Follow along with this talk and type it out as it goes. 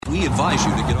advise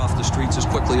you to get off the streets as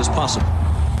quickly as possible.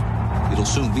 It'll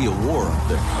soon be a war up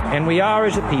there. And we are,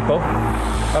 as a people,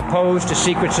 opposed to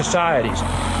secret societies,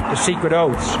 to secret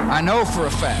oaths. I know for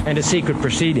a fact. And to secret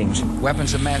proceedings.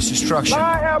 Weapons of mass destruction.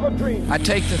 I have a dream. I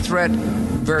take the threat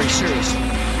very seriously.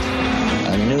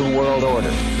 A new world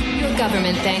order. Your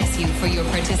government thanks you for your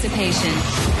participation.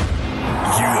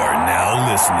 You are now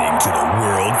listening to the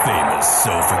world-famous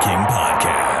Sofa King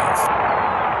podcast.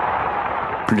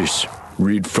 Please,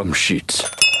 read from sheets.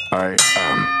 I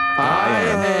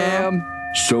am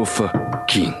Sofa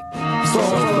King.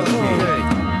 Sofa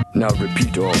King. Now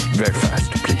repeat all very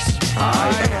fast, please.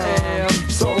 I am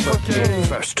Sofa King.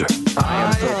 Faster.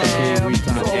 I am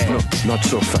Sofa King. No, not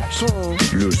so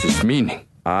fast. Loses meaning.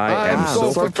 I am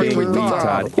Sofa King.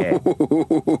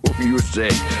 You say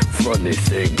funny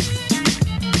things.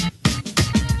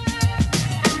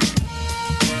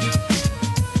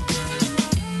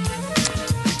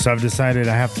 So I've decided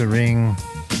I have to ring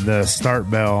the start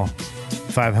bell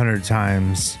 500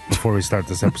 times before we start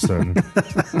this episode.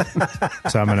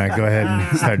 So I'm going to go ahead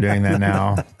and start doing that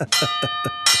now.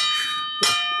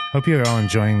 Hope you're all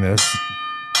enjoying this.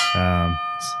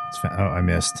 I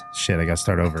missed. Shit, I got to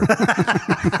start over.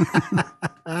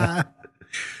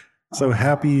 So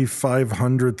happy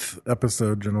 500th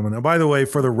episode, gentlemen. And by the way,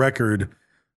 for the record,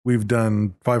 we've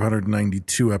done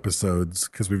 592 episodes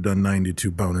because we've done 92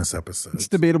 bonus episodes. It's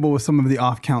debatable with some of the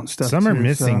off-count stuff. Some are too,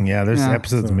 missing. So, Yeah, there's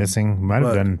episodes missing. Might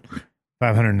have been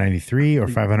 593 or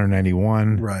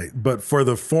 591. Right. But for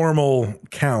the formal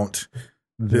count,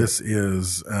 this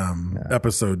is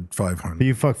episode 500. But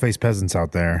you fuckface peasants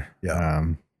out there. Yeah.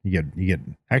 You get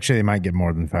actually they might get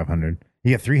more than 500.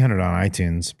 You get 300 on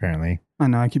iTunes apparently. I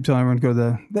know. I keep telling everyone to go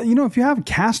to if you have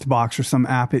Castbox or some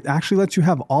app, it actually lets you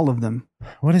have all of them.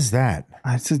 What is that?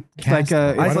 It's I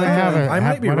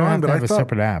might be wrong, but I have a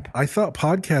separate app. I thought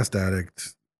Podcast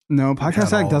Addict. No,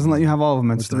 Podcast Addict doesn't let you have all of them.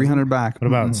 It's 300 back. What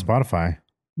about Spotify?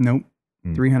 Nope.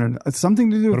 300. It's something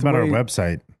to do with what about our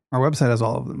website? Our website has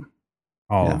all of them.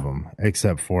 All of them,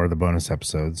 except for the bonus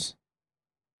episodes.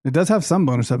 It does have some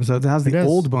bonus episodes. It has the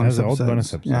old bonus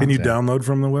episodes. Yeah. Can you download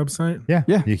from the website? Yeah,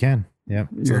 you can. Yep.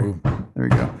 So there we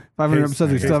go. 500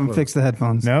 episodes. We still haven't fixed the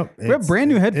headphones. Nope. We have brand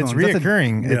new headphones. It's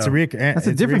reoccurring. That's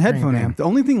a different headphone amp. The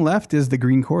only thing left is the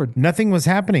green cord. Nothing was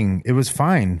happening. It was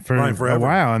fine for a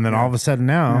while, and then all of a sudden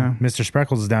now, Mr.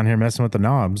 Spreckles is down here messing with the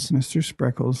knobs. Mr.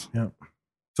 Spreckles. Yeah.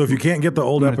 So if you can't get the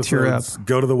old episodes,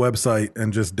 go to the website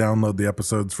and just download the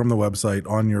episodes from the website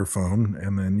on your phone,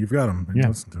 and then you've got them. And you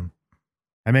listen to them.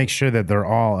 I make sure that they're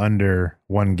all under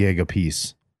 1 gig a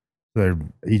piece. They're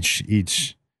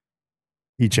each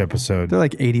episode. They're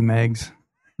like 80 megs.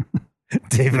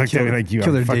 Dave looked at me like, you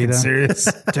are fucking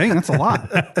serious? Dang, that's a lot.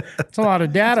 That's a lot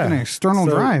of data. It's an external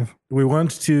drive. We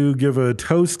want to give a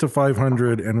toast to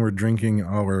 500, and we're drinking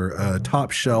our top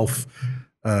shelf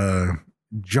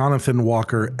Jonathan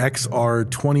Walker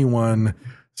XR21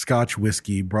 Scotch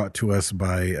whiskey brought to us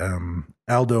by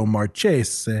Aldo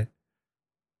Marchese.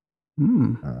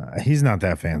 He's not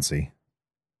that fancy.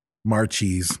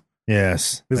 Marchese.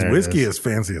 Yes. His whiskey is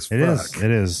fancy as fuck.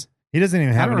 It is. He doesn't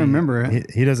even have I don't remember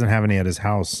it. He doesn't have any at his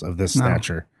house of this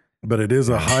stature. But it is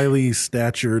a highly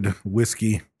statured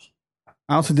whiskey.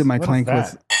 I also did my clank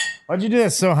with. Why'd you do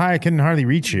that so high I couldn't hardly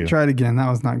reach you? Try it again. That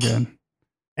was not good.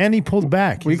 And he pulled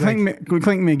back. We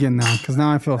clink me again now because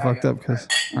now I feel fucked up because.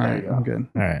 All right, I'm good.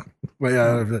 All right. Well,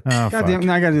 yeah. God damn,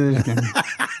 now I gotta do this again.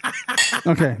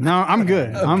 Okay, now I'm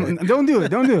good. Don't do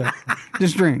it.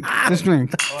 Just drink.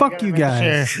 Fuck you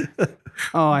guys.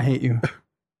 Oh, I hate you.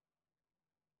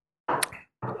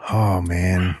 Oh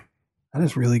man, that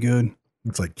is really good.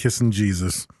 It's like kissing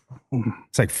Jesus.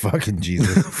 It's like fucking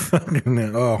Jesus. For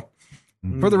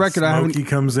the record, I haven't. Smokey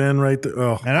comes in right there.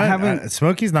 Oh, and I haven't.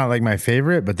 Smokey's not like my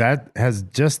favorite, but that has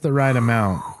just the right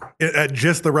amount at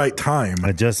just the right time.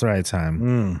 At just the right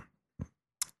time.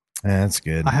 That's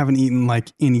good. I haven't eaten like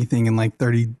anything in like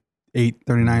 38,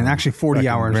 39, actually 40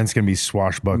 hours. Brent's gonna be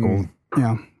swashbuckled.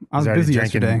 Yeah, I was busy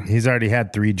yesterday. He's already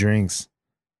had 3 drinks.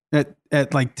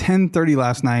 At like 10:30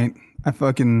 last night, I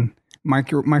fucking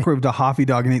microwaved a Hoffy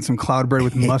dog and ate some cloud bread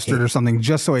with mustard or something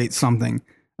just so I ate something.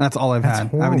 That's all I've had.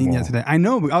 I haven't eaten yet today. I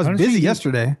know, but I was busy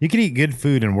yesterday. You could eat good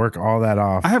food and work all that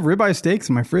off. I have ribeye steaks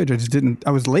in my fridge. I just didn't.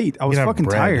 I was late. I was fucking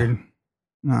tired.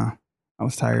 No, I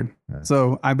was tired. Yeah.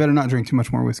 So I better not drink too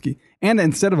much more whiskey. And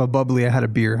instead of a bubbly, I had a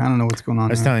beer. I don't know what's going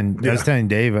on. I was telling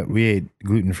Dave we ate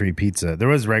gluten-free pizza. There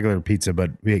was regular pizza,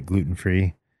 but we ate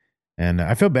gluten-free. And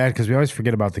I feel bad because we always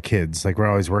forget about the kids. Like we're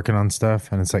always working on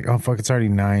stuff, and it's like, oh fuck, it's already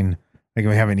 9 Like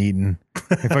we haven't eaten.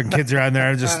 If fucking kids are out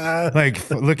there just like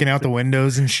looking out the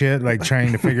windows and shit, like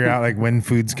trying to figure out like when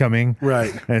food's coming.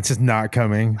 Right. And it's just not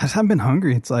coming. I just haven't been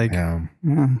hungry. It's like, yeah, I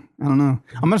don't know.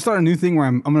 I'm going to start a new thing where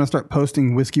I'm going to start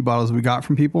posting whiskey bottles we got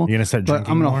from people. You're going to start drinking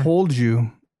But I'm going more? to hold you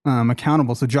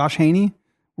accountable. So Josh Haney,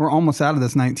 we're almost out of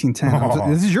this 1910.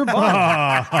 This is your bottle.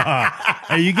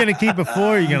 Are you going to keep it full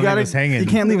or are you going to leave us hanging? You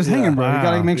can't leave us hanging, bro. You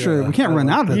got to make sure we can't run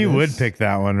out of You this. would pick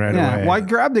that one right away. Well, I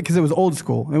grabbed it because it was old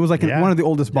school. It was like one of the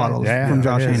oldest bottles from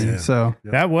Josh Haney. So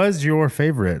that was your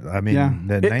favorite. I mean,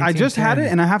 I just had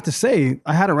it, and I have to say,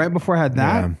 I had it right before I had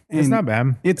that. Yeah. It's not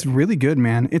bad. It's really good,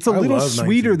 man. It's a little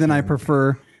sweeter than I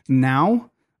prefer now.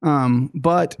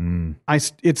 But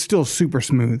it's still super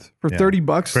smooth for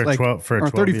 $30 for like 12, for a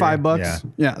or 12 $35.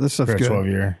 year. Yeah, this stuff's for a good. 12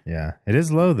 year. Yeah, it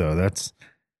is low though. That's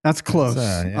close.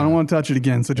 I don't want to touch it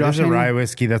again. So Josh, it's a rye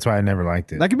whiskey. That's why I never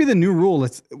liked it. That could be the new rule.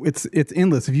 It's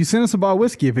endless. If you send us a bottle of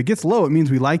whiskey, if it gets low, it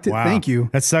means we liked it. Wow. Thank you.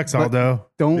 That sucks, But Aldo.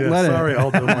 Don't let Sorry, it.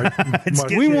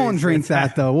 Aldo. We won't drink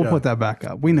that though. We'll put that back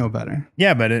up. We know better.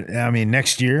 Yeah, but I mean,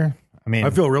 next year. I mean, I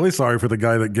feel really sorry for the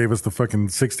guy that gave us the fucking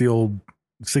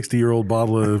 60-year-old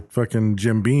bottle of fucking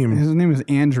Jim Beam. His name is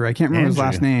Andrew. I can't remember his Andrew.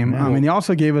 last name. Yeah. And he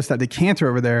also gave us that decanter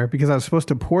over there because I was supposed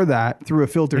to pour that through a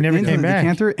filter he never into came the back.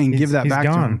 decanter and give that He's back to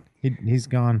gone. him. He's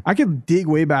gone. I could dig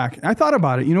way back. I thought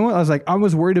about it. You know what? I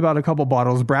was worried about a couple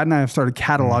bottles. Brad and I have started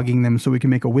cataloging them so we can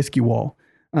make a whiskey wall.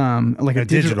 Like a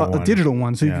digital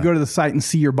one. So you can go to the site and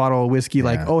see your bottle of whiskey.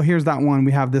 Like, oh, here's that one.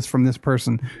 We have this from this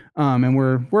person. And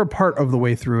we're a part of the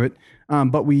way through it.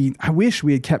 But I wish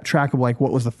we had kept track of like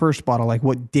what was the first bottle, like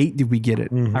what date did we get it?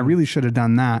 I really should have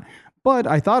done that. But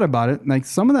I thought about it. Like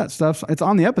some of that stuff, it's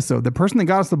on the episode. The person that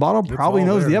got us the bottle probably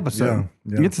knows the episode.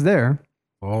 Yeah. It's there.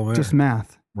 All there. Just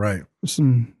math. Right.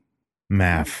 Some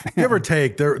math. Give or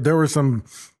take, there were some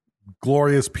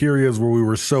glorious periods where we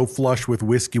were so flush with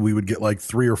whiskey we would get like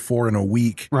 3 or 4 in a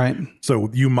week. Right. So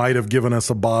you might have given us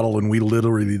a bottle and we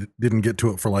literally didn't get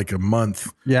to it for like a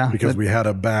month. Yeah. Because we had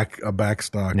a back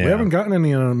stock. Yeah. We haven't gotten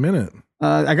any in a minute.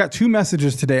 I got 2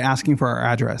 messages today asking for our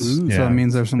address. So it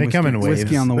means there's some They come in waves.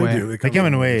 whiskey on the way. do. They come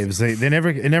in waves. It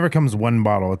never comes one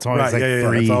bottle. It's always Right, like yeah,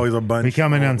 3. it's always a bunch We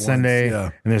come in all on at once, Sunday, yeah.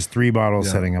 and there's 3 bottles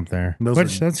Yeah. sitting up there.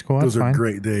 Those That's cool. Those That's are fine.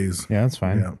 great days. Yeah, that's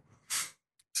fine. Yeah.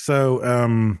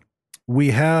 So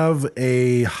we have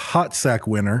a hot sack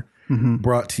winner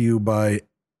brought to you by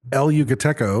El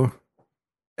Yucateco.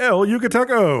 El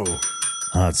Yucateco.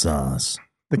 Hot sauce.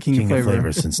 The king of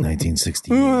flavor. since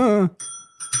 1968.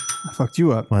 I fucked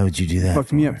you up. Why would you do that?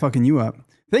 Fucked me up, fucking you up.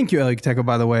 Thank you, El Yucateco,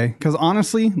 by the way. Because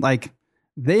honestly, like,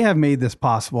 they have made this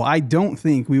possible. I don't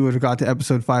think we would have got to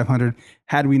episode 500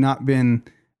 had we not been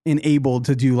enabled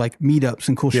to do like meetups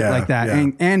and cool shit like that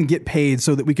and get paid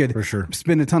so that we could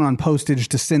spend a ton on postage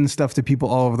to send stuff to people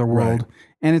all over the world. Right.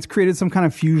 And it's created some kind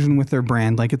of fusion with their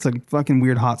brand. Like it's a fucking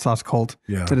weird hot sauce cult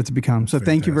that it's become. So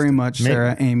thank you very much,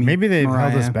 Sarah, Amy. Maybe they've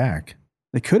Mariah. held us back.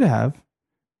 They could have.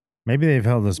 Maybe they've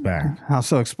held us back. How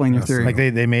so? Explain your theory. Like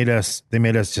they made us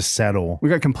just settle. We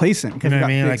got complacent. You know what I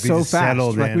mean? Like Like we so just fast.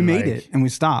 settled Like in, we made like- it and we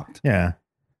stopped. Yeah.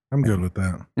 I'm good with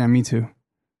that. Yeah, me too.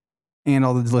 And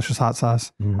all the delicious hot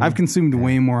sauce. Mm-hmm. I've consumed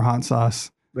way more hot sauce.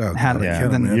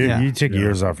 Yeah. You took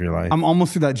years off your life. I'm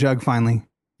almost through that jug finally.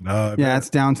 Yeah,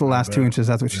 it's down to the last 2 inches.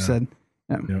 That's what she said.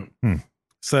 Yeah.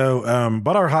 So,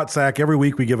 but our hot sack, every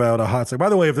week we give out a hot sack. By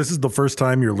the way, if this is the first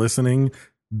time you're listening,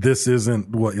 this isn't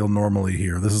what you'll normally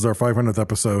hear. This is our 500th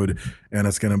episode, and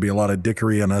it's going to be a lot of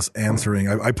dickery and us answering.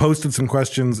 I posted some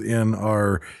questions in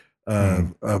our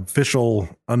official,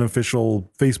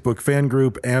 unofficial Facebook fan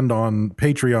group and on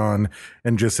Patreon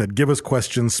and just said, give us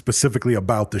questions specifically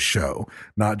about the show,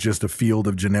 not just a field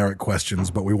of generic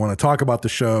questions, but we want to talk about the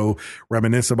show,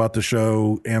 reminisce about the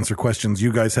show, answer questions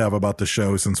you guys have about the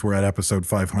show since we're at episode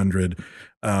 500.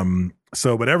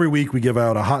 But every week we give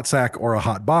out a hot sack or a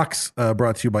hot box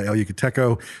brought to you by El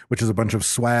Yucateco, which is a bunch of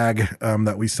swag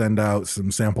that we send out,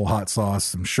 some sample hot sauce,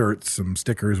 some shirts, some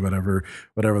stickers, whatever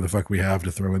the fuck we have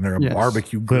to throw in there, a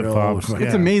barbecue grill. Flip-flops.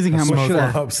 It's amazing how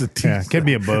much should could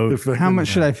be a boat. How much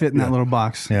should I fit in that little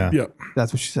box? Yeah. Yep.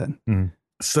 That's what she said.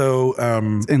 So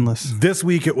It's endless. this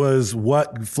week it was,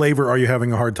 what flavor are you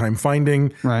having a hard time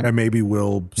finding? Right. And maybe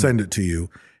we'll send it to you.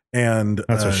 And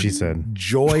That's what she said.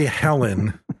 Joy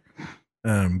Helen.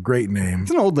 Great name.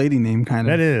 It's an old lady name, kind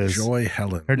of. That is. Joy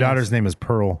Helen. Her daughter's name is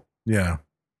Pearl. Yeah.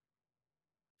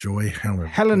 Joy Helen.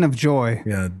 Helen of Joy.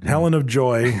 Yeah. Helen of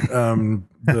Joy.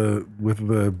 With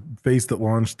the face that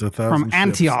launched 1,000 From ships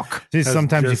Antioch. See, has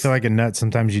sometimes you just- feel like a nut,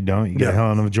 sometimes you don't. You get Yeah.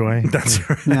 Helen of Joy. That's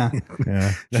right. Yeah. Yeah.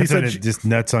 She That's said when she- it just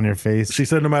nuts on your face. She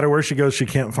said no matter where she goes, she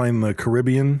can't find the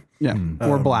Caribbean. Yeah.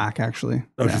 Or black, actually.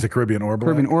 Oh, Yeah. she's a Caribbean or black.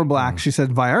 Caribbean or black. She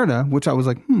said Vallarta, which I was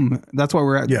like, that's why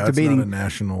we're Yeah, debating. it's not a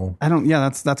national.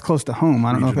 That's close to home.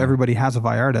 I don't know if Regional. everybody has a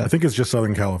Vallarta. I think it's just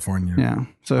Southern California. Yeah.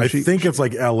 So I she, think it's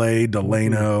like LA,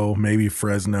 Delano, maybe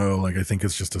Fresno. Like I think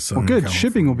it's just a well, Southern good. California.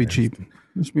 Shipping will be cheap.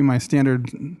 This will be my standard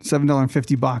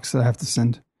 $7.50 that I have to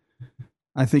send.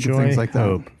 I think of Joy things like that.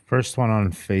 Hope. First one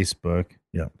on Facebook.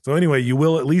 Yeah. So anyway, you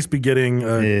will at least be getting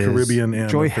a Is Caribbean and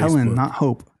Joy a Helen, Facebook. not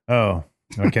Hope. Oh,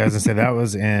 okay. I was gonna say that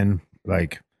was in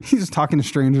like He's just talking to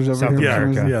strangers over South here. Yeah,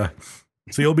 America. yeah.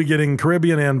 So you'll be getting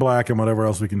Caribbean and black and whatever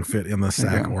else we can fit in the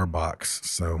sack Okay. or box.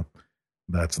 So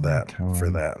that's that Okay. for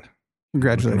that.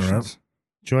 Congratulations.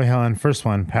 Joy Helen. First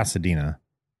one, Pasadena.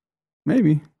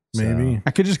 Maybe. Maybe.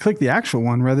 I could just click the actual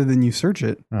one rather than you search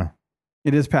it. Oh.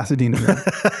 It is Pasadena.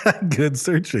 though. Good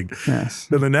searching. Yes.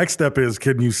 Then the next step is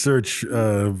can you search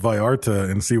Vallarta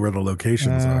and see where the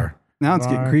locations are? Now it's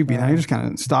getting creepy. Now you're just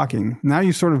kind of stalking. Now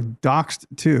you sort of doxed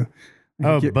too.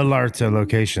 Oh, Get- Vallarta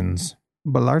locations.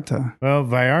 Vallarta. Well,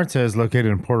 Vallarta is located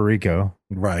in Puerto Rico.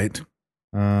 Right.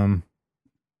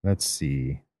 Let's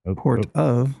see. Port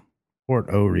of. Port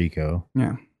O Rico.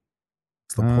 Yeah.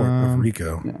 It's the port of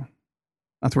Rico. Yeah.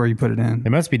 That's where you put it in. It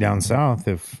must be down south.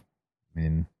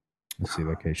 Let's see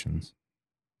locations.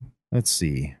 Let's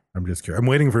see. I'm just curious. I'm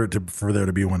waiting for there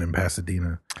to be one in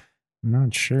Pasadena. I'm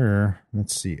not sure.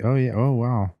 Let's see. Oh yeah. Oh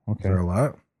wow. Is Okay. there a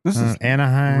lot? This is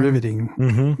Aniheim. riveting.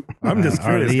 Mm-hmm. I'm just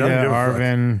curious. Don't Arleta, give a fuck.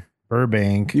 Arvin,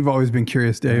 Burbank. You've always been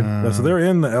curious, Dave. Yeah, so they're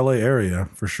in the LA area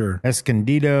for sure.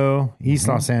 Escondido, East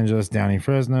Los Angeles, Downey,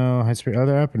 Fresno, High Street. Oh,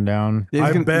 they're up and down. Dave's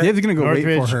I gonna, bet Dave's gonna go wait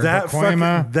Northridge, for her. That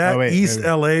Pacoima. fucking, that Oh, wait, East wait.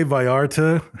 LA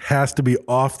Vallarta has to be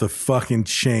off the fucking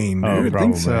chain, Oh, dude. I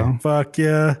think so. Fuck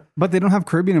yeah. But they don't have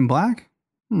Caribbean and black?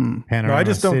 Panorama No, I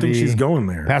just don't think City, she's going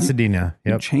there. Pasadena.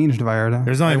 You Yep. changed Vallarta.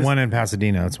 There's only one in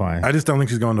Pasadena. That's why. I just don't think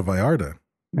she's going to Vallarta.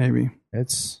 Maybe.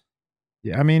 It's.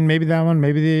 Yeah, I mean, maybe that one.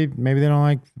 Maybe they don't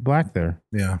like black there.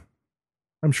 Yeah.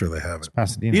 I'm sure they have it. It's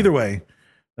Pasadena. Either way,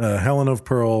 Helen of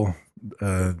Pearl,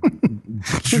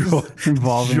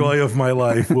 joy of my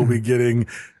life, will be getting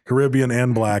Caribbean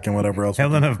and black and whatever else. we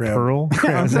Helen can of cram- Pearl.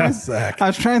 cram in that I sack.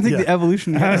 was trying to think the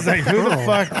evolution. I was like, who the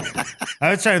fuck?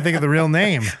 I was trying to think of the real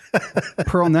name.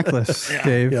 Pearl necklace,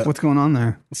 Dave. Yeah. What's going on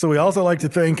there? So we also like to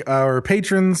thank our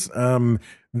patrons.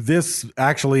 This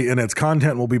actually in its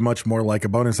content will be much more like a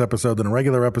bonus episode than a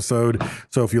regular episode.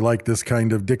 So if you like this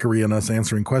kind of dickery and us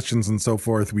answering questions and so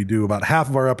forth, we do about half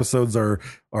of our episodes are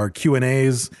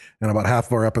Q&As and about half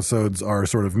of our episodes are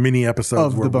sort of mini episodes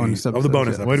Of the where bonus of the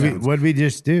bonus episodes, episodes. What did we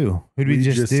just do? Who did we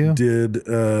just do? did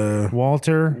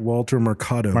Walter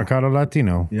Mercado. Mercado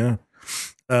Latino. Yeah.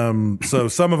 So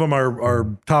some of them are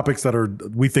topics that are,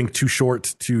 we think, too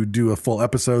short to do a full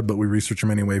episode, but we research them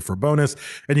anyway for bonus.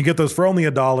 And you get those for only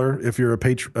 $1. If you're a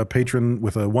patron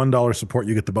with a $1 support,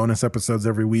 you get the bonus episodes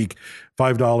every week.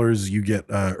 $5, you get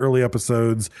early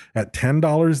episodes. At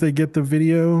 $10, they get the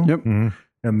video. Yep.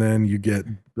 And then you get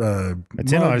At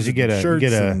 $10, you get shirts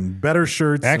a and better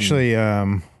shirts. Actually,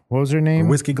 what was her and name?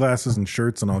 whiskey glasses and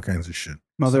shirts and all kinds of shit.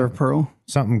 Mother of Pearl.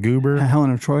 Something Goober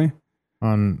Helen of Troy.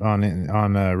 on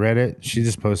Reddit. She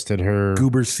just posted her.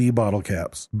 Goober C bottle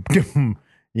caps.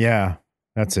 Yeah,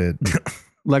 that's it.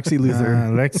 Lexi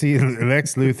Luthor.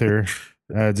 Lex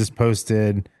Luthor just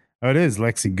posted. Oh, it is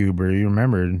Lexi Goober. You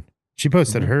remembered? She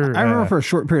posted her. I remember for a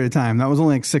short period of time. That was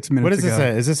only like 6 minutes What is ago.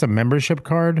 this? Is this a membership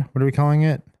card? What are we calling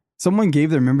it? Someone gave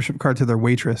their membership card to their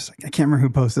waitress. I can't remember who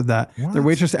posted that. Their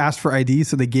waitress asked for ID,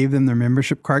 so they gave them their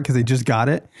membership card because they just got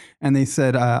it. And they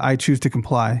said, I choose to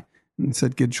comply. And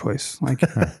said, good choice. Like,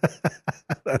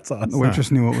 That's awesome. the waitress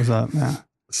knew what was up. Yeah.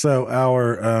 So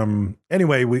our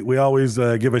anyway, we always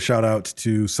give a shout out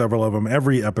to several of them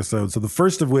every episode. So the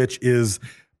first of which is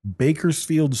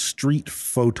Bakersfield Street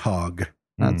Photog.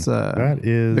 That's That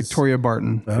is Victoria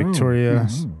Barton. Victoria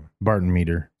Yes. Barton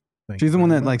Meter. She's the one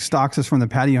that like stalks us from the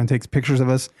patio and takes pictures of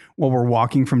us while we're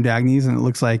walking from Dagny's, and it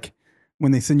looks like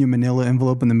when they send you a manila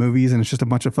envelope in the movies and it's just a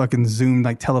bunch of fucking zoomed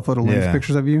like telephoto lens Yeah.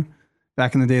 pictures of you.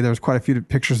 Back in the day, there was quite a few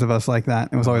pictures of us like that.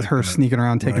 It was always her sneaking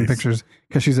around taking Nice. pictures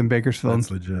because she's in Bakersfield.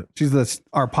 That's legit. She's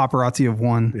our paparazzi of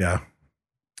one. Yeah.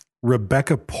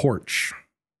 Rebecca Porch.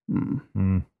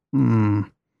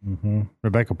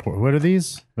 Rebecca Port. What are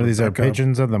these? Are these our Rebecca.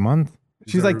 patrons of the month?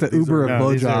 She's like the these Uber are- of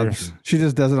no, these are- blowjobs. She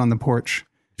just does it on the porch.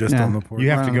 Just Yeah. on the porch. You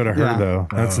have to go to her Yeah. though.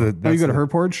 That's the. Oh, you that's go to the- her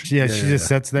porch? Yeah, she just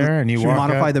sits there and you She walk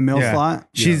modify up. the mail Yeah. slot?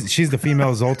 She's the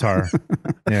female Zoltar.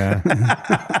 Yeah.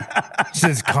 She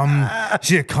says,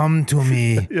 come to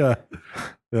me. Yeah.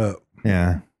 Yeah.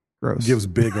 Yeah. Gross. Gives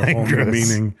big a whole new Gross.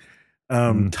 meaning.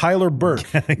 Tyler Burke.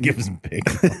 Gives big.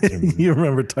 You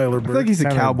remember Tyler I Burke? feel like he's a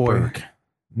Tyler cowboy. Burke.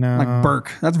 No. Like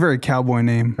Burke. That's a very cowboy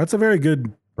name. That's a very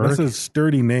good. That's Burke? a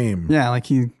sturdy name. Yeah, like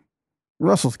he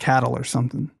rustles cattle or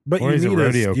something. But Or you he's a need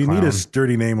rodeo you need a clown.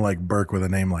 sturdy name like Burke with a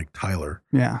name like Tyler.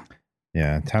 Yeah.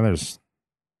 Yeah, Tyler's.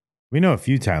 We know a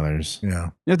few Tylers.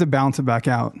 Yeah. You have to balance it back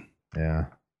out. Yeah.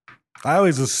 I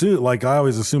always assume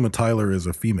a Tyler is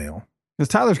a female. Because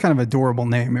Tyler's kind of an adorable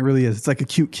name. It really is. It's like a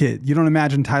cute kid. You don't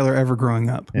imagine Tyler ever growing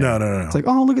up. No. It's like,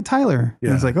 oh, look at Tyler. Yeah.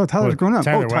 And it's like, oh, Tyler's grown up.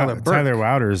 Tyler, Tyler Burke. Tyler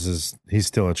Wouters he's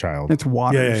still a child. It's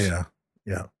Waters.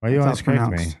 Yeah. Why do you That's always how it's correct me?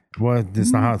 pronounced. Well,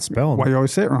 that's not how it's spelled. Why do you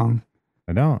always say it wrong?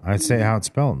 I don't. I say how it's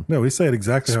spelled. No, we say it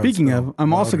exactly. Speaking how it's of, spelled.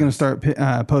 I'm also going to Wouters.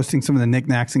 start posting some of the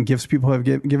knickknacks and gifts people have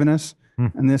given us.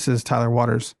 And this is Tyler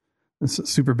Waters. It's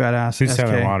super badass. Who's SK.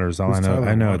 Tyler Wouters? All Who's I know, Tyler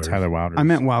I know Wouters? Tyler Wouters. I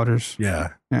meant Wouters. Yeah.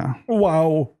 Yeah.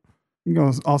 Wow. He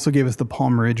also gave us the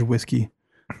Palm Ridge whiskey.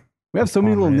 We have so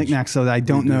many Palm little Ridge. knickknacks though that I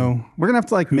don't know. We're gonna have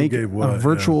to like make gave a what?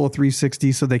 virtual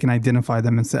 360 so they can identify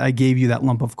them and say, "I gave you that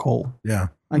lump of coal. Yeah.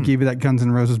 I gave you that Guns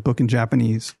N' Roses book in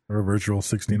Japanese." Or a virtual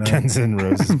 69. Guns N'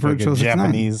 Roses. Virtual fucking 69.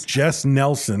 Japanese. Jess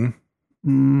Nelson.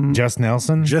 Just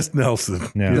Nelson? Just Nelson.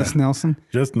 Yeah. Jess Nelson.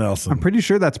 Just Nelson. I'm pretty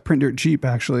sure that's Print Dirt Cheap.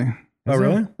 Actually, Oh,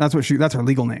 really? that's her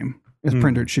legal name. Is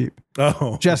Print Dirt Cheap.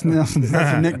 Oh. Jess Nelson. That's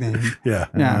her nickname. Yeah.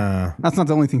 Yeah, that's not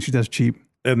the only thing she does cheap.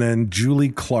 And then Julie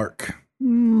Clark.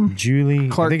 Julie. I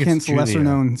Clark think it's Kent's Julia. lesser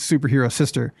known superhero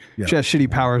sister. Yeah. She has shitty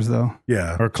powers though.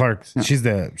 Yeah. Or Clark.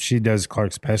 She does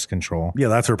Clark's pest control. Yeah,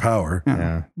 that's her power.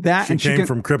 Yeah. That She and came can,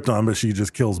 from Krypton, but she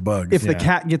just kills bugs. if the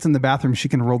cat gets in the bathroom, she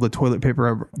can roll the toilet paper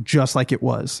up just like it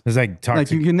was. It's like toxic.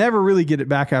 Like you can never really get it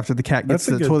back after the cat gets That's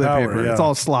a the good toilet power, paper. yeah. It's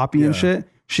all sloppy and Yeah. shit.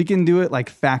 She can do it like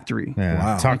factory. yeah.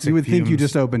 Wow. Toxic You would think you fumes-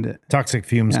 just opened it. Toxic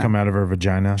fumes Yeah. come out of her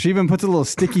vagina. She even puts a little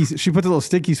sticky. She puts a little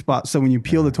sticky spot so when you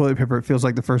peel the toilet paper, it feels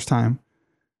like the first time.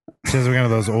 She has one of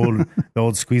those the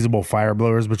old squeezable fire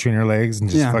blowers between her legs and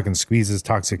just Yeah. fucking squeezes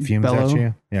toxic fumes Bellow. at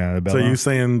you. Yeah, the So bellow. you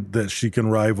saying that she can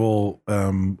rival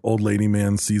Old Lady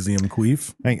Man Cesium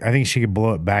Queef? I think she could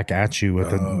blow it back at you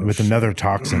with another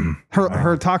toxin.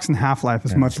 Her toxin half life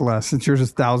is much less since yours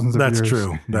is thousands of That's years.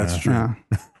 true. That's true. Yeah.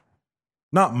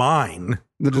 Not mine.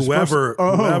 The Whoever dispersal-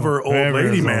 Old Whoever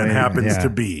Lady is Man Old Lady, happens yeah. to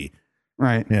be.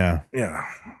 Right. Yeah. Yeah.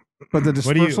 But the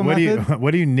dispersal method,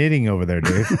 what are you knitting over there,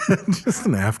 Dave? Just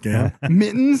an Afghan.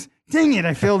 mittens. Dang it!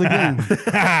 I failed again.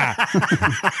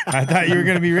 I thought you were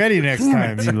going to be ready next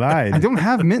time. You lied. I don't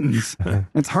have mittens.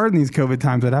 It's hard in these COVID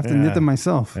times. I'd have to knit them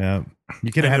myself. Yeah.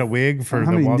 You could have had a wig for How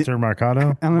the many Walter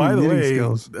Mercado. I don't By have the knitting way,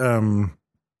 skills.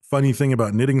 funny thing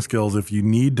about knitting skills, if you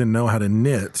need to know how to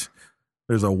knit,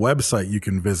 there's a website you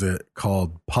can visit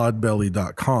called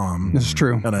podbelly.com. This is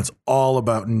true. And it's all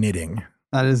about knitting.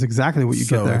 That is exactly what you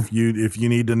So get there. if you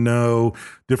need to know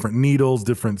different needles,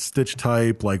 different stitch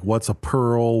type, like what's a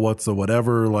purl, what's a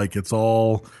whatever, like it's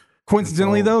all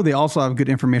Coincidentally, though, they also have good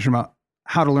information about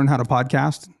how to learn how to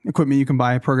podcast, equipment you can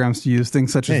buy, programs to use,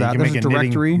 things such as Yeah, that. you There's can a make a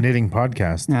directory. knitting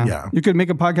podcast. Yeah. Yeah. You could make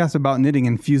a podcast about knitting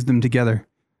and fuse them together.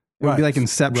 It would be Right. like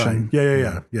Inception.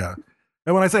 Right. Yeah.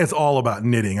 And when I say it's all about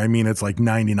knitting, I mean it's like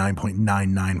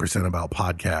 99.99% about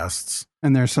podcasts.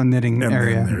 And there's some knitting And then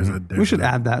area. there's We should a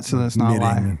add that so that's not a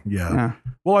lie. knitting, Yeah. Yeah.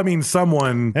 Well, I mean,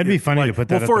 someone. That'd be funny to put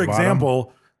that Well, at for the bottom.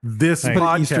 example, this Like- Put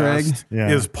an Easter egg. podcast Yeah.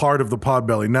 is part of the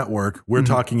Podbelly network. We're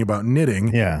talking about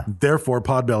knitting. Yeah. Therefore,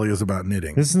 Podbelly is about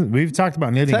knitting. We've talked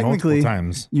about knitting Technically, multiple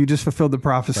times. you just fulfilled the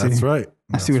prophecy. That's right.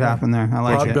 I see what happened there. I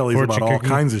like it. Podbelly's Fortune about all cookie.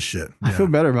 kinds of shit. I feel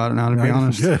better about it now, to be Yeah,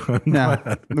 honest. yeah, I'm Yeah.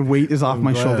 glad. The weight is off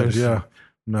my Glad, shoulders. Yeah.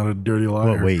 Not a dirty liar.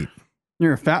 What weight?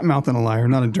 You're a fat mouth and a liar,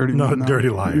 not a dirty Not a no. dirty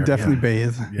liar, You definitely yeah.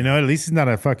 bathe. You know, at least he's not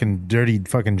a fucking dirty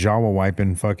fucking Jawa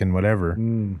wiping fucking whatever.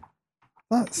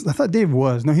 I thought Dave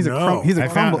was. No, he's No. he's a I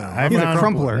found- crumble. I He's a found-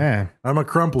 crumpler. Yeah. I'm a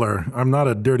crumpler. I'm not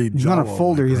a dirty He's not a Jawa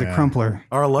folder. He's a Yeah. crumpler.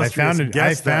 Our illustrious I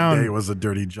guest found- that day was a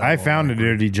dirty Jawa. I found a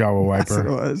dirty Jawa wiper Yes, it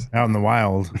was. out in the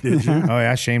wild. Did you? Oh,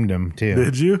 yeah, I shamed him too.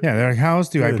 Did you? Yeah, they're like, how else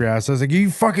do you wipe your ass? I was like, are you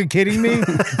fucking kidding me?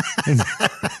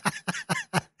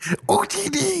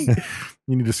 OTD.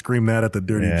 You need to scream that at the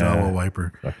dirty Yeah. Jawa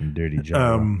wiper. Fucking dirty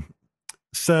Jawa.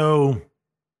 So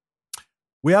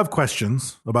we have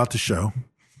questions about the show,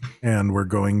 and we're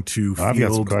going to I've got some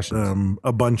field questions.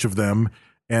 a bunch of them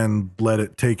and let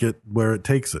it take it where it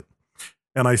takes it.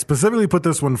 And I specifically put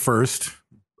this one first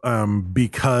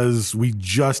because we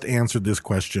just answered this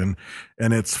question,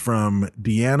 and it's from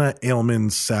Deanna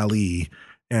Ailman Sally.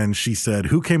 And she said,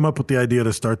 who came up with the idea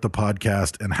to start the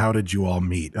podcast and how did you all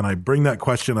meet? And I bring that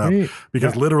question up Hey,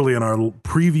 because literally in our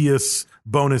previous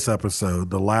bonus episode,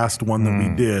 the last one that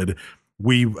we did,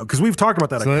 because we've talked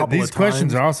about that a so couple these of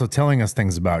questions times. are also telling us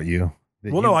things about you.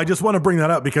 Well, no, I just want to bring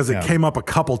that up because it came up a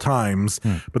couple times,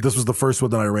 but this was the first one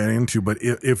that I ran into. But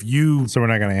if you, so we're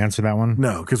not going to answer that one.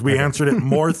 No, because we answered it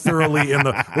more thoroughly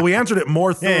we answered it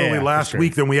more thoroughly last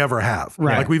week than we ever have.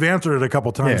 Right. Like we've answered it a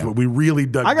couple times, but we really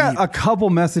dug. I got deep. a couple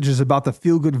messages about the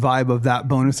feel good vibe of that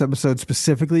bonus episode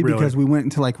specifically because we went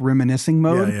into like reminiscing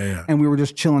mode and we were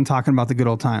just chilling talking about the good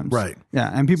old times. Right.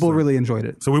 Yeah, and people really enjoyed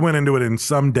it. So we went into it in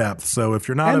some depth. So if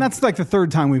you're not, and that's like the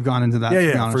third time we've gone into that. to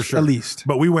be honest, for sure, at least.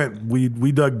 But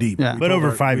we dug deep. Yeah. But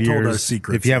over 5 years,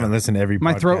 if you haven't listened to every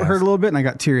my podcast, throat hurt a little bit and I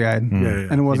got teary-eyed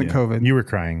and it wasn't COVID. You were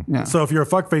crying. Yeah. So if you're a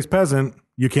fuckface peasant,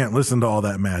 you can't listen to all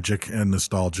that magic and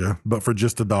nostalgia. But for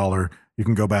just $1, you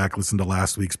can go back, listen to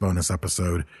last week's bonus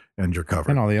episode, and you're covered.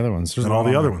 And all the other ones. And all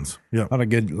the other ones. Yeah. A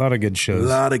lot of good shows. A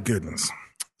lot of goodness.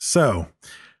 So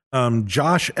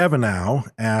Josh Evanow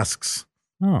asks,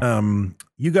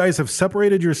 you guys have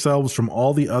separated yourselves from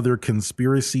all the other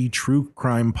conspiracy true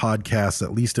crime podcasts,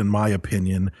 at least in my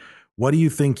opinion. What do you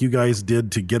think you guys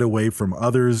did to get away from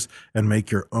others and make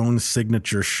your own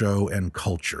signature show and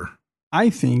culture? I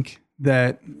think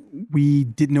that we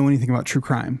didn't know anything about true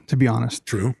crime, to be honest.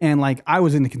 True. And like I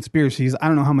was into conspiracies. I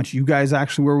don't know how much you guys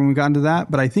actually were when we got into that,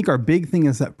 but I think our big thing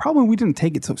is that probably we didn't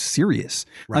take it so serious.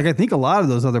 Like I think a lot of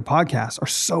those other podcasts are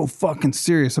so fucking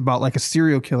serious about like a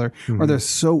serial killer or they're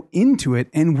so into it.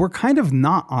 And we're kind of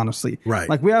not, honestly. Right.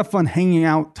 Like we have fun hanging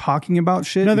out, talking about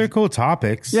shit. No, they're cool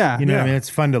topics. Yeah. You know what I mean? It's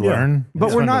fun to learn. But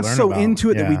It's we're fun to not learn so about.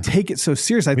 into it that we take it so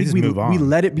serious. I think just we move on.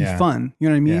 let it be fun. You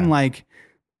know what I mean? Yeah.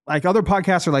 Like other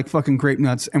podcasts are like fucking grape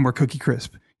nuts and we're Cookie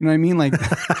Crisp. You know what I mean? Like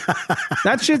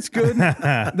that shit's good.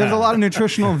 There's a lot of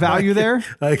nutritional value there.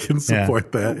 I can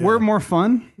support that. We're more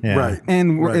fun. Yeah. Right.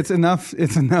 And it's enough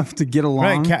to get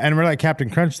along. Right, and we're like Captain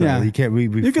Crunch though. Yeah. You can't.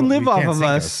 You can live off of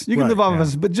us. You can live off of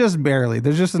us, but just barely.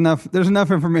 There's just enough. There's enough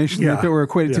information that we're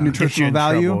equated to nutritional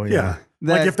value. Trouble, Yeah.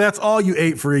 That- like if that's all you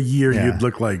ate for a year, you'd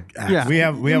look like Axel.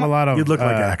 Yeah. We have a lot of. You'd look like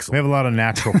Axel. We have a lot of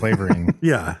natural flavoring.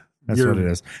 Yeah. That's what it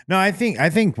is. No, I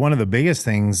think one of the biggest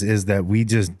things is that we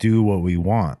just do what we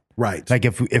want. Right. Like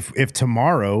if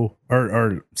tomorrow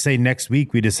or say next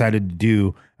week we decided to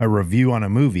do a review on a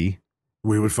movie,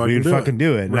 we would fucking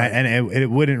do it. Right. And it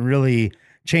wouldn't really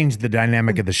change the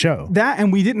dynamic of the show. That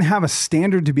and we didn't have a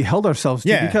standard to be held ourselves to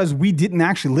Yeah. because we didn't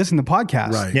actually listen to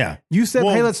podcasts. Right. Yeah. You said,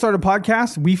 Well, hey, let's start a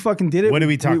podcast. We fucking did it. What did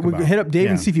we talk We about? hit up Dave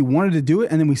and Yeah. see if he wanted to do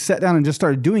it. And then we sat down and just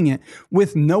started doing it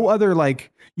with no other,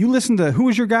 like, you listened to, who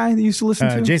was your guy that you used to listen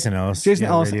to? Jason Ellis. Jason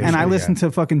Yeah, Ellis. radio And I show, listened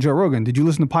to fucking Joe Rogan. Did you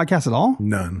listen to podcasts at all?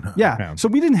 None. Yeah. Yeah. So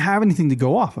we didn't have anything to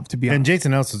go off of, to be honest. And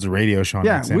Jason Ellis was a radio show on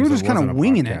Yeah, XM, we were so just it kind wasn't of a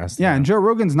winging podcast. it. Yeah, and Joe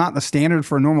Rogan's not the standard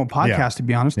for a normal podcast, Yeah. to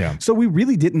be honest. Yeah. So we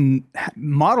really didn't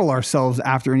model ourselves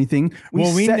after anything. We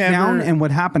sat down and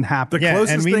what happened The happened. Yeah,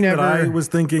 closest and we thing that never- I was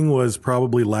thinking was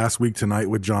probably Last Week Tonight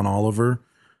with John Oliver.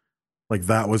 Like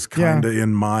that was kind of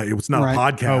in my. It was not Right. a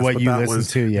podcast. Oh, what but you that listened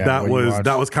was, to, yeah, That what you was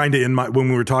watched. kind of in my when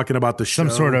we were talking about the show.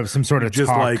 some sort of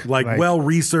just talk, like well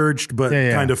researched, but Yeah,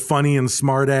 yeah. kind of funny and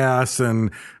smart ass,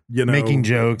 and making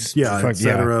jokes,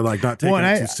 etc. Like not taking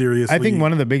it too seriously. I think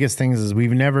one of the biggest things is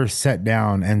we've never sat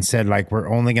down and said like we're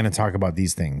only going to talk about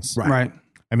these things. Right.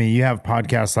 I mean, you have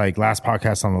podcasts like Last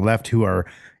Podcast on the Left who are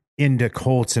into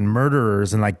cults and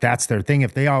murderers, and like that's their thing.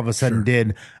 If they all of a sudden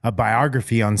did a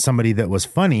biography on somebody that was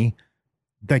funny,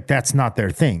 like that's not their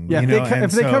thing. Yeah, you know?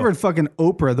 if they covered fucking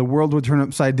Oprah, the world would turn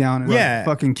upside down and Yeah.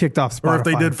 fucking kicked off Spotify. or if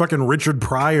they did fucking Richard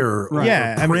Pryor, or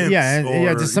yeah, I mean, Prince, yeah,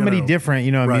 or, just somebody you know, different,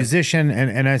 you know, a Right.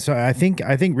 musician, so I think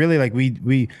really like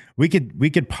we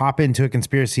could pop into a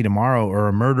conspiracy tomorrow or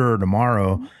a murderer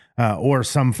tomorrow. Or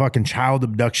some fucking child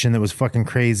abduction that was fucking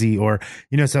crazy, or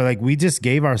you know, so like we just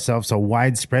gave ourselves a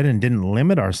widespread and didn't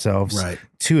limit ourselves Right.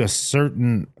 to a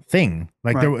certain thing.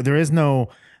 Like Right. there is no,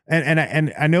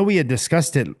 and I know we had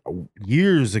discussed it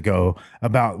years ago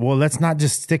about, well, let's not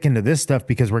just stick into this stuff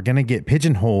because we're gonna get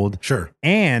pigeonholed. Sure.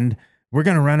 And we're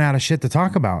going to run out of shit to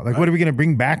talk about. Like, what are we going to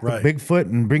bring back Right. with Bigfoot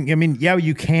and bring? I mean, yeah,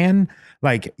 you can.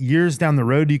 Like years down the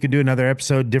road, you could do another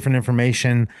episode, different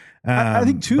information. I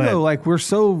think too, but- though, like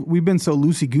we've been so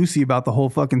loosey goosey about the whole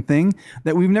fucking thing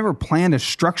that we've never planned a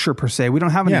structure per se. We don't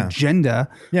have an Yeah. agenda.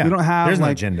 Yeah. We don't have There's no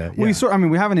like agenda. We Yeah.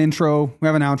 we have an intro, we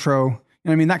have an outro. You know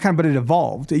what I mean? That kind of, but it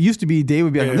evolved. It used to be Dave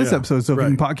would be like, Yeah, on this yeah. episode, so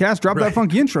Right. podcast, drop that Right.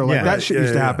 funky intro. Like Yeah. that shit Yeah,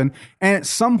 used to yeah. happen. And at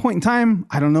some point in time,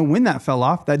 I don't know when that fell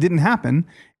off. That didn't happen.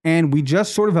 And we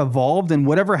just sort of evolved, and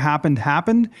whatever happened.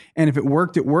 And if it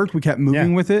worked, it worked. We kept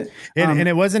moving Yeah. with it. And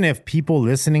it wasn't if people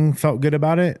listening felt good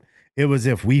about it. It was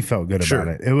if we felt good Sure.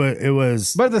 about it. It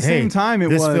was. But at the hey, same time,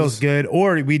 this was- feels good.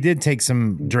 Or we did take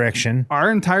some direction.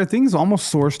 Our entire thing's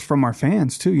almost sourced from our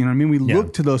fans too. You know what I mean? We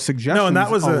look to those suggestions. No, and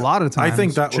that was a lot of times. I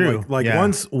think that True. was like Yeah.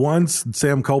 once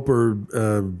Sam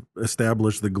Culper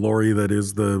established the glory that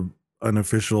is the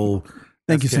unofficial.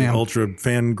 Thank you, SK Sam. Ultra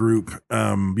fan group.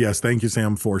 Yes, thank you,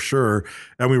 Sam, for sure.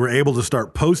 And we were able to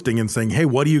start posting and saying, hey,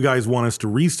 what do you guys want us to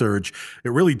research? It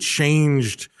really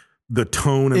changed the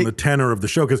tone and the tenor of the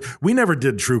show, because we never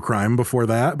did true crime before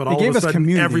that, but all gave of a us sudden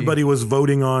community. everybody was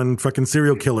voting on fucking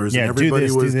serial killers. Yeah, and everybody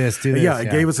do this.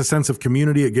 It gave us a sense of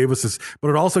community. It gave us this, but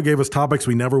it also gave us topics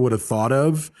we never would have thought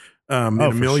of in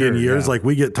a for million sure, years. yeah. Like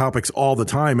we get topics all the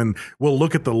time, and we'll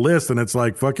look at the list and it's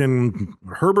like fucking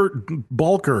Herbert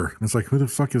Balker. It's like, who the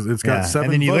fuck is it's got Yeah. 7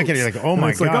 And then you look at it, votes. you're like, oh And my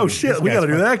it's God. like, oh this shit, we guy's got to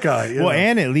do fucking- that guy. you Well, know?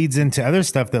 and it leads into other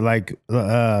stuff that like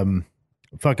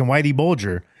fucking Whitey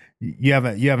Bulger. You have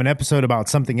an episode about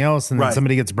something else, and then Right.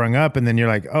 somebody gets brung up, and then you're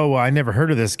like, oh, well, I never heard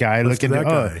of this guy. Let's Look do into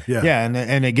that guy. Yeah.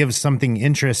 and it gives something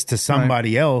interest to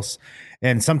somebody else.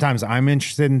 And sometimes I'm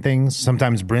interested in things.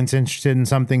 Sometimes Brent's interested in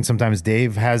something. Sometimes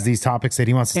Dave has these topics that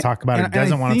he wants to talk about or And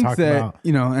doesn't I want to think talk that, about.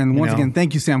 You know, and once again,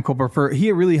 thank you, Sam Cooper, for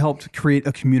he really helped create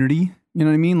a community. You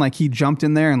know what I mean? Like he jumped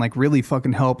in there and like really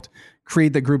fucking helped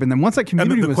create that group. And then once that And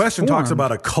community the was question talks formed-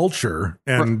 about a culture,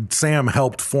 and Sam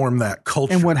helped form that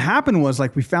culture. And what happened was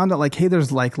like we found out like, hey,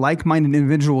 there's like like-minded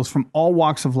individuals from all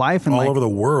walks of life and all like, over the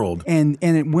world. And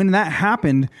when that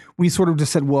happened, we sort of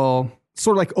just said, well,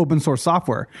 sort of like open source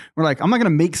software. We're like, I'm not going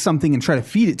to make something and try to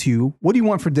feed it to you. What do you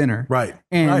want for dinner? Right.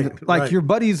 And Right. like Right. your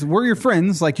buddies, we're your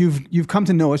friends. Like you've come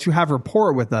to know us. You have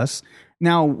rapport with us.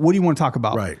 Now, what do you want to talk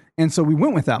about? Right. And so we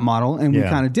went with that model and we Yeah.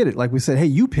 kind of did it. Like we said, hey,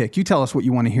 you pick, you tell us what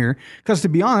you want to hear. Because to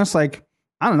be honest, like,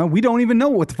 I don't know, we don't even know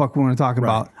what the fuck we want to talk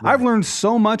about. right. I've learned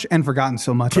so much and forgotten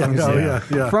so much obviously,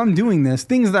 yeah. from doing this,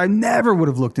 things that I never would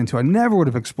have looked into. I never would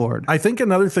have explored. I think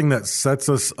another thing that sets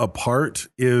us apart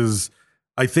is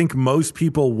I think most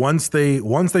people once they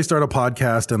start a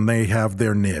podcast and they have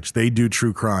their niche, they do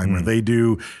true crime or they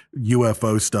do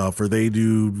UFO stuff or they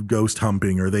do ghost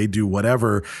humping or they do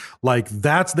whatever, like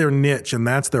that's their niche and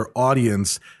that's their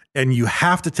audience. And you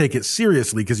have to take it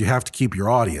seriously because you have to keep your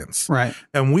audience. Right.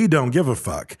 And we don't give a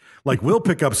fuck. Like we'll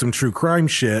pick up some true crime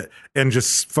shit and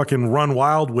just fucking run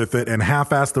wild with it and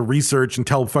half-ass the research and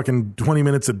tell fucking 20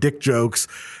 minutes of dick jokes.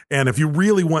 And if you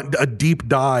really want a deep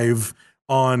dive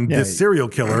on this serial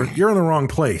killer, you're in the wrong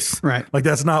place. Right. Like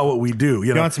that's not what we do.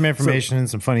 You want some information and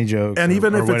some funny jokes, and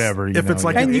even or if it's- whatever, if it's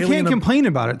like and an you alien can't ab- complain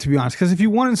about it, to be honest, because if you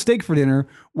wanted steak for dinner,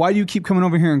 why do you keep coming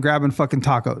over here and grabbing fucking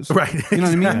tacos? Right. You know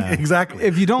what I mean? Yeah. Exactly.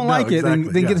 If you don't No, like it, then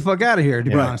exactly. get the fuck out of here, to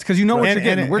be Yeah. honest, because you know what And- you're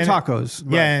getting. and- We're and- tacos.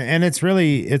 Yeah, and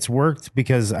it's worked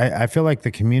because I feel like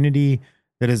the community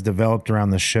that has developed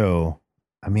around the show,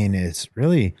 I mean, it's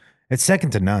second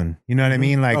to none. You know what I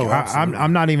mean? Like Oh, absolutely.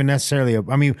 I'm not even necessarily.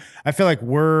 I mean, I feel like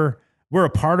we're a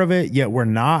part of it, yet we're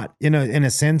not in a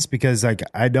sense because like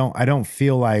I don't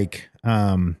feel like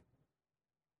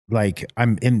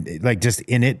I'm in like just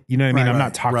in it. You know what I mean? Right, I'm not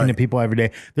right, talking right. to people every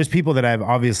day. There's people that I've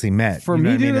obviously met. For you know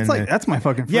me, what I dude, mean? it's like that's my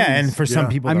fucking friends. Yeah, and for some Yeah.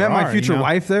 people, I there met my are, future you know?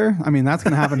 wife there. I mean, that's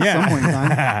gonna happen at some point in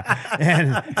time.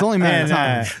 and It's only a matter of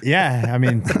time. yeah, I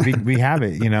mean, we have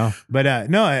it, you know. But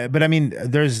no, but I mean,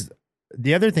 there's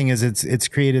the other thing is it's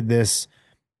created this.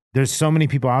 There's so many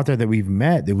people out there that we've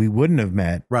met that we wouldn't have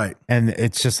met, Right. and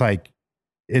it's just like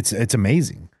it's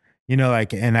amazing, you know.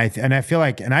 Like, and I feel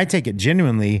like, and I take it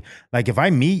genuinely. Like, if I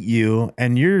meet you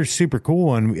and you're super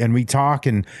cool and we talk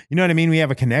and you know what I mean, we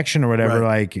have a connection or whatever.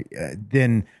 Right. Like,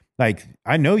 then. Like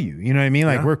I know you know what I mean.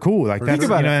 Like Yeah. we're cool. Like that's Think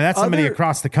about you know, it. and that's somebody Other-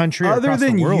 across the country, or Other across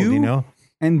than the world. You know,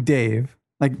 and Dave,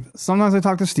 like sometimes I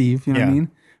talk to Steve. You know what I Yeah.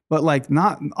 mean? But like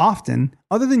not often.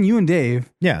 Other than you and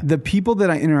Dave, Yeah. the people that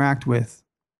I interact with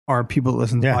are people that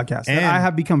listen to Yeah. podcasts that And- I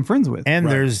have become friends with. and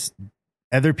Right. there's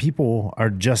other people are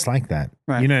just like that.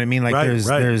 Right. You know what I mean? Like Right,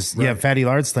 there's you have right. Fatty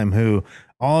Lardslim who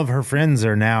all of her friends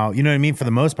are now, you know what I mean? For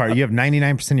the most part, you have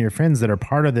 99% of your friends that are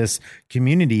part of this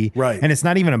community. Right. And it's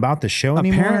not even about the show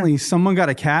anymore. Apparently, someone got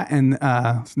a cat and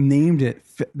named it.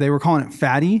 They were calling it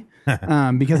Fatty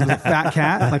because it was a fat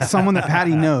cat, like someone that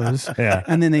Patty knows. Yeah.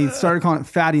 And then they started calling it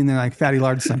Fatty, and they're like Fatty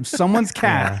Lardslim. Someone's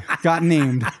cat got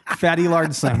named Fatty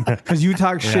Lardslim because you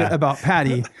talk shit about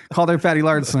Patty, called her Fatty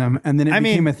Lardslim, and then it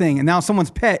became a thing. And now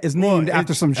someone's pet is named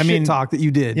after some shit talk that you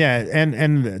did. Yeah.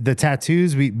 And the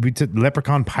tattoos, we took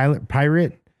Leprechaun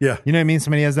Pirate. Yeah. You know what I mean?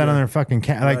 Somebody has that on their fucking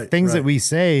cat. Like Right, things right. that we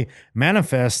say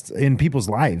manifest in people's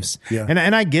lives. Yeah.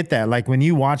 And I get that. Like when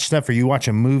you watch stuff or you watch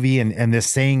a movie and this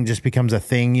saying just becomes a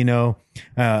thing, you know,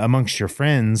 amongst your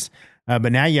friends.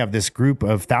 But now you have this group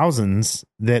of thousands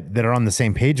that are on the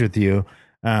same page with you.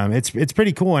 It's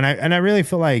pretty cool. And I really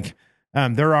feel like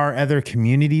there are other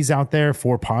communities out there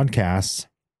for podcasts,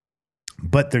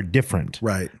 but they're different.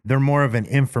 Right. They're more of an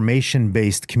information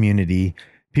based community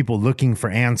people looking for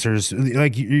answers.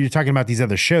 Like you're talking about these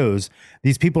other shows,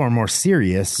 these people are more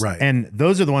serious, Right. and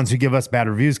those are the ones who give us bad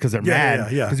reviews because they're mad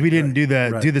because we didn't do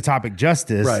the topic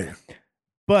justice. Right.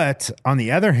 But on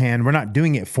the other hand, we're not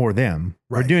doing it for them.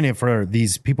 We're doing it for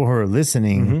these people who are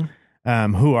listening,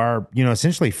 who are,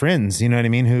 essentially friends. You know what I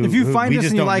mean? Who, If you find we us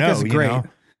just and you don't like know, us, great. know?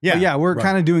 But yeah, we're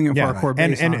kind of doing it for our core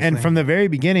base. And from the very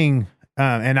beginning,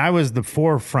 and I was the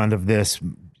forefront of this,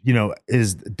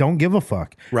 is don't give a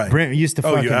fuck. Right. Brent used to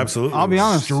fucking, you absolutely I'll be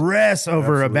honest, stress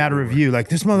over a bad review. Like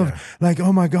this mother, like,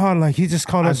 oh my God, like he just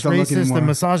called us don't look racist anymore. and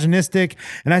misogynistic.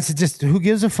 And I said, just who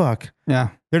gives a fuck? Yeah.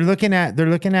 They're looking at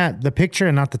the picture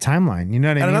and not the timeline. You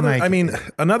know what I mean?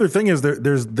 Another thing is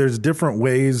there's different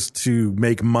ways to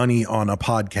make money on a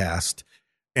podcast.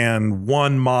 And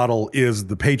one model is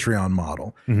the Patreon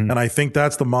model. And I think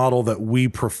that's the model that we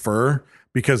prefer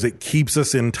because it keeps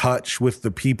us in touch with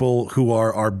the people who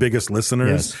are our biggest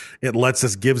listeners. Yes. It lets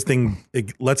us give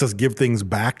things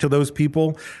back to those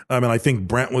people. And I think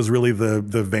Brent was really the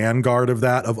vanguard of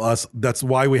that, of us. That's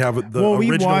why we have the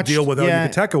original deal with El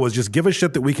Yucateco was just give us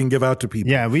shit that we can give out to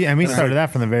people. Yeah, we started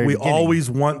that from the very beginning. We always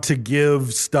want to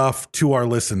give stuff to our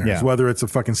listeners, whether it's a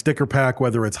fucking sticker pack,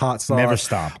 whether it's hot sauce. Never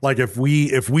stop. Like if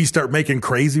we start making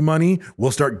crazy money,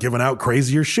 we'll start giving out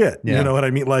crazier shit. Yeah. You know what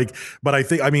I mean? Like, but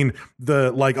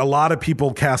like a lot of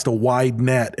people cast a wide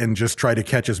net and just try to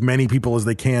catch as many people as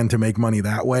they can to make money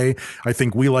that way. I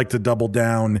think we like to double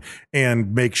down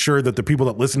and make sure that the people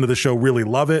that listen to the show really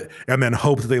love it and then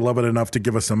hope that they love it enough to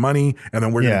give us some money. And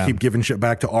then we're going to keep giving shit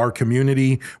back to our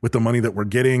community with the money that we're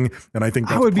getting. And I think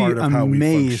that's I would be part of how we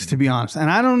amazed, function. to be honest.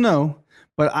 And I don't know,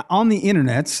 but on the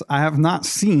internets, I have not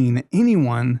seen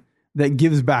anyone that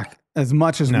gives back as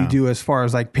much as we do as far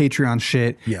as like Patreon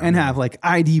shit and have like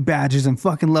ID badges and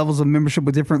fucking levels of membership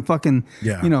with different fucking,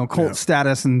 cult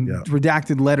status and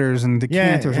redacted letters and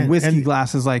decanters and whiskey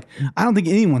glasses. Like, I don't think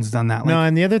anyone's done that. Like, No,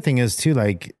 and the other thing is too,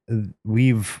 like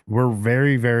we're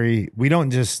very, very, we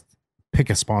don't just pick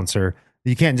a sponsor.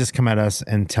 You can't just come at us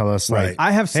and tell us like,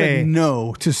 I have said hey,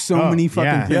 no to so many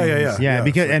fucking things. Yeah,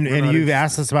 because and you've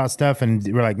asked us about stuff and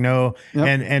we're like, no.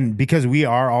 And because we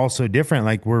are also different,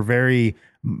 like we're very,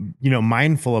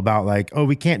 mindful about like, oh,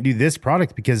 we can't do this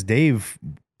product because Dave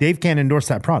can't endorse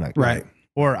that product. Right.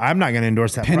 Or I'm not going to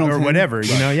endorse that product or whatever,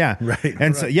 Right.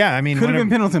 And so, I mean, Could have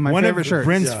been Pendleton, my favorite shirt.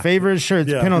 Brent's favorite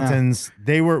shirts, Pendleton's,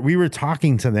 we were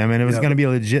talking to them and it was going to be a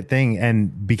legit thing.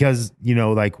 And because,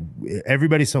 like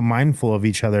everybody's so mindful of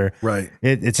each other, right.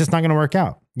 It's just not going to work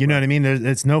out. You know what I mean?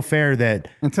 It's no fair that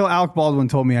until Alec Baldwin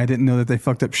told me, I didn't know that they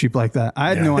fucked up sheep like that. I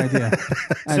had no idea.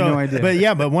 I had no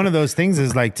idea. But one of those things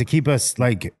is like to keep us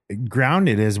like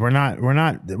grounded is we're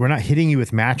not hitting you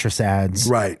with mattress ads,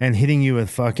 right? And hitting you with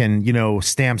fucking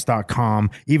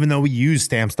stamps.com, even though we use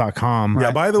stamps.com.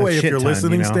 Yeah. By the way, if you're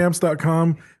listening,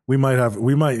 stamps.com. We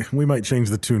might change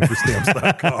the tune for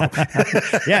stamps.com.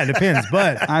 Yeah, it depends.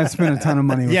 But I've spent a ton of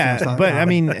money with stamps.com. But I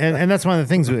mean, and that's one of the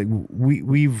things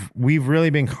we've really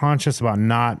been conscious about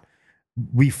not.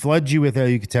 We flood you with El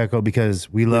Yucateco because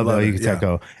we love El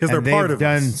Yucateco. Because they're part of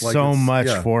done us. Like so much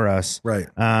for us. Right.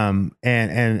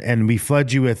 And we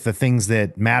flood you with the things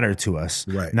that matter to us.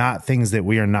 Right. Not things that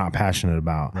we are not passionate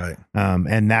about. Right.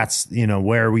 And that's,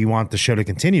 where we want the show to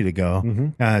continue to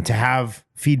go, to have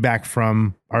feedback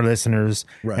from our listeners.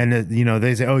 Right. And,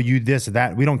 they say, oh, you this or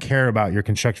that. We don't care about your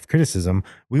constructive criticism.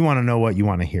 We want to know what you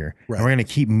want to hear. Right. And we're going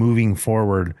to keep moving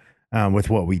forward with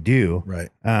what we do. Right.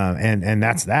 And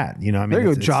that's that, I mean, there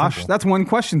you go, Josh. simple. That's one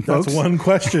question, folks. That's one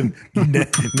question.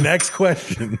 Next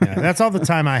question. Yeah, that's all the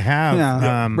time I have.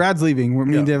 Yeah. Brad's leaving.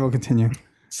 Me and Dave will continue.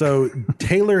 So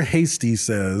Taylor Hasty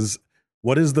says,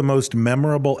 what is the most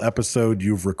memorable episode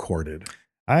you've recorded?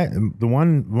 The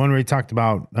one where we talked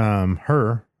about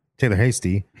her, Taylor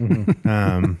Hasty,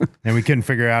 and we couldn't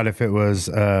figure out if it was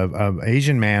a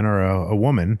Asian man or a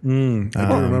woman. I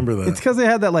don't remember that. It's because they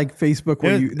had that like Facebook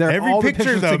where every all picture the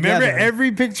pictures though. together. Remember,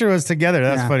 every picture was together.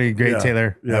 That's funny. Great,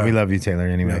 Taylor. Yeah. We love you, Taylor.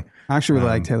 Anyway, I actually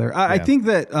really like Taylor. I think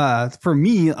that for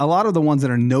me, a lot of the ones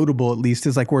that are notable, at least,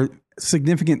 is like where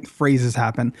significant phrases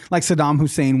happen. Like Saddam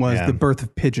Hussein was the birth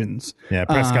of pigeons. Yeah,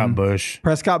 Prescott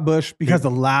Bush, because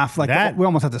the laugh, like that, we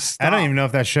almost had to stop. I don't even know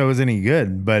if that show was any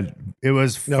good, but it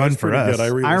was fun for us.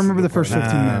 Good. I remember the first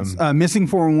 15 minutes. Missing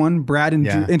 411. Brad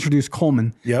introduced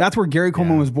Coleman. Yep. That's where Gary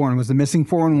Coleman was born. Was the Missing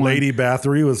 411. Lady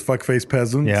Bathory was Fuckface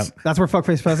Peasants. Yeah, that's where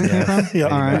Fuckface Peasant came from. Yeah,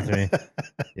 all right.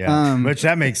 Yeah, which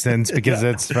that makes sense because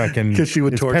it's fucking because she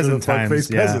would torture the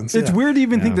Fuckface peasants. It's weird to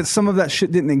even think that some of that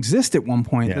shit didn't exist at one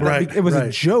point. Yeah. It was a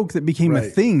joke that became a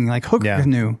thing, like Hook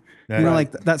Canoe.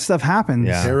 Like that stuff happens.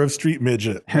 Yeah. Hair of Street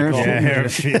Midget. Hair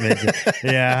of Street Midget.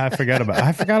 Yeah, I forgot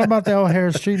about the old Hair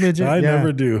of Street Midget. I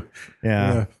never do.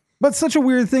 Yeah. But such a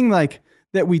weird thing, like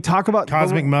that we talk about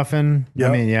Cosmic Muffin. Yep.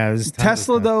 I mean, yeah. It was tons of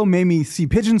Tesla stuff. though made me see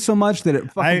pigeons so much that it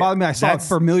fucking bothered me. I saw a that's-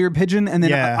 familiar pigeon, and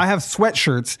then Yeah. I have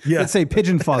sweatshirts Yeah. that say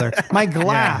Pigeon Father. My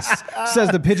glass says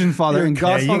the Pigeon Father, and Yeah,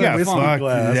 Godfather. you got is fun. fucked.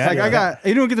 glass. Like I got,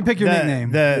 you don't get to pick your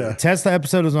nickname. The Tesla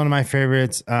episode was one of my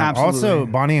favorites. Absolutely. Also,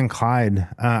 Bonnie and Clyde.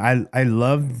 I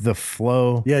loved the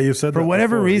flow. Yeah, you said for that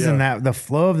whatever before, reason yeah. that the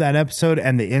flow of that episode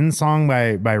and the end song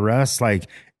by Russ, like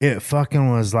it fucking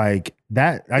was like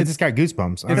that. I just got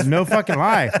goosebumps. I mean, no fucking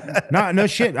lie. No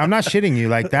shit. I'm not shitting you.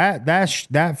 Like that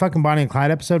fucking Bonnie and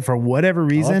Clyde episode for whatever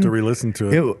reason. I'll have to re-listen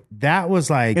to it. That was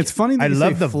like It's funny that I you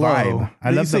love say the flow. vibe.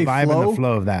 I That love you the say vibe and the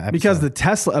flow of that episode. because the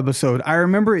Tesla episode, I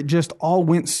remember it just all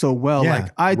went so well. Yeah.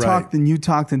 Like I talked and you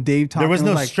talked and Dave talked. there was and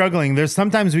it no like, struggling. There's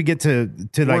sometimes we get to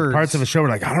like Words. parts of a show. We're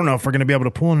like, I don't know if we're gonna be able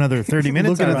to pull another 30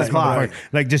 minutes Looking out of at the this clock. motherfucker.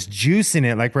 Like just juicing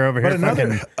it, like we're over But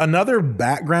here. another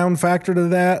background factor to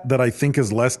that I think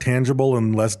is less tangible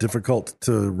and less difficult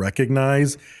to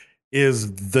recognize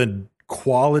is the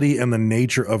quality and the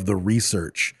nature of the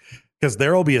research. Because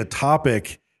there will be a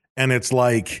topic and it's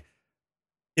like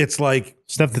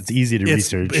Stuff that's easy to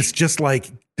research. It's just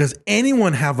like, does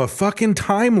anyone have a fucking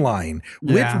timeline?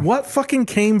 Yeah. What fucking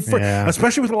came first? Yeah.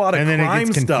 Especially with a lot of And then it crime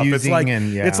gets stuff. It's like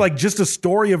confusing and, it's like just a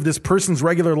story of this person's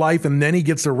regular life, and then he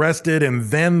gets arrested, and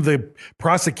then the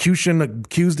prosecution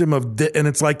accused him of. And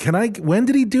it's like, when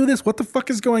did he do this? What the fuck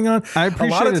is going on? I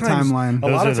appreciate a timeline. A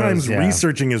lot of Those are times, those, yeah.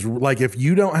 researching is like, if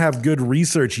you don't have good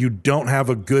research, you don't have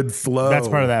a good flow. That's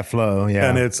part of that flow, yeah.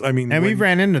 And it's, I mean, and we've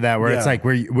ran into that where it's Yeah. like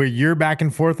where you're back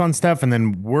and forth on stuff, and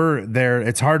then we're there.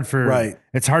 It's hard for Right.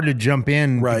 It's hard to jump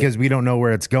in Right. because we don't know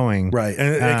where it's going. Right.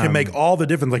 And it can make all the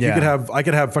difference. Like yeah. I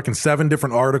could have fucking 7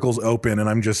 different articles open, and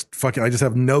I just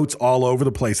have notes all over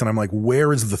the place. And I'm like,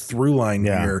 where is the through line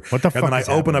Yeah. here? What the and fuck then I is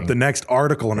open up happening? the next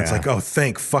article, and it's Yeah. like, oh,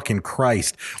 thank fucking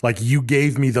Christ. Like, you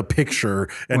gave me the picture,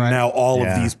 and Right. now all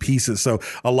Yeah. of these pieces. So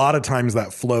a lot of times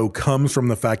that flow comes from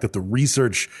the fact that the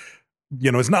research,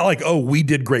 it's not like, oh, we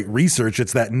did great research.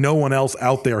 It's that no one else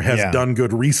out there has Yeah. done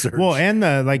good research. Well, and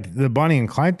the Bonnie and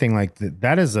Clyde thing, like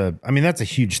that's a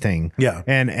huge thing. Yeah.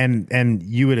 And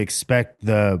you would expect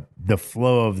the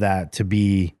flow of that to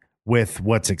be with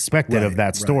what's expected Right, of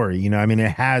that story. You know, I mean,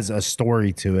 it has a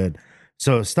story to it.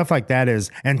 So stuff like that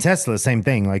is, and Tesla, same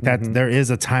thing. Like that, Mm-hmm. there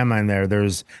is a timeline there.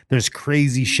 There's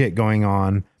crazy shit going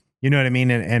on. You know what I mean?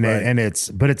 And Right.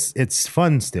 it's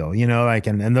fun still. You know, like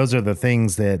and those are the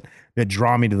things that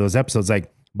draw me to those episodes.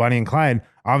 Like Bonnie and Clyde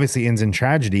obviously ends in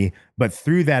tragedy, but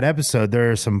through that episode, there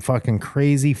are some fucking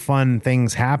crazy fun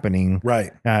things happening.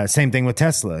 Right. Same thing with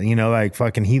Tesla. You know, like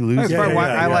fucking he loses. That's probably why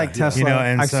yeah, I yeah, like yeah. Tesla. You know,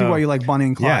 and I see so- why you like Bonnie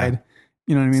and Clyde. Yeah.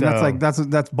 You know what I mean? So-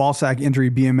 That's ball sack injury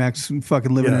BMX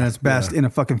fucking living Yeah, in its best in a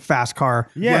fucking fast car.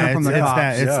 Yeah, running from it's the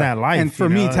cops. that life. And for you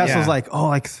me, know? Tesla's Yeah. like, oh,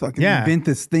 like fucking Yeah. invent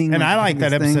this thing. And I like that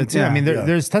this thing. episode too. I Yeah. mean,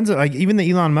 there's tons of like even the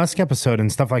Elon Musk episode and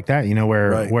stuff like that. You know,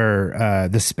 Right. where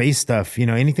the space stuff. You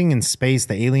know, anything in space,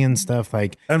 the alien stuff.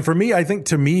 Like And for me, I think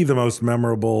to me, the most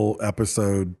memorable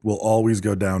episode will always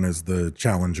go down as the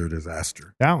Challenger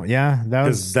disaster. that. Yeah, that Because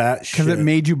was that because it shit-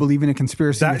 made you believe in a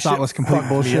conspiracy you that thought shit was complete fucked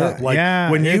me bullshit. up. Like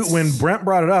Yeah, when Brent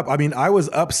brought it up, I mean, I was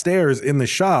upstairs in the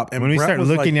shop, and When we Brent started was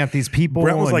looking like- at these people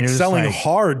Brent was and like you're just selling like-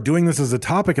 hard, doing this as a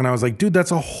topic, and I was like, dude,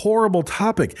 that's a horrible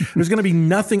topic. There's going to be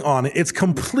nothing on it. It's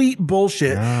complete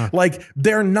bullshit. Like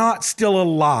they're not still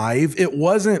alive. It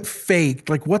wasn't faked.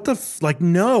 Like what the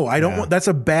no, I don't want. That's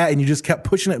a bad. And you just kept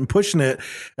pushing it,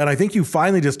 and I think you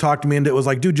finally just talked me into it. Was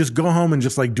like, dude, just go home and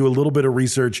just like do a little bit of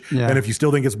research, Yeah. and if you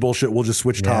still think it's bullshit, we'll just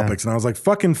switch topics. And I was like,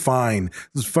 fucking fine.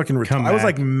 This is fucking Come I was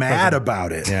back. like mad Fucking-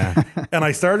 about it. Yeah. And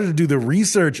I started to do the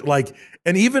research,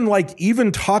 and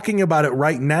even talking about it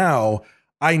right now,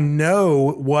 I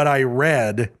know what I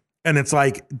read, and it's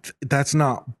like that's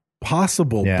not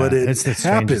possible, Yeah, but it's the it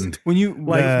strangest- happened. When you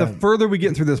the further we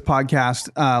get through this podcast,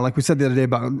 like we said the other day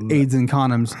about AIDS and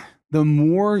condoms, the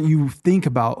more you think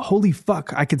about, holy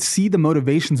fuck, I could see the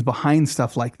motivations behind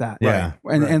stuff like that. Yeah.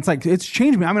 And it's like, it's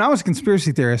changed me. I mean, I was a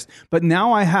conspiracy theorist, but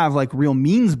now I have like real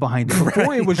means behind it.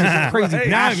 Before it was just a crazy now I'm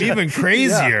passion. even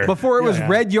crazier. Before it was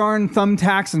red yarn,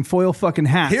 thumbtacks, and foil fucking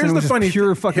hats. Here's and it the was just funny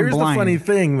pure fucking Here's blind. the funny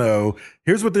thing, though.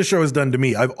 Here's what this show has done to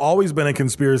me. I've always been a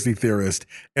conspiracy theorist,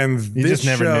 and this just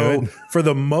never show, knew it. for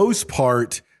the most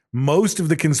part, most of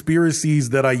the conspiracies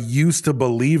that I used to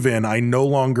believe in, I no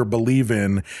longer believe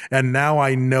in. And now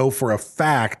I know for a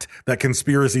fact that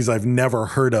conspiracies I've never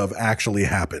heard of actually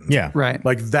happened. Yeah. Right.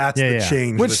 Like that's Yeah, the yeah.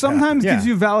 change. Which that's sometimes happened. gives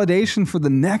you validation for the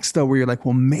next, though, where you're like,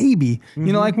 well, maybe.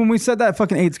 You know, like when we said that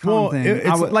fucking AIDS con Well, thing,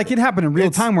 it's- like it happened in real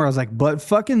time where I was like, but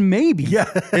fucking maybe. Yeah.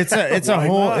 it's a Why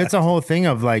whole not? it's a whole thing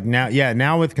of like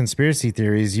now with conspiracy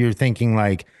theories you're thinking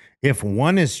like if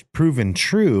one is proven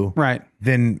true, Right.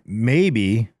 then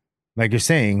maybe, like you're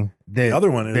saying, the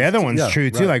other one is- the other one's yeah, true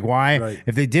too. right, Like why, right.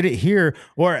 if they did it here,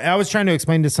 or I was trying to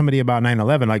explain to somebody about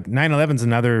 9/11. Like 9/11's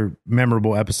another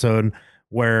memorable episode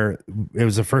where it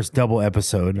was the first double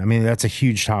episode. I mean, that's a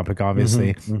huge topic,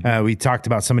 obviously. We talked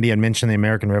about, somebody had mentioned the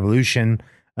American Revolution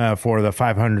for the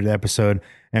 500th episode.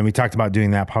 And we talked about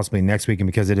doing that possibly next week. And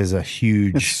because it is a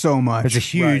huge, It's so much. it's a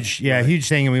huge, huge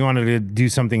thing. And we wanted to do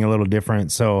something a little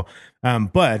different. So,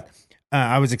 but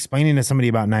I was explaining to somebody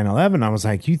about 9/11. I was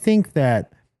like, you think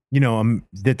that,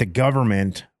 that the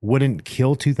government wouldn't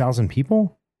kill 2,000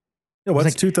 people? Yeah, what's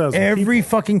Like 2,000? every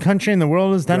fucking country in the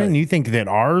world has done it, Right. and you think that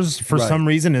ours, for Right. some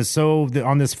reason, is so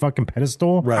on this fucking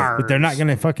pedestal Right. that they're not going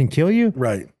to fucking kill you,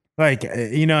 Right. Like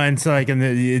and so like, and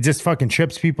it just fucking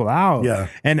trips people out. Yeah.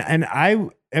 and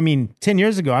I mean, 10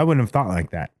 years ago, I wouldn't have thought like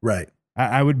that. Right.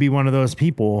 I would be one of those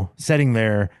people sitting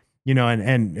there,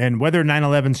 and whether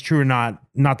 9/11's true or not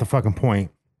the fucking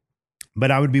point. But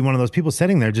I would be one of those people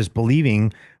sitting there just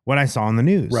believing what I saw on the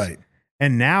news. Right.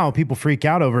 And now people freak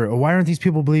out over, why aren't these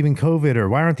people believing COVID, or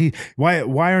why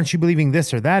aren't you believing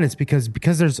this or that? It's because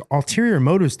there's ulterior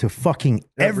motives to fucking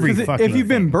every Because fucking if you've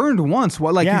been thing. burned once,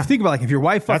 what, like, Yeah. you think about, like, if your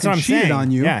wife That's fucking what I'm cheated saying. on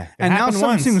you, Yeah. It and now happened something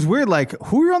once. seems weird, like,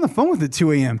 who are you on the phone with at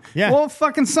 2 a.m.? Yeah. Well,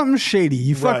 fucking something shady.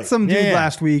 You Right. fucked some dude Yeah, yeah.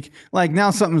 last week. Like,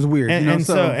 now something's weird. And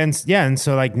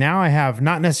so like now I have,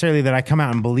 not necessarily that I come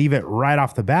out and believe it right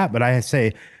off the bat, but I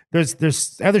say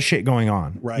there's other shit going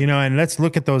on, Right. and let's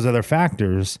look at those other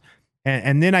factors,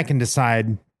 and then I can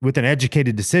decide with an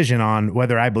educated decision on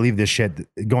whether I believe this shit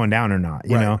going down or not,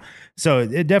 you Right. know? So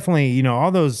it definitely,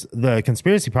 all the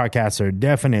conspiracy podcasts are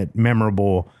definite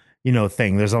memorable,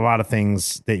 thing. There's a lot of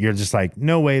things that you're just like,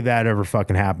 no way that ever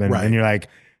fucking happened. Right. And you're like,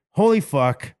 holy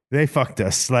fuck, they fucked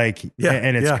us. Like, Yeah,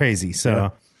 and it's yeah. crazy. So Yeah.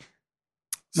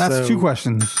 that's So- 2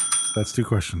 questions. That's 2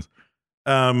 questions.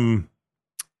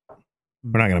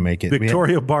 we're not going to make it.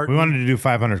 Victoria Barton. We wanted to do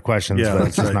 500 questions, Yeah, but that's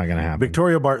it's just right. not going to happen.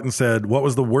 Victoria Barton said, what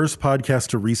was the worst podcast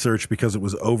to research because it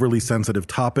was overly sensitive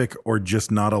topic or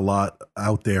just not a lot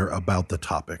out there about the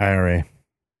topic? IRA.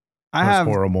 I That's have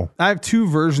horrible. I have 2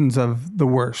 versions of the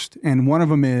worst, and one of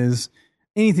them is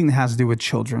anything that has to do with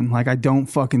children. Like, I don't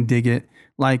fucking dig it.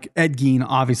 Like, Ed Gein,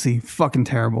 obviously fucking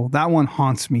terrible. That one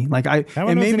haunts me. Like, That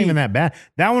one wasn't even that bad.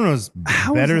 That one was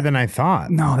How was better that? than I thought.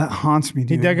 No, that haunts me, He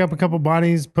dude. dug up a couple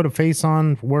bodies, put a face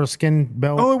on, wore a skin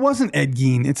belt. Oh, it wasn't Ed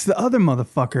Gein. It's the other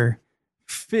motherfucker.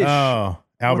 Fish. Oh,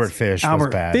 Albert What's- Fish was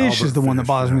Albert bad. Fish is the one that Fish,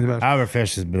 bothers me yeah. the best. Albert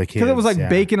Fish is the kid. Because it was like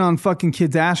bacon on fucking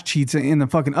kids' ass cheeks in the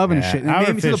fucking oven and Yeah, shit. And it Albert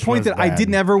made me to the Fish point was that I bad.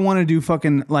 didn't ever want to do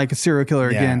fucking like a serial killer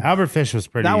again. Albert Fish was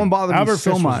pretty. That one bothered Albert me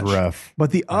so Fish much. Was rough. But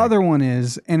the other one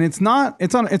is, and it's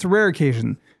a rare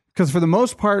occasion. Because for the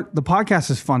most part, the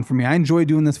podcast is fun for me. I enjoy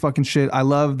doing this fucking shit. I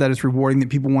love that it's rewarding, that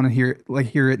people want to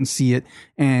hear it and see it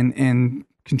and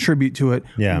contribute to it.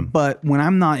 Yeah. But when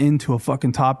I'm not into a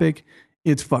fucking topic,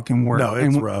 it's fucking work. No,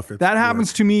 it's And rough. It's that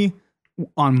happens to me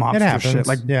on mobster happens. shit,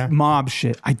 like Yeah. mob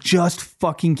shit. I just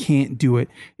fucking can't do it.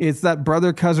 It's that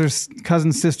brother,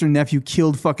 cousin, sister, nephew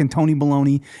killed fucking Tony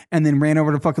Baloney and then ran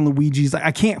over to fucking Luigi's. Like,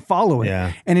 I can't follow it.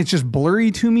 Yeah. And it's just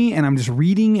blurry to me, and I'm just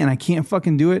reading and I can't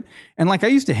fucking do it. And like, I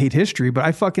used to hate history, but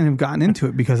I fucking have gotten into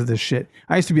it because of this shit.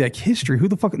 I used to be like, history, who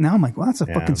the fuck? Now I'm like, well, that's a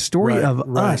fucking story Right, of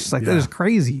right, us. Like, yeah. that is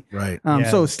crazy. Right. Yeah.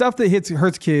 So stuff that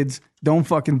hurts kids, don't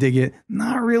fucking dig it.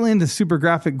 Not really into super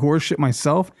graphic gore shit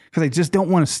myself because I just don't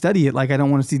want to study it. Like, I don't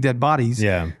want to see dead bodies.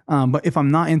 Yeah. But if I'm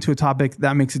not into a topic,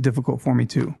 that makes it difficult for me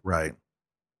too. Right.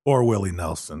 Or Willie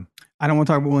Nelson. I don't want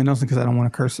to talk about Willie Nelson because I don't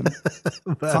want to curse him.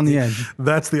 It's on the edge.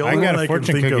 That's the I only got one a I can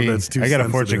fortune think cookie. of that's too I got a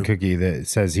sensitive. fortune cookie that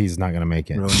says he's not going to make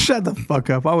it. Really? Shut the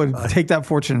fuck up. I would take that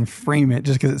fortune and frame it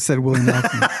just because it said Willie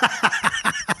Nelson.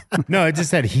 No, it just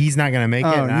said he's not going to make it.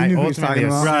 Oh, and you I knew who he was ultimately talking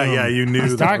about? assumed Right, yeah, you knew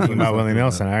he's that talking was about Willie something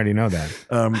Nelson. I already know that.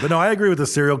 But no, I agree with the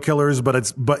serial killers,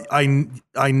 but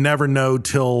I never know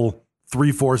till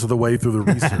 3/4 of the way through the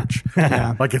research.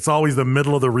 Yeah. Like, it's always the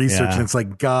middle of the research, Yeah. and it's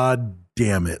like, God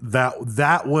damn it,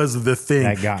 that was the thing,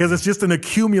 That got because me. it's just an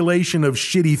accumulation of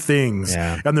shitty things,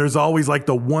 Yeah. and there's always like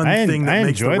the one I thing that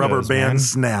makes the enjoy rubber those, band man.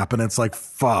 snap, and it's like,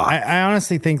 fuck. I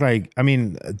honestly think, like, I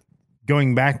mean,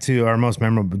 going back to our most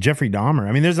memorable, Jeffrey Dahmer.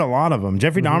 I mean, there's a lot of them.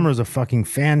 Jeffrey Dahmer is a fucking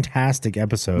fantastic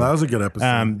episode. That was a good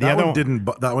episode. The that other one didn't.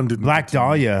 That one didn't. Black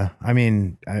Dahlia. I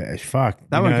mean, fuck.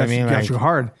 That You one know got, what I mean? got Like, you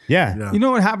hard. Yeah. Yeah. You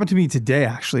know what happened to me today,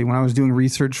 actually, when I was doing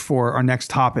research for our next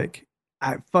topic?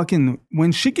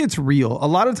 When shit gets real, a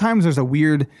lot of times there's a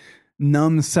weird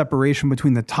numb separation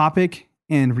between the topic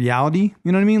and reality.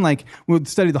 You know what I mean? Like we'd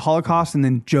study the Holocaust and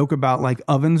then joke about like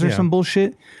ovens or some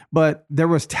bullshit. But there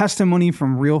was testimony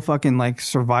from real fucking like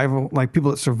survival, like people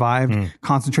that survived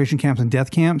concentration camps and death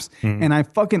camps. And I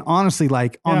fucking honestly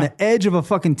like on the edge of a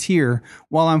fucking tear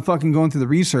while I'm fucking going through the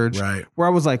research where I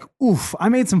was like, oof, I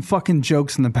made some fucking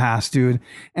jokes in the past, dude.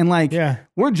 And like,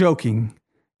 we're joking.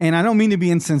 And I don't mean to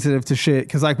be insensitive to shit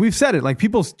because, like we've said it, like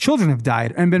people's children have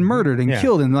died and been murdered and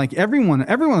killed, and like everyone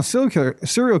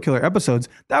serial killer episodes,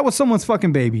 that was someone's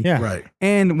fucking baby. Yeah, right.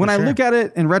 And when I look at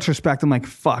it in retrospect, I'm like,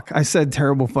 fuck, I said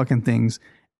terrible fucking things.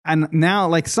 And now,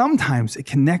 like sometimes it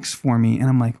connects for me, and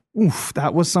I'm like, oof,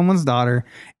 that was someone's daughter.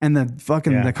 And the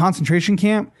fucking the concentration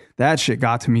camp, that shit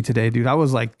got to me today, dude. I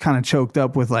was like kind of choked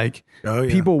up with like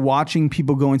people watching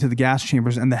people go into the gas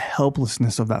chambers and the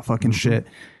helplessness of that fucking shit.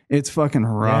 It's fucking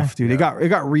rough, dude. It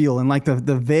got real, and like the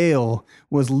veil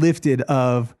was lifted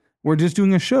of we're just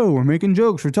doing a show, we're making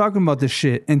jokes, we're talking about this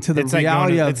shit, into the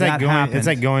reality of that happened. It's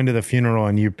like going to the funeral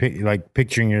and you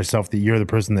picturing yourself that you're the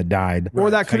person that died, or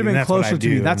that could have been closer to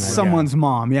me. That's someone's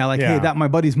mom. Yeah, like hey, that my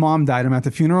buddy's mom died. I'm at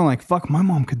the funeral. Like fuck, my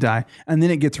mom could die, and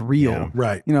then it gets real,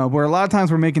 right? You know, where a lot of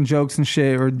times we're making jokes and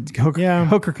shit, or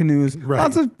hooker canoes.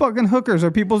 Lots of fucking hookers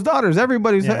are people's daughters. Every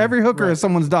hooker is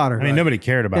someone's daughter. I mean, nobody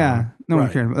cared about them. No one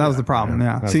cared. That was the problem.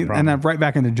 Yeah. See, and then right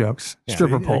back into jokes.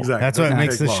 Stripper pole. Exactly. That's what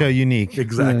makes the show unique.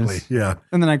 Exactly. Yeah.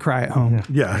 And then I cry at home.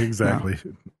 Yeah, exactly.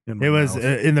 It was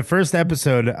in the first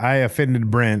episode, I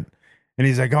offended Brent, and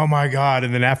he's like, "Oh my god!"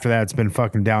 And then after that, it's been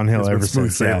fucking downhill ever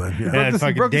since. Sailing, And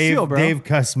fucking Dave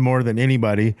cussed more than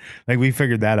anybody. Like we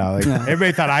figured that out. Like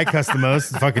everybody thought I cussed the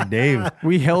most. It's fucking Dave.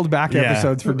 We held back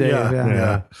episodes for Dave.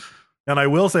 Yeah. And I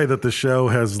will say that the show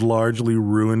has largely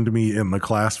ruined me in the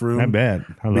classroom. I bet.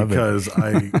 I love because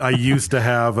I used to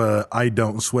have a I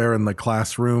don't swear in the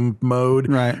classroom mode.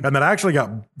 Right. And that actually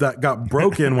got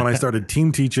broken when I started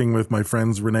team teaching with my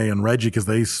friends Renee and Reggie, because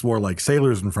they swore like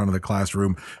sailors in front of the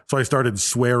classroom. So I started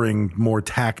swearing more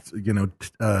tactically.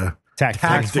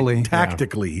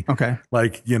 Okay.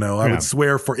 Like, I would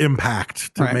swear for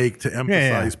impact to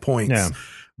emphasize points. Yeah.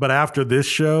 But after this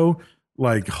show,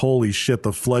 like, holy shit,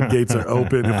 the floodgates are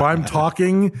open. If I'm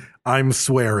talking, I'm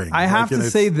swearing. I have to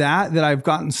say that I've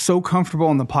gotten so comfortable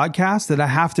on the podcast that I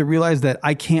have to realize that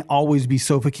I can't always be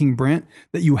Sofa King Brent,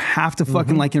 that you have to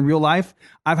fucking like in real life.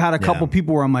 I've had a couple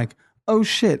people where I'm like, oh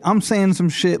shit, I'm saying some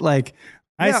shit like,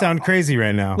 I sound crazy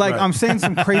right now. Like I'm saying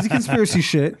some crazy conspiracy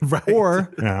shit.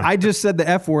 Or I just said the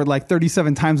F word like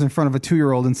 37 times in front of a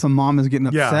 2-year-old and some mom is getting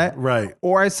upset.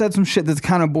 Or I said some shit that's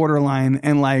kind of borderline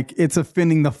and like it's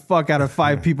offending the fuck out of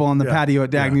 5 people on the patio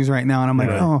at Dagny's right now. And I'm like,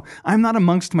 oh, I'm not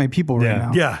amongst my people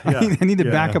right now. I need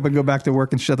to back up and go back to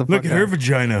work and shut the fuck up. Look at her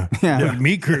vagina. Look,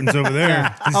 meat curtains over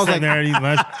there. I was like, there and eating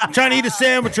lunch. I'm trying to eat a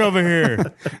sandwich over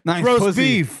here. Nice roast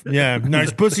pussy. beef. Yeah,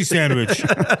 nice pussy sandwich.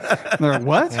 They're like,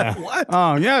 what? What?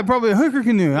 Oh, yeah, probably a hooker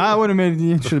canoe. I would have made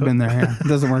it. Should have been there. Yeah. It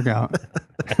doesn't work out.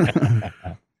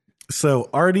 So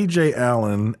RDJ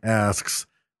Allen asks,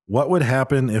 what would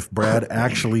happen if Brad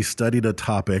actually studied a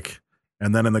topic?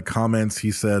 And then in the comments,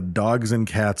 he said, dogs and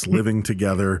cats living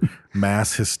together,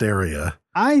 mass hysteria.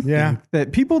 I think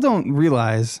that people don't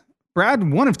realize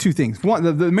Brad, one of two things. One,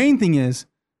 the main thing is,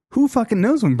 who fucking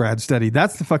knows when Brad studied?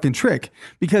 That's the fucking trick,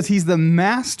 because he's the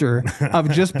master of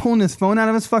just pulling his phone out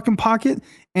of his fucking pocket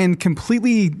and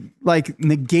completely like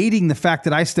negating the fact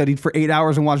that I studied for 8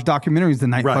 hours and watched documentaries the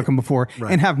night fucking before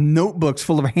and have notebooks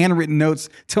full of handwritten notes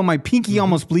till my pinky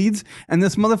almost bleeds. And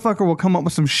this motherfucker will come up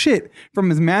with some shit from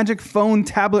his magic phone,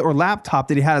 tablet, or laptop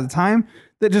that he had at the time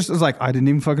that just was like, I didn't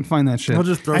even fucking find that shit. I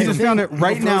just found it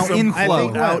right now in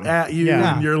flow out at you,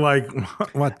 and you're like,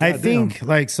 what? I think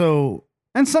like so.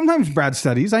 And sometimes Brad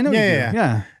studies. I know you do.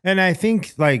 Yeah. And I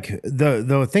think like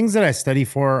the things that I study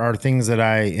for are things that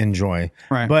I enjoy.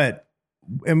 Right. But,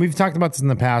 and we've talked about this in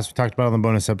the past. We talked about it on the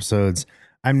bonus episodes.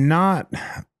 I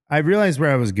realized where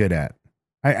I was good at.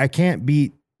 I can't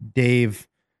beat Dave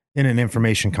in an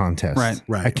information contest.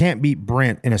 Right. I can't beat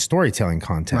Brent in a storytelling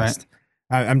contest.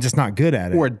 I'm just not good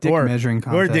at it. Or a dick measuring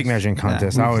contest. Or a dick measuring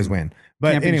contest. I always win.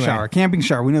 But Camping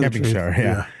shower. We know camping the truth. shower.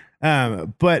 Yeah.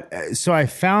 But so I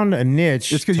found a niche.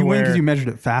 Just because you win because you measured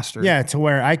it faster. Yeah, to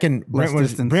where I can. Brent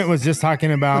was just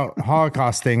talking about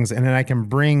Holocaust things, and then I can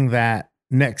bring that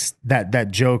that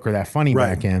joke or that funny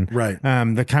back in. Right.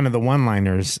 The kind of the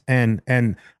one-liners and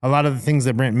a lot of the things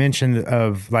that Brent mentioned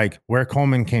of like where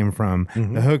Coleman came from,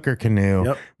 the hooker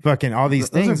canoe, fucking all these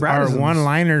things are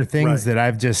one-liner things that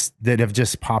have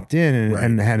just popped in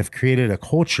and have created a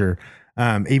culture.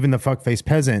 even the fuckface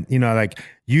peasant, you know, like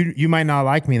you might not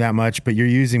like me that much, but you're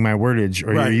using my wordage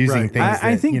or you're using things.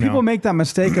 I think you know, people make that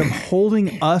mistake of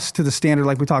holding us to the standard,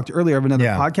 like we talked earlier of another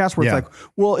podcast, where it's like,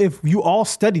 well, if you all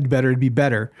studied better, it'd be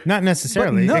better. Not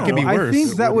necessarily. But no, it could be worse. I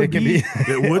think that would be.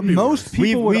 It would be most worse.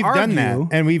 people would we've argue. done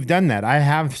that, and we've done that. I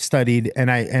have studied, and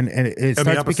it the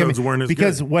starts episodes becoming weren't as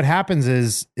because good. what happens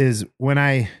is when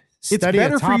I It's study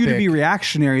better a topic, for you to be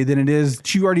reactionary than it is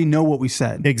that you already know what we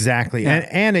said. exactly, Yeah.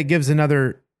 and it gives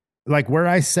another, like where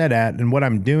I set at and what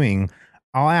I'm doing.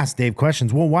 I'll ask Dave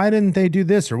questions. Well, why didn't they do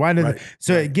this or why didn't?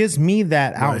 So it gives me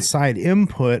that outside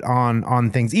input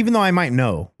on things, even though I might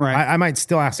know. Right. I might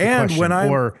still ask a And question when I'm-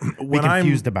 or be when I'm-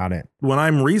 confused about it. When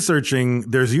I'm researching,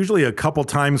 there's usually a couple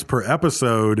times per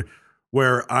episode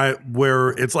where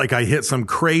it's like I hit some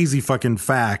crazy fucking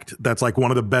fact that's like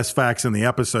one of the best facts in the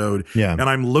episode. Yeah. And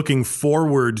I'm looking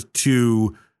forward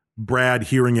to Brad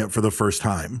hearing it for the first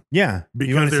time. Yeah, you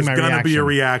Because wanna see there's my going to be a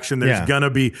reaction. reaction. There's Yeah. going to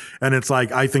be, and it's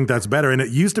like, I think that's better. And it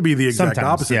used to be the exact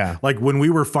Sometimes, opposite. yeah. Like when we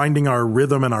were finding our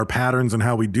rhythm and our patterns and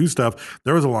how we do stuff,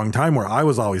 there was a long time where I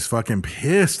was always fucking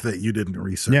pissed that you didn't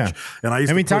research. Yeah. And I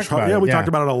used And we to push talked about hard. Yeah, it, we yeah. talked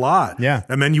about it a lot. Yeah.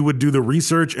 And then you would do the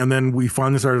research, and then we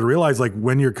finally started to realize, like,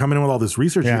 when you're coming in with all this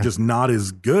research, Yeah. you're just not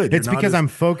as good. It's You're not because as- I'm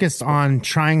focused on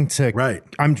trying to. Right.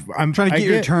 I'm Trying to get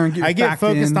your turn, get your I get fact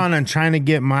focused in. on trying to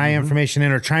get my information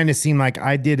in, or trying to seem like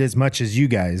I did as much as you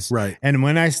guys. Right. And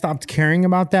when I stopped caring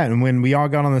about that, and when we all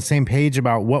got on the same page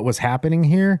about what was happening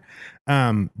here,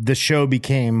 the show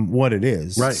became what it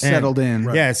is. Right. And- Settled in.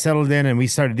 Yeah, it settled in, and we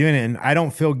started doing it. And I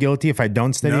don't feel guilty if I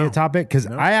don't study No. a topic, because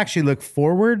I actually look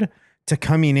forward to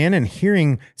coming in and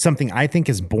hearing something I think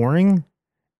is boring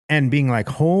and being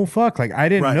like, oh fuck, like I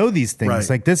didn't Right. know these things. Right.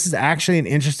 Like this is actually an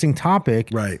interesting topic.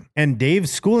 Right. And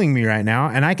Dave's schooling me right now,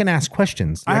 and I can ask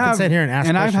questions. I can sit here and ask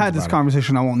and I've questions had this about it.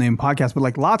 conversation. I won't name podcasts, but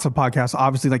like lots of podcasts,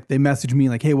 obviously, like they message me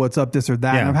like, "Hey, what's up? This or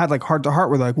that." Yeah. And I've had like heart to heart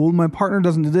where they're like, "Well, my partner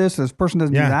doesn't do this person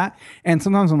doesn't Yeah. do that." And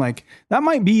sometimes I'm like, that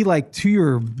might be like to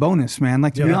your bonus, man.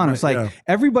 Like to be Yeah, honest, right, like yeah.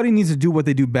 everybody needs to do what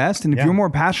they do best. And if Yeah. you're more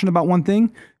passionate about one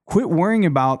thing, quit worrying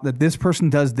about that this person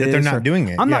does this. they're not or- doing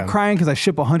it, I'm yeah. not crying because I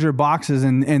ship 100 boxes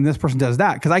and this person does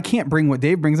that, because I can't bring what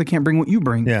Dave brings. I can't bring what you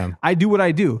bring. Yeah. I do what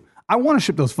I do. I want to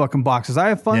ship those fucking boxes. I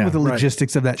have fun Yeah. with the Right.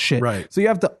 logistics of that shit. Right. So you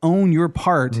have to own your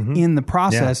part in the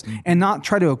process and not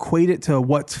try to equate it to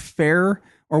what's fair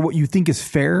or what you think is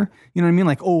fair. You know what I mean?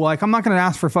 Like, oh, like I'm not going to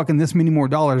ask for fucking this many more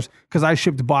dollars because I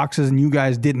shipped boxes and you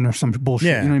guys didn't, or some bullshit.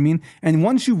 Yeah. You know what I mean? And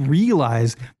once you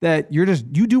realize that you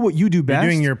do what you do best,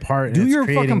 doing your part and do it's your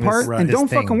creating fucking this- part, right, and this don't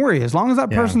thing. fucking worry. As long as that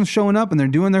Yeah. person's showing up and they're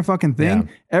doing their fucking thing,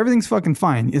 everything's fucking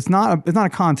fine. It's not a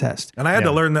contest. And I had Yeah.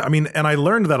 to learn that. I mean, and I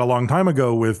learned that a long time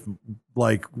ago with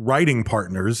like writing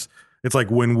partners. It's like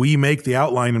when we make the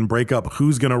outline and break up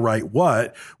who's going to write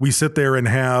what, we sit there and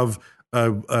have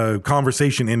a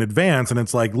conversation in advance. And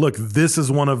it's like, look,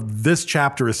 this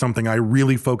chapter is something I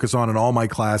really focus on in all my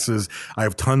classes. I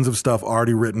have tons of stuff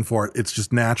already written for it. It's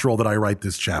just natural that I write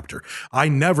this chapter. I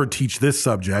never teach this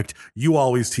subject. You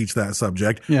always teach that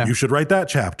subject. Yeah. You should write that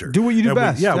chapter. Do what you do And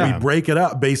best. We break it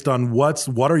up based on what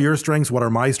are your strengths, what are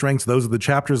my strengths. Those are the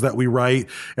chapters that we write.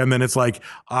 And then it's like,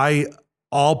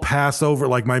 I'll pass over,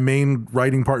 like my main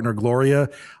writing partner, Gloria.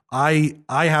 I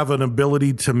have an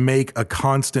ability to make a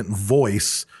constant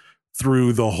voice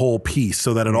through the whole piece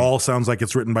so that it all sounds like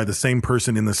it's written by the same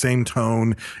person in the same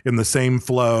tone, in the same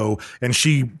flow. And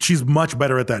she's much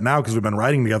better at that now because we've been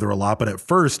writing together a lot. But at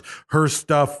first, her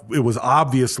stuff, it was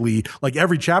obviously like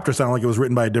every chapter sounded like it was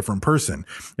written by a different person.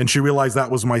 And she realized that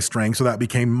was my strength. So that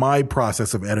became my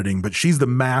process of editing. But she's the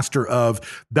master of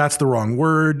that's the wrong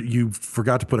word. You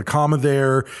forgot to put a comma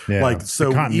there. Yeah. Like, The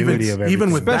so continuity of everything.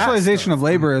 even with that Specialization stuff. of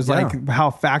labor is Yeah. like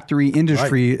how factory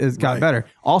industry has got Right. better.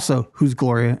 Also, who's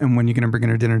Gloria and when you going to bring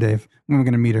her dinner, Dave? When we're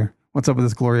going to meet her? What's up with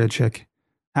this Gloria chick?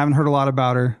 Haven't heard a lot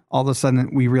about her. All of a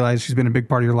sudden, we realize she's been a big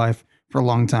part of your life for a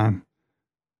long time.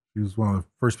 She was one of the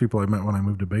first people I met when I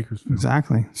moved to Bakersfield.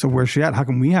 Exactly. So where's she at? How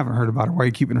come we haven't heard about her? Why are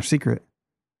you keeping her secret?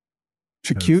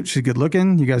 She's cute. She's good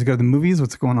looking. You guys go to the movies.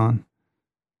 What's going on?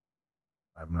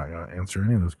 I'm not going to answer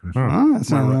any of those questions. Oh, that's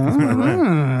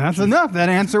that's enough. That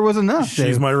answer was enough. She's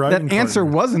Dave. my writing That answer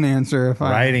partner. was an answer. If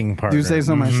I Writing partner. do say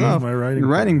so myself. my writing Your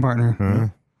writing partner. Huh?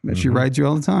 But she writes you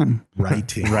all the time.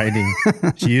 Writing. Writing.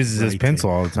 She uses his Writing. pencil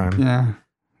all the time, Yeah.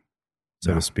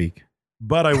 so to speak.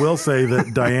 But I will say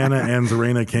that Diana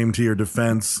Anzarena came to your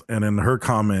defense, and in her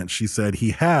comment, she said he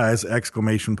has !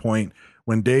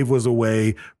 When Dave was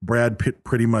away, Brad Pitt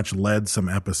pretty much led some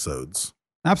episodes.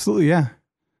 Absolutely. Yeah.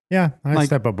 Yeah, I Like-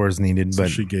 step up where it's needed, So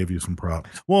but she gave you some props.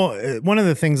 well, one of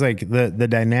the things like the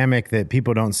dynamic that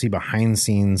people don't see behind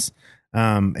scenes,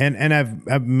 and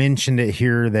I've mentioned it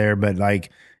here or there, but like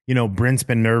Brent's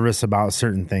been nervous about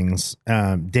certain things.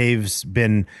 Dave's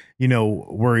been,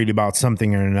 worried about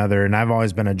something or another. And I've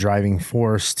always been a driving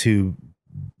force to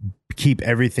keep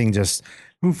everything just,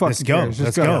 Who fucking let's go. cares?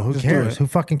 Let's Just go. go. Who Just do cares? it. Who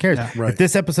fucking cares? Yeah. Right. If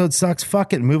this episode sucks,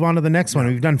 fuck it. Move on to the next one.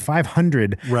 We've done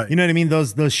 500. Right. You know what I mean?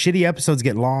 Those shitty episodes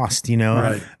get lost,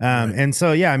 Right. And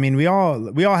so, yeah, I mean, we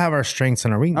all have our strengths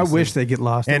and our I weaknesses. wish they get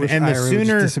lost. I And wish the IRA would just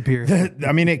sooner, disappear.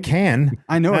 I mean, it can.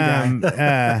 I know a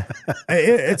guy.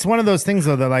 It's one of those things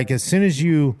though that like as soon as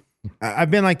I've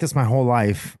been like this my whole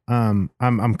life.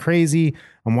 I'm crazy.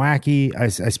 I'm wacky. I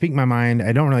speak my mind.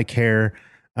 I don't really care.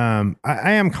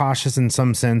 I am cautious in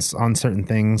some sense on certain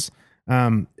things.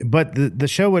 But the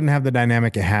show wouldn't have the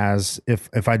dynamic it has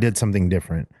if I did something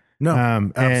different. No,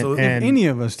 absolutely. If any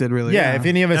of us did really. If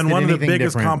any of us And did one of the anything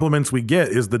biggest different. compliments we get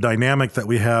is the dynamic that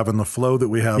we have and the flow that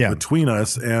we have Yeah. between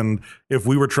us. And if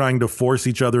we were trying to force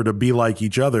each other to be like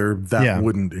each other, that Yeah.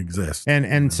 wouldn't exist.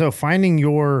 And so finding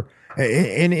your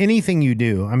in anything you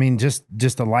do, I mean, just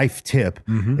a life tip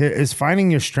is finding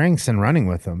your strengths and running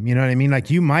with them. You know what I mean? Like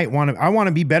you might I want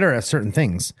to be better at certain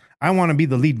things. I want to be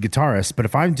the lead guitarist, but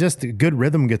if I'm just a good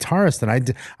rhythm guitarist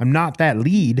and I'm not that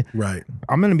lead, Right.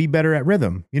 I'm going to be better at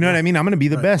rhythm. You know what I mean? I'm going to be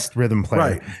the best rhythm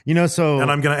player. Right. So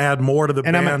And I'm going to add more to the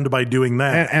band by doing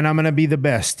that. and I'm going to be the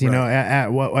best, at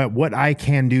what I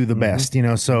can do the best,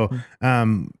 So,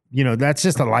 that's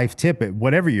just a life tip at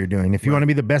whatever you're doing. If you want to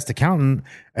be the best accountant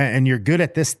and you're good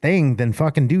at this thing, then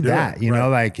fucking do that,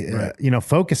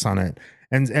 focus on it.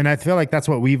 And I feel like that's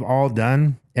what we've all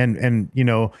done. And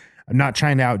I'm not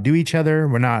trying to outdo each other.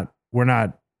 We're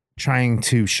not trying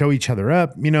to show each other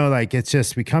up, it's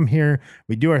just, we come here,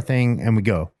 we do our thing and we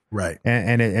go. Right.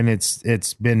 And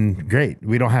it's been great.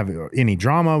 We don't have any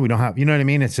drama. We don't have, you know what I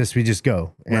mean? It's just, we just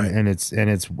go and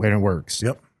it works.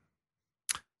 Yep.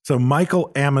 So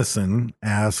Michael Amison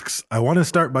asks, I want to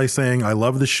start by saying I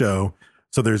love the show,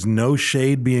 so there's no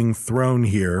shade being thrown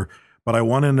here, but I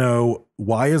want to know,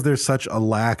 why is there such a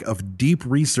lack of deep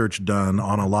research done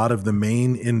on a lot of the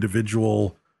main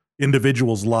individuals'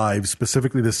 lives,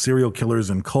 specifically the serial killers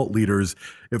and cult leaders?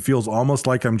 It feels almost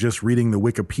like I'm just reading the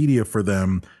Wikipedia for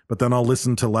them, but then I'll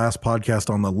listen to Last Podcast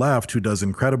on the Left, who does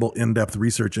incredible in-depth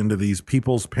research into these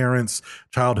people's parents,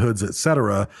 childhoods,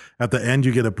 etc. At the end,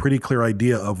 you get a pretty clear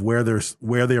idea of where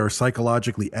they are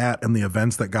psychologically at and the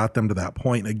events that got them to that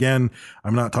point. Again,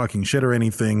 I'm not talking shit or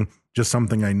anything, just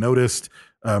something I noticed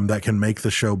that can make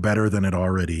the show better than it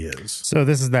already is. So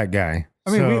this is that guy.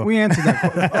 I mean, we answered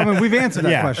that. I mean, we've answered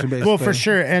that question basically. Well, for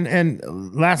sure. And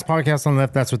Last Podcast on the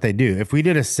Left, that's what they do. If we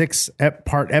did a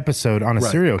 6-part episode on a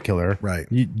serial killer, right?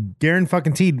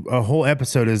 Guaranteed a whole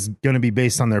episode is going to be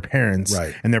based on their parents,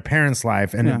 right, and their parents'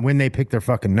 life, and when they pick their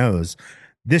fucking nose.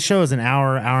 This show is an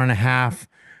hour and a half,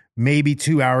 maybe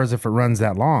 2 hours if it runs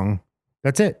that long.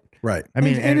 That's it. Right. I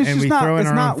mean, and it's we not, throw in it's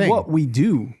our not own thing. what we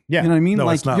do. Yeah. You know what I mean? No,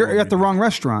 like it's not you're what we at the do. wrong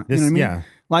restaurant. You know what I mean? Yeah.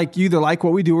 Like you either like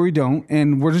what we do or we don't,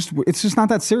 and it's just not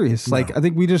that serious. No. Like I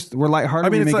think we're lighthearted. I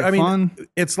mean, we make it fun.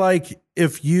 It's like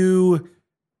if you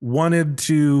wanted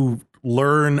to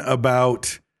learn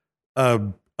about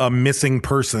a missing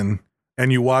person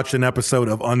and you watched an episode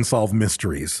of Unsolved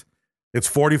Mysteries. It's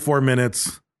 44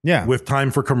 minutes. Yeah. With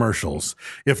time for commercials.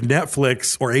 If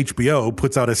Netflix or HBO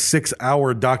puts out a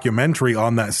 6-hour documentary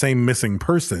on that same missing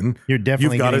person, you're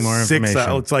definitely you've got getting more 6 information.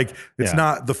 hours. It's like, it's Yeah.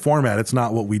 not the format. It's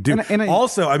not what we do. And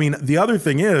Also, I mean, the other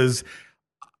thing is,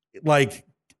 like,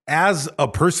 as a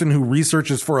person who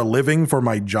researches for a living for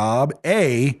my job,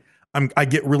 I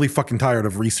get really fucking tired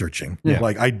of researching. Yeah.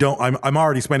 Like I'm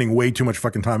already spending way too much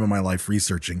fucking time in my life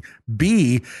researching.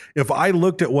 B, if I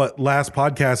looked at what Last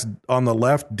Podcast on the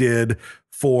Left did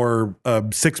for a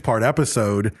 6-part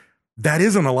episode, that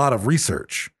isn't a lot of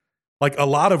research. Like a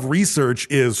lot of research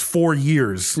is 4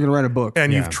 years. You're gonna write a book,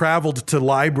 and you've traveled to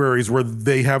libraries where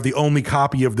they have the only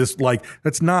copy of this. Like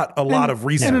that's not a lot of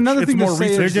research. And another it's thing to more say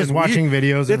is- research. They're just than watching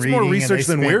videos and It's more reading, and research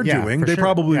they than spend- we're yeah, doing. for They sure.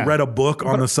 probably Yeah. read a book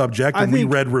on the subject, I and we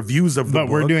think- read reviews of the book.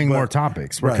 But we're doing but- more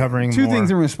topics. We're Right. covering Two more. things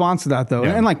in response to that, though,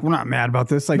 Yeah. and like we're not mad about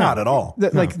this. Like Not at all.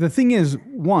 Like the thing is,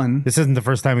 one, This isn't the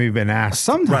first time we've been asked.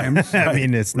 sometimes I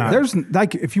mean, it's not. there's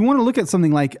like if you want to look at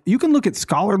something like you can look at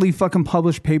scholarly fucking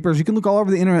published papers. You can look all over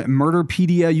the internet,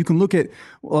 Murderpedia. You can look at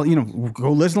go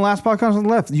listen to Last Podcast on the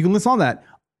Left. You can list all that.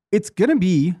 It's going to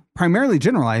be primarily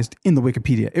generalized in the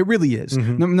Wikipedia. It really is.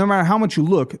 No matter how much you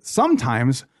look,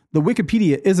 sometimes the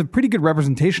Wikipedia is a pretty good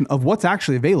representation of what's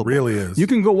actually available. Really is. You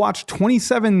can go watch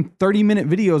 27 30-minute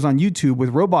videos on YouTube with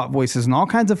robot voices and all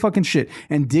kinds of fucking shit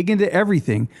and dig into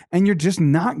everything, and you're just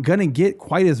not going to get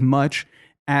quite as much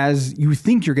as you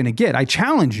think you're going to get. I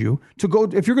challenge you to go,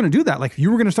 if you're going to do that, like if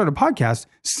you were going to start a podcast,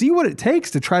 see what it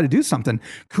takes to try to do something.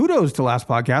 Kudos to Last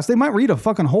Podcast. They might read a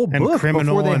fucking whole And book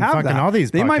Criminal before they and have fucking that. all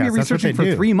these They might be podcasts. That's what researching they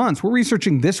for do. 3 months. We're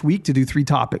researching this week to do 3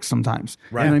 topics sometimes.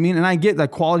 Right. You know what I mean? And I get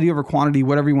that quality over quantity,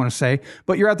 whatever you want to say,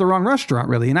 but you're at the wrong restaurant,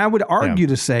 really. And I would argue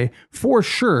to say for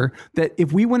sure that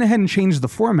if we went ahead and changed the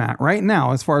format right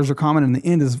now, as far as your comment in the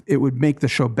end is, it would make the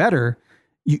show better.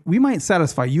 We might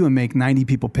satisfy you and make 90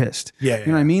 people pissed. Yeah, you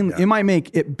know what I mean? yeah. It might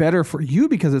make it better for you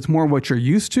because it's more what you're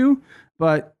used to,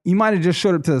 but you might have just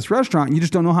showed up to this restaurant and you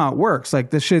just don't know how it works.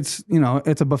 Like this shit's,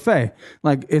 it's a buffet.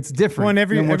 Like it's different. Well, and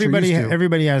than what you're used to.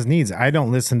 everybody has needs. I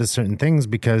don't listen to certain things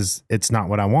because it's not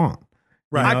what I want.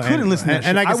 Right. I couldn't listen to that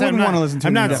shit. Like I said, wouldn't I'm want to not- listen to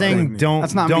I'm it not either. saying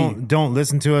That's not me. don't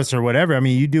listen to us or whatever. I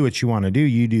mean, you do what you want to do.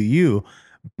 You do you.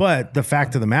 But the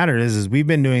fact of the matter is we've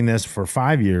been doing this for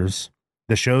 5 years.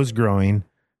 The show's growing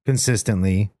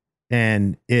consistently,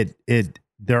 and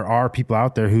there are people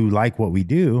out there who like what we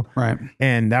do, Right.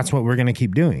 And that's what we're going to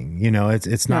keep doing.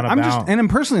 It's not I'm about. and I'm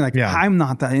personally like, Yeah. I'm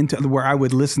not that into where I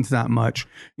would listen to that much.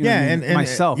 You know what I mean? and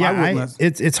myself, I wouldn't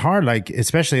listen. it's hard, like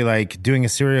especially like doing a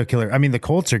serial killer. I mean, the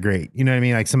Colts are great, you know what I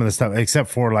mean? Like some of the stuff,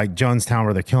 except for like Jonestown,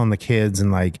 where they're killing the kids,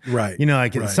 and like, Right,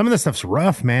 like right. some of the stuff's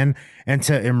rough, man. And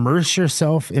to immerse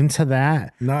yourself into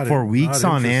that for weeks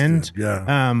not on end,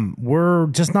 interested. we're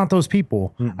just not those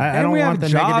people. I And don't we want have the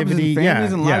jobs negativity. and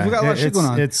families and lives. We got a lot of shit going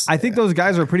on. It's I think those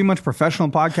guys are pretty much professional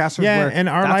podcasters. Yeah, where and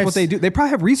our that's lives- what they do. They probably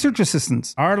have research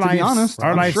assistants. our to lives, be honest,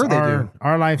 our I'm lives sure they are do.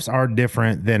 our lives are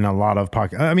different than a lot of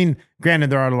podcasts. I mean, granted,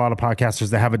 there are a lot of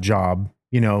podcasters that have a job,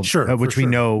 Sure, which for we sure.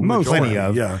 know plenty Majority,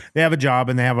 of. yeah. They have a job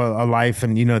and they have a life,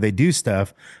 and they do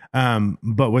stuff.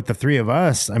 But with the three of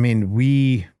us, I mean,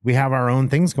 we have our own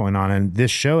things going on, and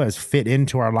this show has fit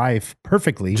into our life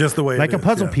perfectly, Just the way it like a is,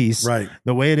 puzzle yeah. piece, Right.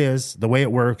 The way it is, the way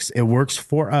it works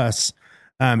for us.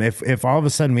 If all of a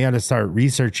sudden we had to start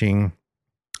researching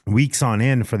weeks on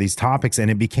end for these topics, and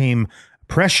it became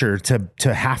pressure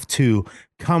to have to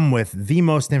come with the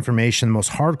most information, the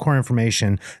most hardcore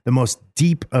information, the most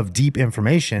deep of deep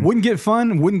information. Wouldn't get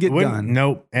fun. Wouldn't get done.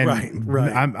 Nope. And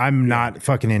Right. I'm not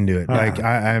fucking into it. Like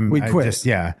We'd quit. Just,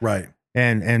 yeah. Right.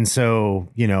 And so,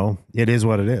 it is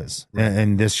what it is.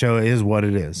 And this show is what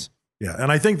it is. Yeah.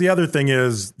 And I think the other thing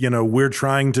is, we're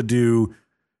trying to do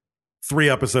 3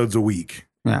 episodes a week.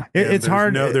 Yeah. It's There's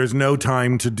hard. There's no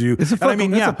time to do. It's a and I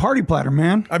fucking, mean, it's a party platter,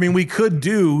 man. I mean, we could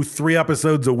do 3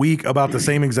 episodes a week about the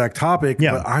same exact topic,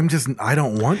 Yeah. but I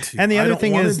don't want to. And the I other don't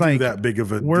thing wanna is, do like, that big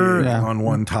of a we're- dig Yeah. on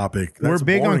one topic. We're That's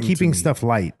big on boring to keeping me. stuff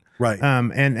light. Right.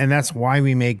 And that's why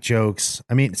we make jokes.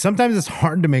 I mean, sometimes it's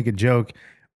hard to make a joke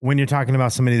when you're talking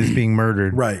about somebody that's being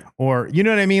murdered. Right. Or, you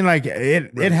know what I mean? Like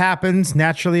it happens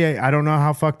naturally. I don't know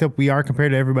how fucked up we are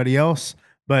compared to everybody else,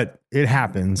 but it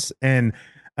happens. And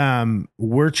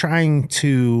we're trying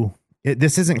to,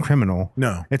 this isn't criminal.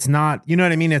 No. It's not, you know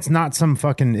what I mean? It's not some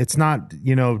fucking, it's not,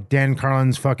 Dan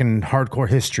Carlin's fucking hardcore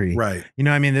history. Right. You know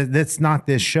what I mean? That's not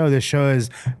this show. This show is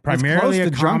primarily it's a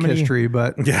close to drunk comedy. history,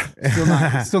 but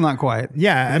Yeah. still not quite.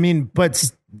 Yeah, I mean,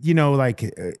 but like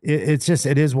it's just,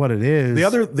 it is what it is.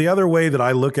 The other way that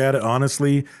I look at it,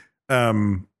 honestly,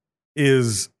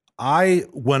 is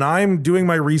when I'm doing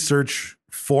my research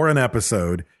for an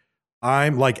episode,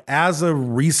 I'm like, as a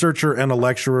researcher and a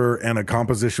lecturer and a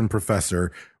composition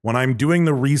professor, when I'm doing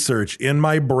the research in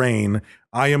my brain,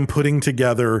 I am putting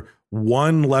together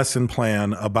one lesson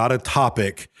plan about a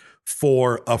topic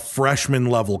for a freshman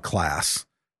level class.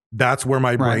 That's where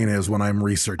my brain is when I'm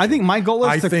researching. I think my goal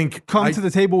is come to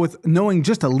the table with knowing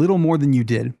just a little more than you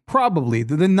did. Probably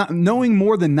knowing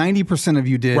more than 90% of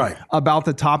you did Right. about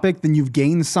the topic, then you've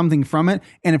gained something from it.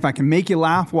 And if I can make you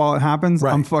laugh while it happens,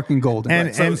 Right. I'm fucking golden.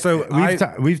 And So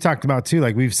we've talked about too,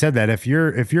 like we've said that if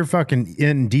you're fucking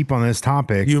in deep on this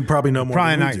topic, you probably know more.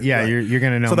 probably than we not. do, Yeah, right? you're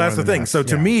gonna know. So that's more the than thing. us. So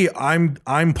to Yeah. me,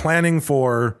 I'm planning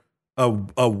for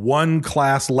a one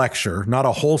class lecture, not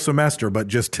a whole semester, but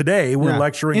just today we're Yeah.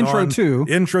 lecturing Intro on to.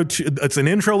 it's an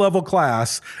intro level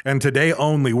class, and today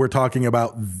only we're talking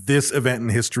about this event in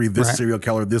history, this Right. serial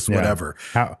killer, this Yeah. whatever.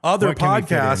 How- Other what can we fit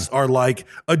podcasts in? are like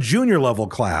a junior level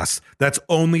class that's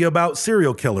only about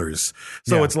serial killers.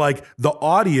 So Yeah. it's like the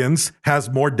audience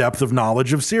has more depth of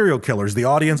knowledge of serial killers. The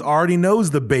audience already knows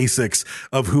the basics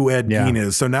of who Ed Yeah. Gein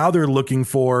is. So now they're looking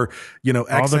for, the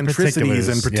eccentricities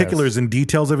and particulars, particulars yes. and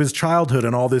details of his childhood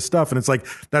and all this stuff. And it's like,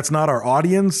 that's not our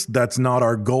audience. That's not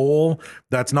our goal.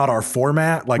 That's not our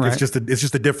format. Like Right. it's just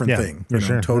a different Yeah, thing. for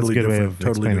sure. Totally That's a good way different. of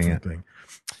Totally explaining different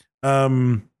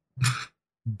thing.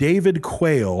 David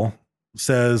Quayle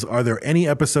says, are there any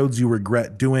episodes you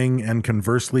regret doing? And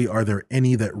conversely, are there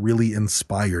any that really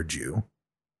inspired you?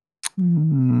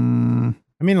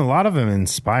 I mean, a lot of them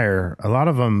inspire. A lot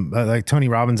of them, like Tony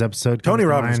Robbins episode. Tony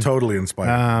Robbins totally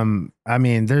inspired. I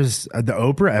mean, there's the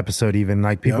Oprah episode. Even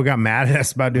like people got mad at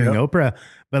us about doing Oprah,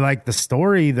 but like the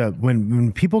story that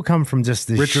when people come from just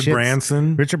this Richard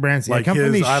Branson, like come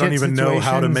from these I don't shit even know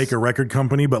how to situations. make a record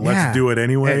company, but let's do it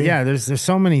anyway. Yeah, there's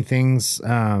so many things.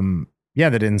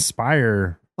 That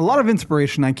inspire. A lot of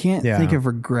inspiration. I can't think of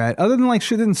regret other than like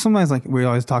shit. Then sometimes like we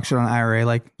always talk shit on IRA.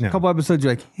 Like a couple episodes,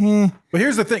 you're like, But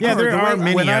here's the thing. Yeah, there are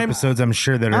many episodes I'm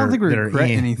sure that I don't are think we that regret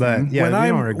are anything. But yeah,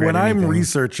 when I'm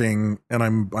researching, and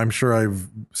I'm sure I've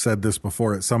said this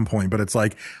before at some point, but it's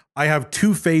like I have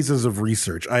two phases of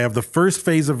research. I have the first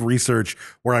phase of research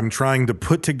where I'm trying to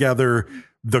put together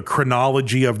the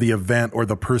chronology of the event or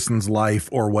the person's life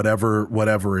or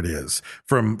whatever it is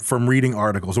from reading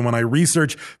articles. And when I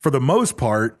research, for the most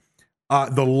part,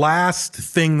 the last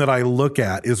thing that I look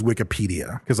at is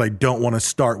Wikipedia because I don't want to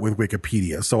start with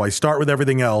Wikipedia. So I start with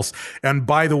everything else. And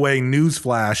by the way,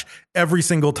 newsflash, every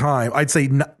single time, I'd say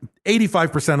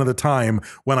 85% of the time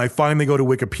when I finally go to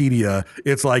Wikipedia,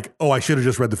 it's like, oh, I should have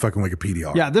just read the fucking Wikipedia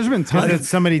article. Yeah, there's been tons Because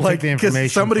somebody took the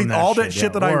information from that all shit, that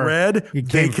shit that I or read, it they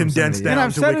came from condensed somebody down And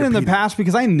I've to said it in the Wikipedia. past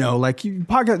because I know, like, you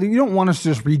don't want us to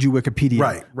just read you Wikipedia,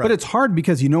 Right. But it's hard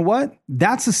because you know what?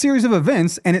 That's a series of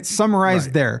events, and it's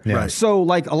summarized there. Yeah. So,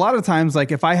 like, a lot of times,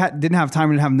 like, if I didn't have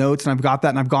time and didn't have notes, and I've got that,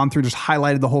 and I've gone through, just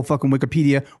highlighted the whole fucking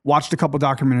Wikipedia, watched a couple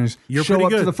documentaries, You're show pretty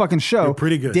up to good. the fucking show. You're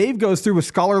pretty good. Dave goes through with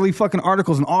scholarly fucking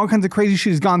articles and all kinds of crazy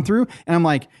shit he's gone through, and I'm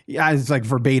like, yeah, it's like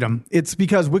verbatim. It's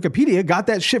because Wikipedia got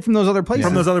that shit from those other places,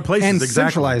 From those other places, and exactly.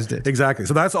 centralized it. Exactly.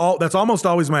 So that's almost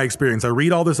always my experience. I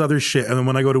read all this other shit, and then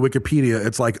when I go to Wikipedia,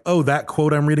 it's like, oh, that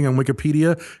quote I'm reading on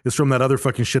Wikipedia is from that other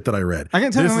fucking shit that I read. I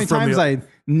can't tell you how many times I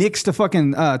nixed a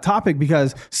fucking topic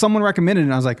because someone recommended it,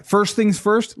 and I was like, first things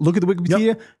first, look at the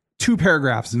Wikipedia, 2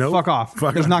 paragraphs. Nope. Fuck off.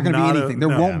 There's not going to be anything. There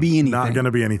won't be anything. Not going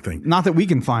to be anything. Not that we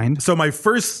can find. So my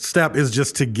first step is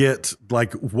just to get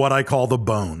like what I call the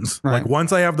bones. Right. Like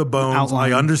once I have the bones,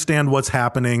 Outline. I understand what's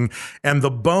happening. And the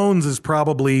bones is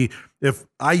probably, if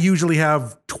I usually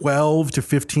have 12 to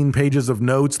 15 pages of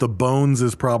notes, the bones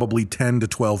is probably 10 to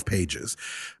 12 pages.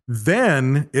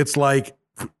 Then it's like,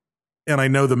 and I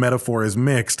know the metaphor is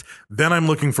mixed, then I'm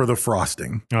looking for the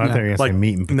frosting. Oh, I thought you were going to say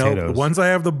meat and potatoes. No, once I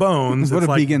have the bones, What it's a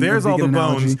like, vegan- there's a all the vegan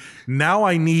bones. analogy. Now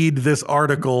I need this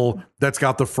article that's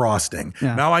got the frosting.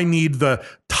 Yeah. Now I need the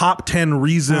top 10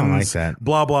 reasons, that.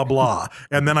 blah, blah, blah.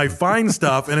 And then I find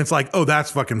stuff and it's like, oh, that's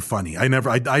fucking funny. I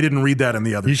didn't read that in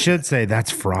the other. You shit. should say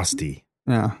that's Frosty.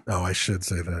 Yeah. Oh, I should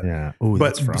say that. Yeah. Ooh,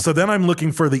 But that's Frosty. so then I'm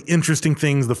looking for the interesting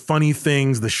things, the funny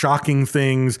things, the shocking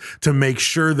things to make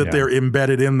sure that they're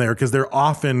embedded in there because they're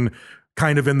often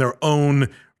kind of in their own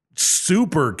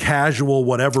super casual,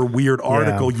 whatever weird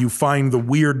article you find the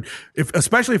weird,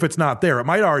 especially if it's not there, it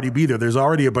might already be there. There's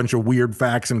already a bunch of weird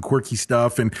facts and quirky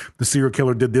stuff. And the serial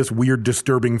killer did this weird,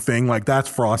 disturbing thing. Like that's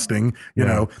frosting, you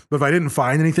know, but if I didn't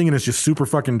find anything and it's just super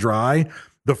fucking dry,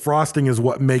 the frosting is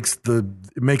what makes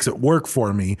it work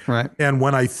for me. Right. And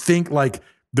when I think like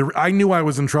I knew I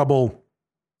was in trouble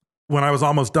when I was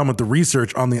almost done with the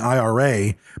research on the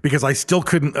IRA because I still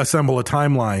couldn't assemble a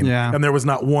timeline and there was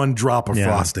not one drop of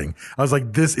frosting. I was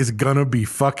like, this is going to be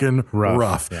fucking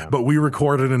rough. Yeah. But we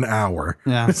recorded an hour.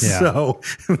 Yeah. So,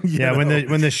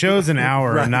 when the show's an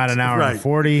hour and not an hour and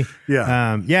 40.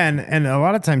 Yeah. And a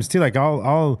lot of times too, like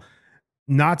I'll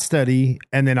not study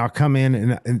and then I'll come in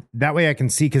and that way I can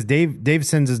see because Dave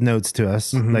sends his notes to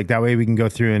us. Like that way we can go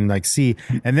through and like see,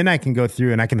 and then I can go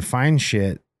through and I can find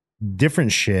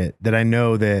different shit that I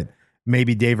know that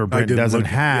maybe Dave or Brent doesn't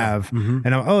have. And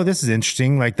I'm, oh, this is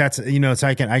interesting. Like that's, so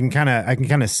I can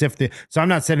kind of sift it. So I'm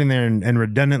not sitting there and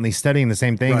redundantly studying the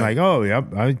same thing. Like, oh,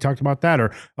 yep, I talked about that.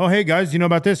 Or, oh, hey guys, you know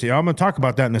about this? Yeah, I'm going to talk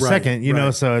about that in a second, you know?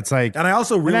 So it's like, and I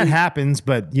also really, that happens,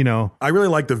 but I really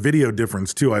like the video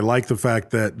difference too. I like the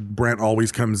fact that Brent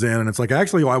always comes in and it's like,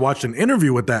 actually, I watched an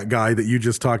interview with that guy that you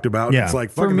just talked about. Yeah. It's like,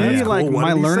 For fucking, me, that's like cool. What my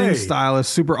did he learning say? style is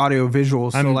super audio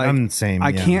visual. So I'm the same, I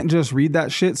yeah. can't just read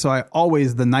that shit. So I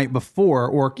always the night before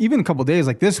or even a couple days,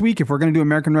 like this week, if we're going to do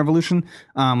American Revolution,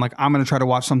 like I'm going to try to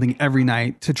watch something every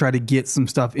night to try to get some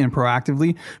stuff in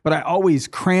proactively. But I always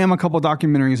cram a couple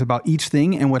documentaries about each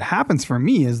thing. And what happens for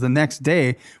me is the next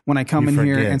day when I come in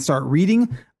here and start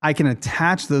reading, I can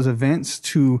attach those events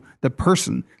to the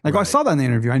person. Like, oh, I saw that in the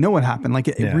interview. I know what happened. Like,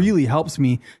 it really helps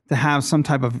me to have some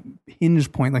type of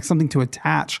hinge point, like something to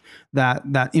attach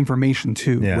that information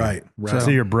to. Yeah. Right.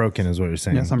 So you're broken is what you're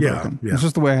saying. Yes, I'm broken. It's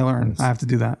just the way I learn. I have to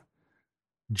do that.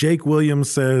 Jake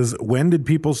Williams says, when did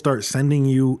people start sending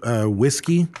you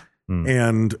whiskey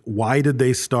and why did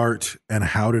they start and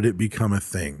how did it become a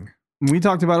thing? We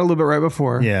talked about it a little bit right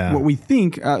before. Yeah. What we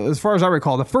think, as far as I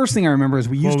recall, the first thing I remember is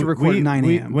we used to record at 9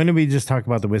 a.m. When did we just talk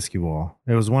about the whiskey wall?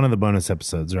 It was one of the bonus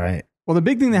episodes, right? Well, the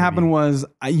big thing that happened was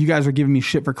you guys were giving me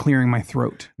shit for clearing my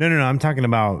throat. No. I'm talking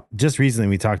about just recently.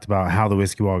 We talked about how the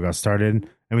whiskey wall got started,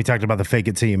 and we talked about the fake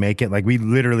it till you make it. Like we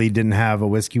literally didn't have a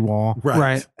whiskey wall.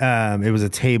 Right. It was a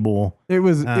table. It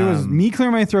was me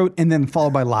clearing my throat and then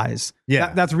followed by lies.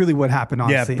 Yeah. That's really what happened,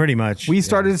 honestly. Yeah, pretty much. We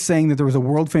started saying that there was a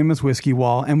world famous whiskey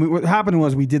wall. And what happened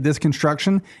was we did this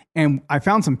construction and I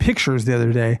found some pictures the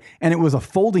other day and it was a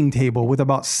folding table with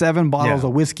about 7 bottles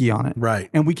of whiskey on it. Right.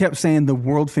 And we kept saying the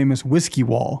world famous whiskey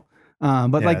wall.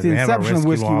 But like the inception of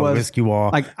whiskey was whiskey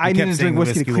wall. Like I needed to drink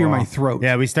whiskey to clear my throat.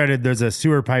 Yeah, we started. There's a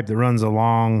sewer pipe that runs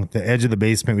along the edge of the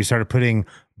basement. We started putting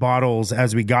bottles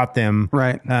as we got them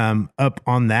up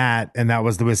on that, and that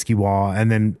was the whiskey wall. And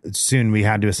then soon we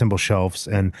had to assemble shelves.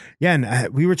 And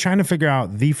we were trying to figure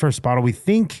out the first bottle. We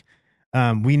think.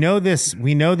 We know this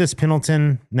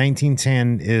Pendleton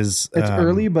 1910 is it's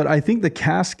early, but I think the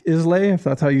Cask Islay, if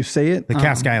that's how you say it. The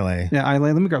Cask Islay. Yeah,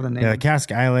 Islay. Let me grab the name. Yeah, the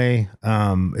Cask Islay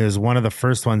is one of the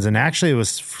first ones. And actually it was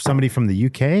somebody from the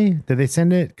UK. Did they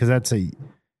send it? Because that's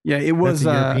it was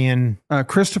European.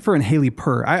 Christopher and Haley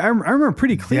Purr. I remember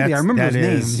pretty clearly. I remember those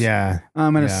names. Yeah.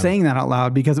 And I was saying that out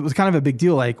loud because it was kind of a big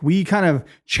deal. Like we kind of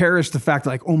cherished the fact that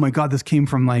like, oh my God, this came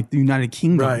from like the United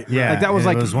Kingdom. Right. Yeah. Like that was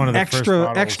like one of the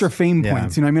extra fame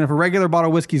points. You know what I mean? If a regular bottle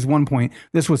of whiskey is 1 point,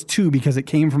 this was 2 because it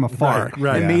came from afar.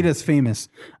 Right. It made us famous.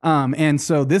 And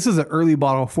so this is an early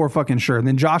bottle for fucking sure. And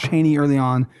then Josh Haney early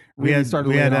on really started.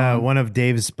 We had one of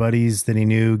Dave's buddies that he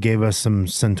knew gave us some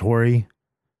Suntory.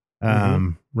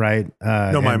 Right.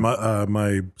 No,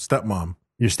 my stepmom.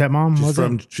 Your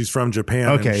stepmom? She's from Japan.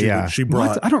 Okay, and she brought.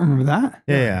 What? I don't remember that.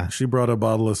 Yeah. She brought a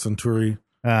bottle of Suntory.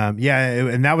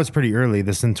 And that was pretty early.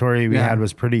 The Suntory we had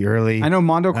was pretty early. I know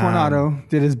Mondo Coronado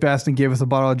did his best and gave us a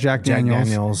bottle of Jack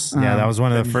Daniels. Yeah, that was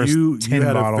one of the first 10 you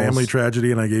had bottles. a family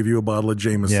tragedy, and I gave you a bottle of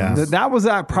Jameson. Yeah. That was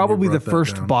probably the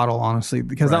first bottle, honestly,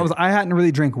 because I hadn't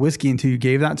really drank whiskey until you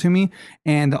gave that to me,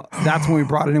 and that's when we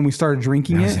brought it in. We started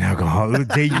drinking it. Alcohol.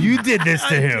 You did this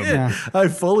to him. Yeah. I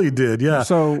fully did. Yeah.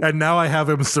 So and now I have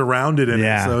him surrounded in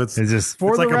it. So it's just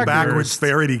it's like a backwards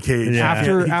Faraday cage. Yeah.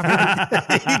 After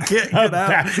he can't get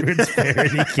out. Backwards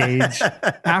Faraday cage.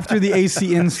 After the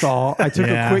AC install, I took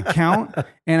a quick count,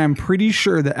 and I'm pretty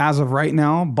sure that as of right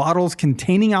now, bottles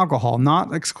containing alcohol,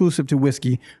 not exclusive to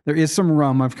whiskey, there is some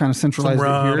rum. I've kind of centralized it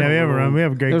here. Yeah, we have rum. We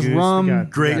have Grey There's Goose. rum.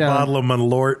 Great bottle of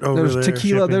Malort over there's there.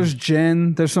 tequila. shipping. There's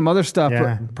gin. There's some other stuff.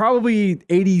 Yeah. But probably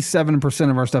 87%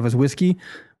 of our stuff is whiskey.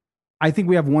 I think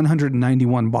we have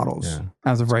 191 bottles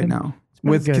as of right now.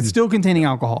 With good. still containing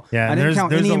alcohol. Yeah, I didn't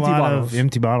count any a empty lot bottles. of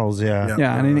empty bottles. Yeah.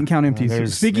 Yeah, and I didn't count empties.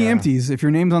 There's- Speaking of empties, if your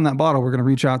name's on that bottle, we're going to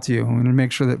reach out to you. I'm going to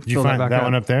make sure that Did you fill find that that back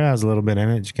one up there? Has a little bit in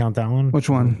it. Did you count that one? Which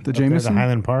one? The Up there, Jameson? the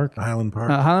Highland Park. Highland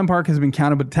Park. Highland Park has been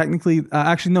counted, but technically,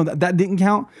 actually, no, that didn't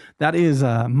count. That is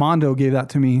Mondo gave that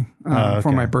to me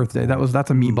for my birthday. That's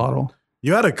a me bottle.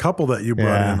 You had a couple that you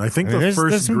brought in. I think the there's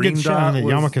first some green good shit dot on the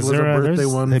was a Yamakazura. birthday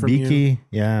There's one the from you. Biki.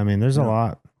 Yeah, I mean, there's a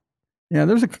lot. Yeah,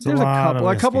 there's a lot couple.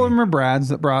 of A couple whiskey. of them are Brad's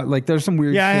that brought there's some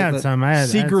weird. Yeah, I shit had that- some. I had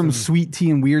Seagram's some. sweet tea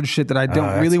and weird shit that I don't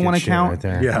that's really good want to shit count. right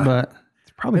there. Yeah. but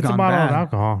it's probably It's a gone bottle bad. of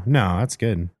alcohol. No, that's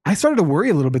good. I started to worry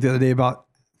a little bit the other day about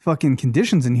fucking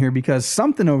conditions in here because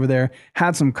something over there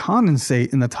had some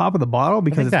condensate in the top of the bottle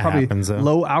because it's that probably happens, though.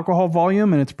 low alcohol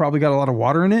volume and it's probably got a lot of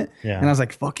water in it. Yeah. And I was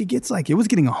like, fuck, it was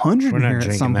getting 100 We're in not here at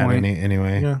drinking some that point.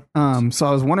 anyway. Yeah. So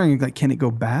I was wondering, like, can it go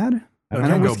bad? It I know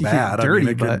can't go whiskey bad. can't dirty, I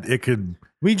mean, but it could.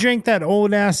 We drank that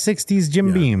old ass 60s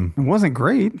Jim Beam. it wasn't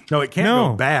great. No, it can't No,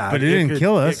 go bad. but it didn't could-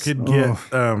 kill us. It could get.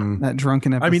 That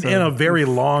drunken episode. I mean, in a very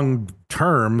long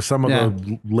term, some of Yeah.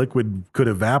 the liquid could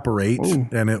evaporate, Ooh.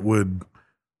 and it would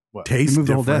taste You moved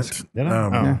the whole different. desk. Did I?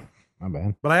 Yeah. My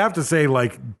bad. But I have to say,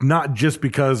 like, not just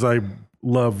because I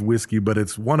love whiskey, but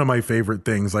it's one of my favorite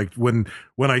things. Like when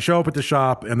I show up at the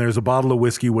shop and there's a bottle of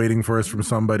whiskey waiting for us from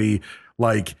somebody,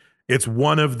 like it's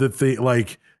one of the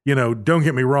like, you know, don't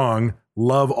get me wrong,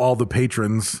 love all the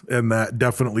patrons, and that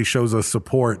definitely shows us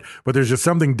support. But there's just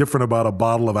something different about a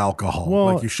bottle of alcohol. Well,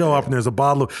 like you show up and there's a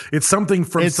bottle of, it's something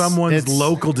from someone's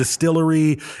local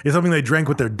distillery. It's something they drank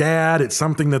with their dad. It's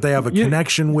something that they have a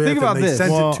connection with. think about and they this.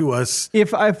 sent Well, it to us.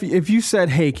 If you said,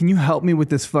 hey, can you help me with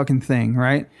this fucking thing,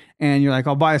 right? And you're like,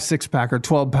 I'll buy a 6-pack or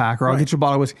 12-pack or I'll get you a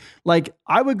bottle of whiskey. Like,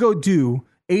 I would go do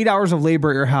 8 hours of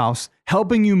labor at your house,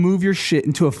 helping you move your shit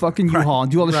into a fucking U-Haul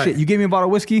and do all this shit. You gave me a bottle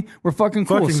of whiskey. We're fucking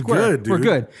cool. Fucking Square. good, dude. We're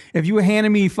good. If you handed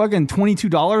me fucking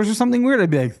 $22 or something weird, I'd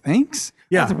be like, thanks.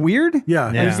 Yeah. That's weird.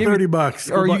 Yeah. It's You gave me-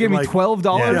 $30. Or you gave me Like-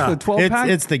 $12 Yeah. for the 12 pack.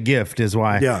 It's the gift is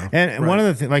why. Yeah, And one of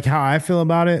the things, like how I feel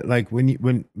about it, like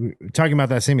when talking about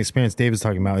that same experience David's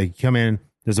talking about, like you come in,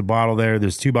 there's a bottle there,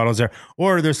 there's 2 bottles there,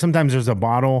 or there's a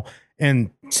bottle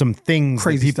and some things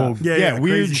Crazy that people, stuff. Yeah,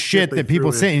 weird crazy shit they that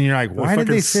people threw send, in. and you're like, A why did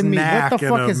they fucking send me? What snack the and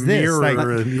fuck a is this? mirror Like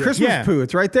and- yeah. Christmas poo.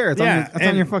 It's right there. It's,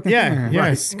 on your fucking thing.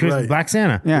 Yes, Right. Black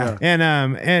Santa. Yeah.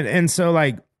 And so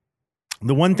like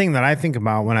the one thing that I think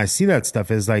about when I see that stuff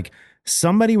is like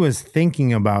somebody was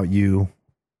thinking about you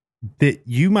that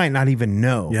you might not even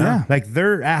know. Yeah. Like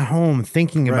they're at home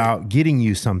thinking about getting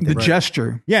you something. The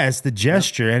gesture. Yeah, it's the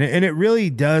gesture. And it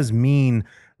really does mean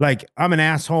like I'm an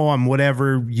asshole, I'm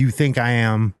whatever you think I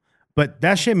am. But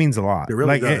that shit means a lot. It really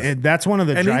like does. that's one of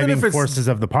the And even driving if it's forces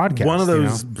of the podcast. One of you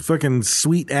those know? fucking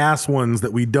sweet ass ones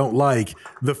that we don't like.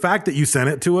 The fact that you sent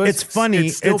it to us, It's funny.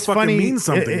 It still it's fucking funny. means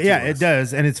something. Yeah, to us. it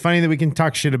does, and it's funny that we can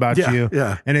talk shit about Yeah, you.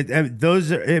 yeah. and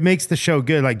it makes the show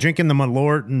good. Like drinking the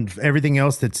Malort and everything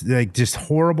else that's like just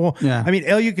horrible. Yeah. I mean,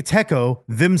 El Yucateco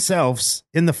themselves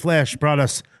in the flesh brought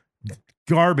us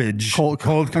garbage cold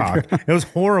cock. It was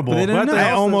horrible. But they didn't know.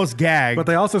 I almost gagged. But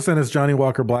they also sent us Johnny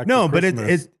Walker Black. No, for but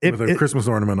Christmas with a Christmas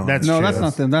ornament on. that's it. No, true. that's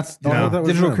not them. That's No, that was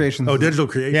digital them. creations. Oh, digital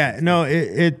creation. Yeah, no,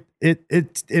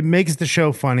 it makes the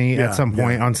show funny Yeah, at some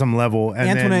point yeah. on some level. And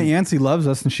Antoinette then, Yancey loves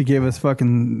us, and she gave us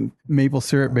fucking maple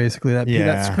syrup, basically. That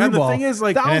Yeah. screwball. And the thing is,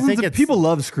 like- and I thousands think of it's- people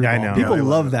love screwball. I know. People they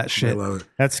love it. that shit. They love it.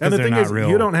 That's 'cause and the they're thing not is, real.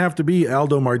 you don't have to be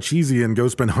Aldo Marchese and go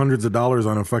spend hundreds of dollars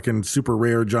on a fucking super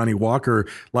rare Johnny Walker.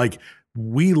 Like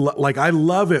I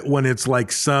love it when it's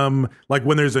like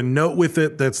when there's a note with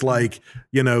it that's like,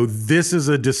 this is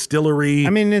a distillery. I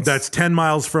mean, that's 10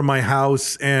 miles from my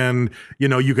house, and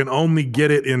you can only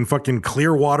get it in fucking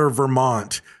Clearwater,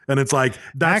 Vermont. And it's like,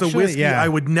 that's Actually, a whiskey yeah. I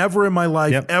would never in my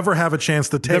life ever have a chance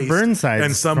to taste. The Burnsides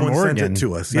and someone from sent Oregon. it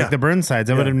to us. Like the Burnsides,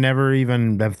 I would have never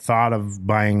even have thought of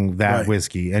buying that Right.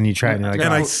 whiskey. And you try and you're like, And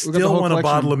oh. I the still whole want a collection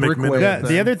bottle of Brickway. McMillan.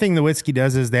 The other thing the whiskey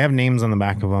does is they have names on the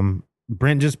back of them.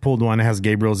 Brent just pulled one that has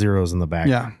Gabriel Zeros in the back.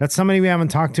 Yeah. That's somebody we haven't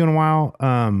talked to in a while.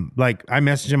 Like I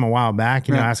messaged him a while back,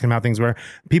 asking him how things were.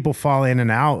 People fall in and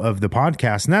out of the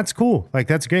podcast, and that's cool. Like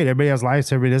that's great. Everybody has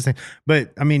lives, everybody does things.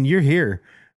 But I mean, you're here.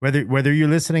 Whether you're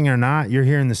listening or not, you're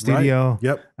here in the studio.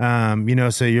 Right.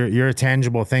 Yep. So you're a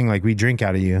tangible thing. Like we drink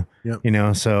out of you.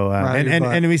 Yep. So Right,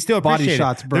 and we still body appreciate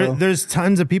shots, it. bro. There's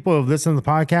tons of people who have listened to the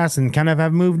podcast and kind of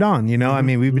have moved on. I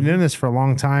mean, we've been doing this for a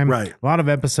long time. Right. A lot of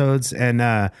episodes, and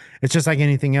it's just like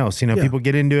anything else. People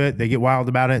get into it, they get wild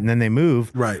about it, and then they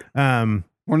move. Right.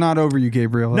 We're not over you,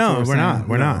 Gabriel. That's No, what we're saying. not.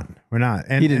 We're not.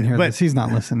 And He didn't hear but this. He's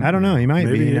not listening. I don't know. He might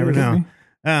Maybe be. You he never is. know.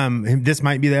 This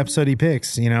might be the episode he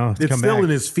picks. To It's come still back. in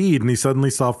his feed, and he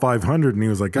suddenly saw 500, and he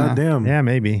was like, God damn. Yeah,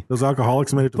 maybe. Those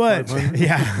alcoholics made it to But 500.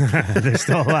 yeah, they're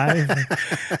still alive.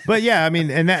 But yeah, I mean,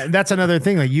 and that's another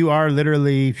thing. Like you are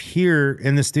literally here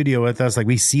in the studio with us. Like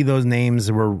we see those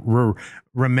names. We're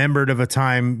remembered of a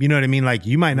time. You know what I mean? Like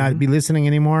you might not be listening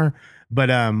anymore. But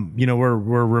we're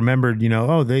remembered.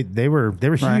 They were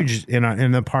huge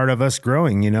in the part of us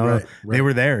growing. Right. They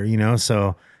were there.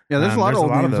 So Yeah, there's a lot of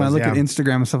old names. When I look at yeah.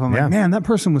 Instagram and stuff, I'm Yeah. like, man, that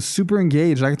person was super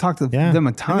engaged. I could talk to Yeah. them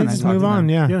a ton. And they I just talk move to on.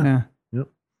 them. Yeah. Yeah.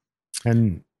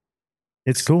 And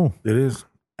it's cool. It is.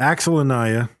 Axel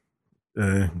Anaya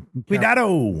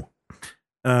Cuidado.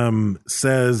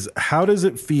 Says, how does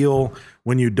it feel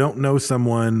when you don't know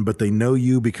someone, but they know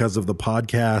you because of the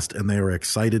podcast and they are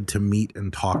excited to meet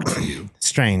and talk to you?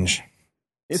 Strange.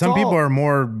 It's Some all- people are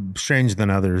more strange than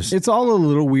others. It's all a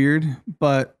little weird,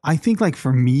 but I think like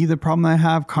for me, the problem I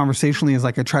have conversationally is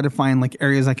like I try to find like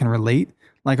areas I can relate.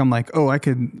 Like I'm like, oh, I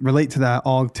could relate to that.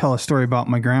 I'll tell a story about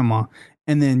my grandma,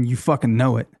 and then you fucking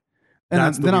know it. And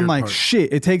That's the then I'm weird like, part.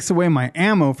 shit, it takes away my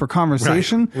ammo for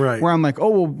conversation. Right. Where I'm like, oh,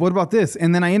 well, what about this?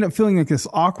 And then I end up feeling like this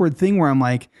awkward thing where I'm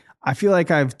like, I feel like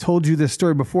I've told you this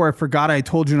story before. I forgot I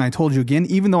told you and I told you again,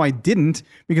 even though I didn't,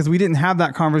 because we didn't have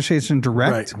that conversation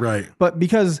direct. Right. But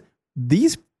because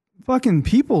these fucking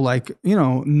people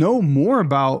know more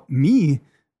about me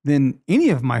than any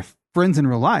of my friends in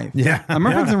real life. Yeah.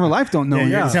 My friends in real life don't know. Yeah,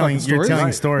 you're these telling- fucking you're stories.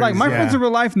 telling stories, Like my yeah. friends in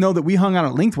real life know that we hung out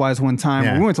at Lengthwise one time.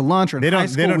 Yeah. Or we went to lunch or in They high don't-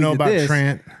 school. they don't we know did about this.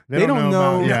 Trent. They don't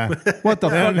know about- what the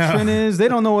They don't fuck know. Trent is. They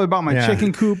don't know about my Yeah.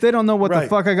 chicken coop. They don't know what the Right.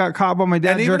 fuck I got caught by my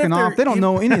dad And even jerking if they're- off. They don't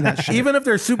know any of that shit. Even if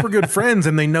they're super good friends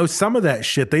and they know some of that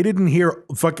shit, they didn't hear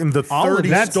fucking the All of 30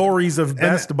 that. stories of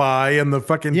Best Buy and the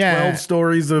fucking Yeah. 12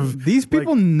 stories of These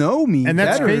people know me. And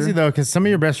that's better. crazy though, because some of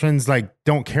your best friends like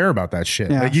don't care about that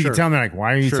shit. Yeah, like you sure. can tell me like,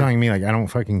 why are you Sure. telling me like I don't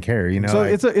fucking care? You know, So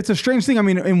like, it's a strange thing. I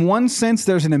mean, in one sense,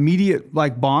 there's an immediate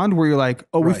like bond where you're like,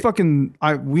 oh,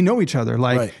 Right. we know each other.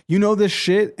 Like Right. you know this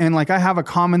shit, and like I have a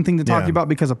common thing to talk to Yeah. you about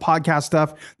because of podcast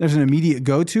stuff. There's an immediate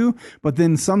go to, but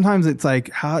then sometimes it's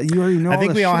like, how you already know. I think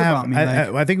all we this all shit have. about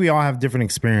me. I think we all have different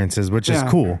experiences, which is Yeah.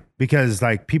 cool because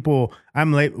like people,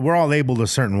 we're all labeled a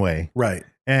certain way, Right.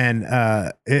 and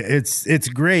it's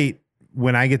great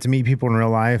when I get to meet people in real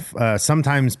life.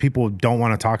 Sometimes people don't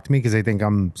want to talk to me because they think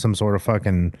I'm some sort of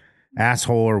fucking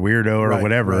asshole or weirdo or Right,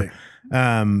 whatever.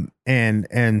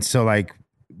 And so like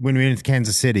when we went to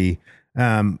Kansas City,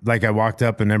 like I walked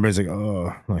up and everybody's like,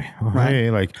 oh, like,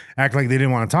 hey, like act like they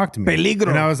didn't want to talk to me. Peligro.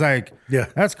 And I was like, Yeah.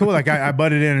 that's cool. Like I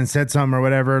butted in and said something or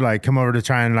whatever, like come over to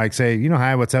try and like say,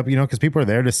 hi, what's up? Because people are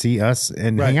there to see us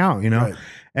and Right, hang out, right.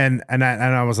 And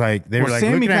I was like, they were like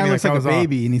Sammy looking at kind me of looks like I a was all-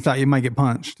 baby, and he thought you might get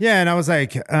punched. yeah, and I was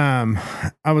like,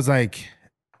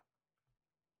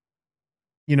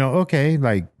 okay,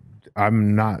 like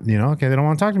I'm not, okay, they don't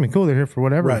want to talk to me. Cool, they're here for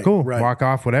whatever. Right, cool, right. walk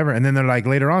off, whatever. And then they're like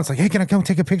later on, it's like, hey, can I come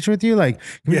take a picture with you? Like,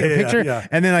 can we Yeah, take a yeah, picture? yeah.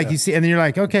 And then like you see, and then you're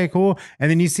like, okay, cool. And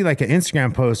then you see like an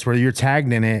Instagram post where you're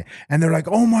tagged in it, and they're like,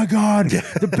 oh my god,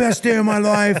 the best day of my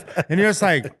life. And you're just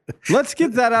like, Let's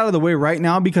get that out of the way right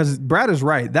now because Brad is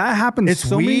right. That happens It's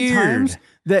so many weird. times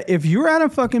that if you're at a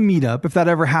fucking meetup, if that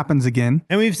ever happens again,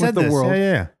 and we've said with the this, world,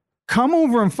 yeah. come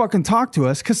over and fucking talk to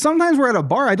us. Because sometimes we're at a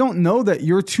bar. I don't know that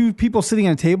you're two people sitting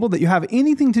at a table that you have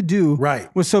anything to do Right.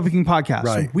 with Sofa King Podcast.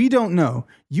 Right. So we don't know.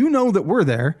 You know that we're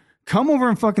there. Come over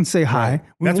and fucking say hi. Right.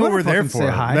 We That's what wanna we're there fucking for. Say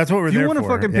hi. That's what we're if you there want a for.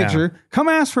 fucking Yeah. picture, come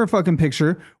ask for a fucking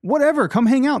picture. Whatever. Come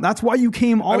hang out. That's why you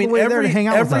came all the way there to hang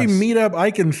out with every us. meetup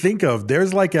I can think of,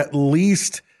 there's like at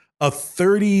least a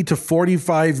 30 to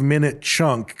 45 minute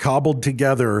chunk cobbled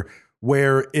together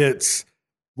where it's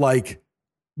like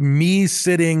me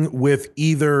sitting with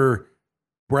either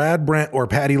Brad Brent or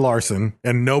Patty Larson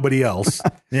and nobody else.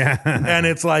 Yeah. And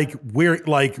it's like we're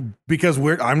like because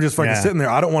I'm just fucking Yeah. sitting there.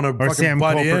 I don't want to fucking Sam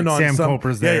butt Culper- in on Sam some.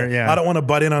 Culper's there, yeah. I don't want to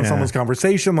butt in on Yeah. someone's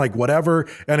conversation, like whatever.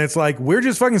 And it's like we're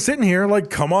just fucking sitting here. Like,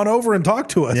 come on over and talk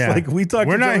to us. Yeah. Like we talk.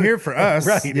 We're to not each other. here for us.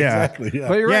 Right. Yeah. Exactly. Yeah.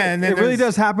 But you're Yeah, right. and then It really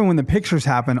there's- does happen when the pictures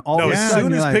happen. All No, of a as sudden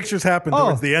soon you're as like, pictures happen oh,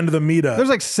 towards the end of the meetup, there's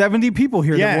like 70 people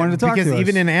here that wanted to talk because to us.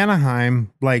 even in Anaheim,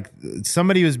 like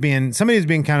somebody was being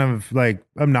kind of like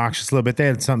obnoxious a little bit. They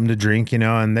had something to drink,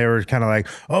 and they were kind of like,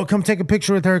 "Oh, come take a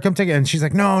picture with her. Come take it." And she's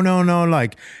like, "No."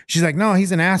 Like she's like, "No,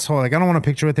 he's an asshole. Like I don't want a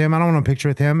picture with him. I don't want a picture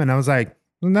with him." And I was like,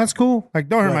 "That's cool. Like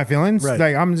don't hurt Right, my feelings. right.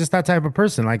 Like I'm just that type of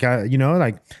person. Like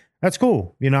like." That's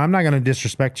cool. I'm not going to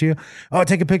disrespect you. Oh,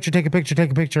 take a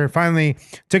picture. Finally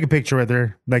took a picture with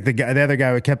her. Like the other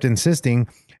guy kept insisting.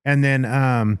 And then,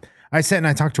 I sat and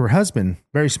I talked to her husband,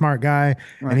 very smart guy.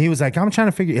 And he was like, I'm trying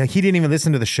to figure, like, he didn't even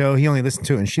listen to the show. He only listened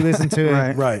to it and she listened to it.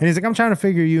 Right. Right. And he's like, I'm trying to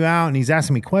figure you out. And he's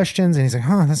asking me questions and he's like,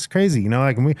 huh, that's crazy.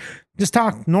 Like, and we just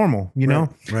talk normal,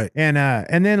 Right.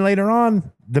 And then later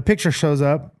on the picture shows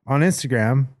up on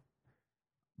Instagram.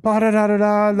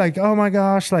 Like, oh my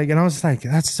gosh. Like, and I was like,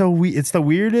 that's so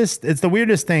weird. It's the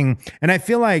weirdest thing. And I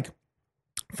feel like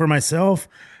for myself,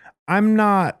 I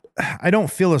don't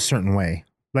feel a certain way.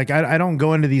 Like I don't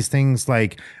go into these things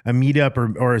like a meetup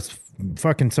or it's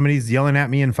fucking somebody's yelling at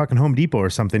me in fucking Home Depot or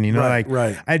something, Right, like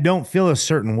right. I don't feel a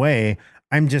certain way.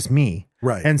 I'm just me.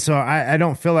 Right. And so I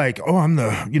don't feel like, oh, I'm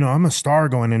I'm a star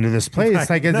going into this place. Right.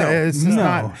 Like it's just No.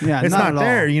 not, Yeah, it's not not at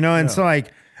there, all. and so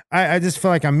like, I just feel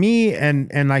like I'm me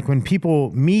and like when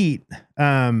people meet,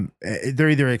 they're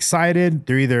either excited,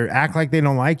 they're either act like they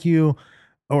don't like you,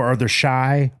 or they're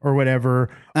shy or whatever.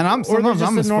 And I'm- Or they're sometimes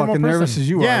just I'm a as normal fucking nervous as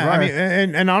you are, Yeah, I right?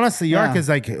 mean, and honestly, Yark Yeah. is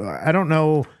like, I don't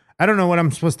know what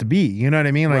I'm supposed to be. You know what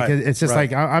I mean? Like Right, it's just right.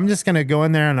 like I'm just gonna go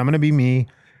in there and I'm gonna be me.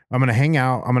 I'm gonna hang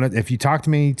out. If you talk to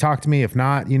me, talk to me. If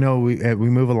not, we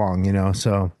move along.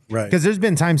 So Right. because there's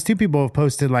been times too people have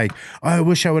posted like, oh, I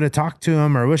wish I would have talked to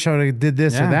him or I wish I would have did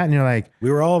this or Yeah. that, and you're like,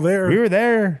 we were all there. we were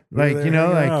there, were like there you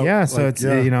know, hanging like out. yeah. So Like, it's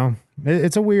yeah.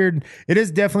 it's a weird. It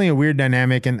is definitely a weird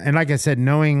dynamic, and like I said,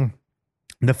 knowing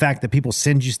the fact that people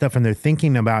send you stuff and they're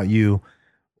thinking about you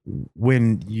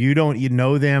when you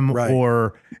know them, Right.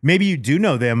 or maybe you do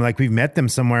know them, like we've met them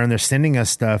somewhere and they're sending us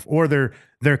stuff, or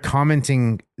they're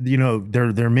commenting,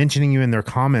 they're mentioning you in their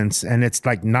comments, and it's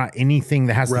like not anything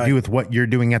that has to Right. do with what you're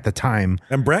doing at the time.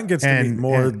 And Brent gets to And-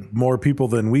 meet more people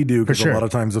than we do because For sure. a lot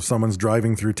of times if someone's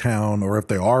driving through town or if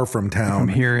they are from town, Come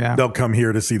here, yeah. they'll come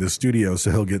here to see the studio, so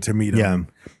he'll get to meet Yeah. them.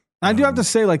 I do have to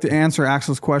say, like, to answer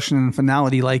Axel's question in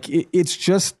finality, like it's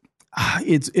just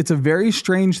it's a very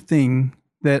strange thing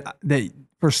that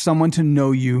for someone to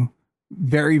know you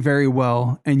very, very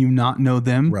well and you not know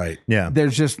them. Right. Yeah.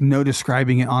 There's just no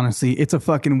describing it, honestly. It's a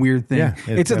fucking weird thing. Yeah,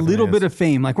 it it's a little definitely bit of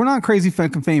fame. Like, we're not crazy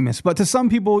fucking famous, but to some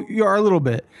people, you are a little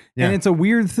bit. Yeah. And it's a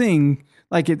weird thing.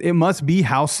 Like, it must be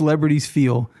how celebrities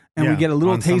feel. And we Yeah, get a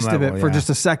little on some taste of level, it for yeah. just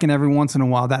a second every once in a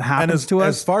while. That happens to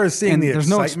us. As far as seeing and the there's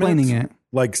no excitement, explaining it.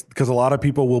 like, because a lot of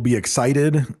people will be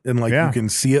excited and like Yeah. you can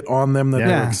see it on them that Yeah.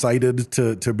 they're excited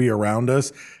to be around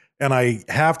us. And I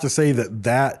have to say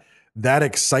that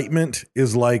excitement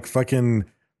is like fucking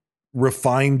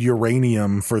refined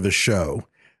uranium for the show,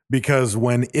 because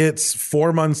when it's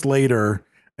 4 months later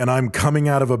and I'm coming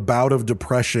out of a bout of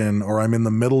depression, or I'm in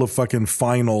the middle of fucking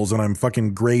finals and I'm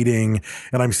fucking grading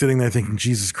and I'm sitting there thinking,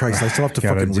 Jesus Christ, I still have to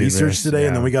Gotta fucking do research this, today.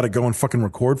 And then yeah. we got to go and fucking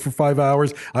record for 5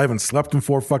 hours. I haven't slept in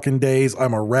 4 fucking days.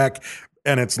 I'm a wreck.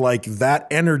 And it's like that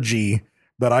energy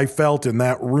that I felt in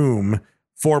that room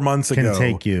 4 months Can ago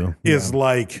take you. is Yeah.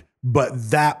 like,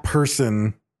 but that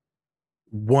person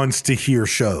wants to hear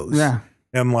shows. Yeah.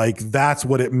 And like, that's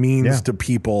what it means Yeah. to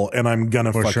people. And I'm going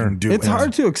to For fucking sure. do it. It's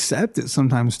hard to accept it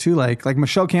sometimes too. Like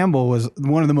Michelle Campbell was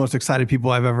one of the most excited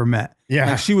people I've ever met.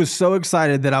 Yeah. Like, she was so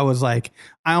excited that I was like,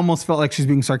 I almost felt like she's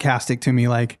being sarcastic to me.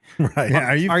 Like, Right. Yeah,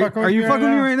 are you fucking with me fucking with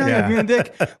me right now? Yeah. Like, being a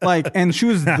dick. Like, and she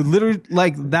was literally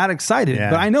like that excited.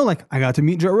 Yeah. But I know, like, I got to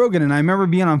meet Joe Rogan, and I remember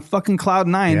being on fucking cloud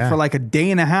 9 Yeah. for like a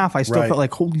day and a half. I still Right. felt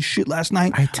like, holy shit, last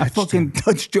night I I touched fucking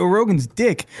touched Joe Rogan's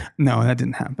dick. No, that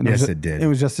didn't happen. Yes, was it did. It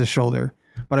was just his shoulder.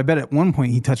 But I bet at one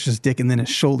point he touched his dick and then his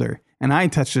shoulder, and I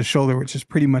touched his shoulder, which is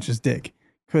pretty much his dick.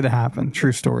 Could have happened.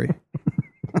 True story.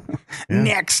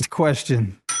 Next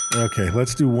question. Okay,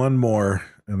 let's do one more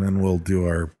and then we'll do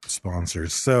our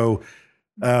sponsors. So,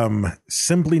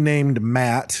 simply named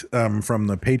Matt from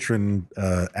the Patron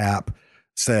app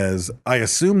says, I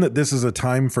assume that this is a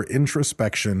time for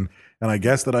introspection, and I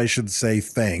guess that I should say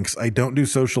thanks. I don't do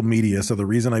social media, so the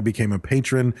reason I became a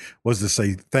patron was to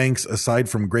say thanks. Aside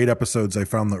from great episodes, I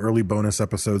found the early bonus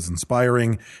episodes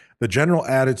inspiring. The general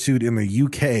attitude in the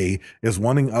UK is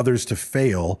wanting others to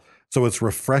fail, so it's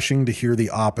refreshing to hear the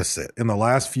opposite. In the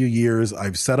last few years,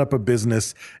 I've set up a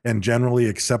business and generally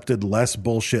accepted less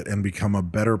bullshit and become a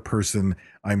better person.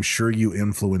 I'm sure you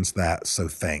influenced that, so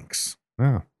thanks.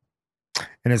 Oh.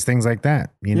 And it's things like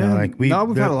that, you know, Yeah. like We've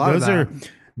had a lot of that.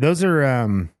 Those are,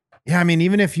 yeah. I mean,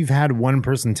 even if you've had one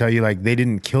person tell you like they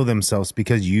didn't kill themselves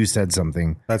because you said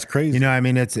something, That's crazy. you know, I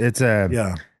mean, it's a,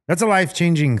 Yeah. that's a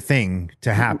life-changing thing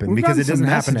to happen We've because gotten it doesn't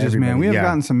some happen to messages, everybody. man. We have yeah.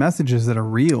 gotten some messages that are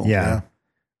real. Yeah.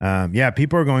 Yeah.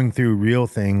 People are going through real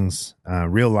things,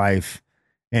 real life.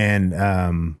 And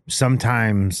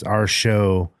sometimes our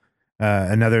show,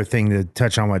 another thing to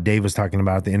touch on what Dave was talking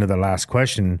about at the end of the last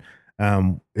question,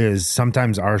 is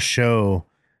sometimes our show,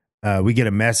 we get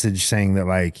a message saying that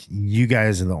like, you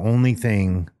guys are the only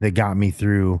thing that got me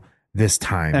through this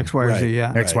time. X, Y, or Z, Right.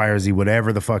 yeah. X, Y, or Z,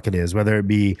 whatever the fuck it is, whether it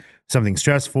be something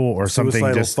stressful or something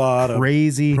Suicidal just thought, a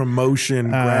crazy, promotion,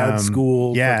 grad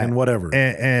school, fucking whatever.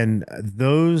 And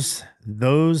those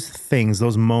things,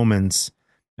 those moments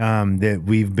that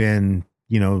we've been,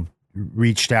 you know,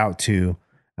 reached out to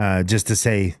just to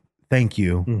say thank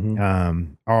you,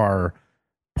 are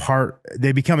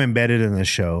they become embedded in the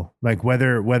show. Like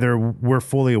whether we're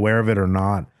fully aware of it or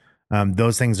not,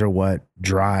 those things are what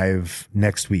drive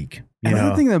next week. You Another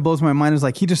know? thing that blows my mind is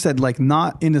like he just said like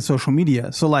not into social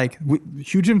media. So like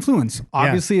huge influence.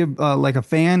 Obviously, like a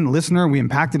fan, listener, we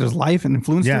impacted his life and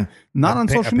influenced Yeah. him. Not on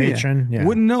social media. patron, yeah.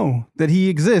 Wouldn't know that he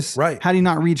exists Right. had he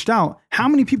not reached out. How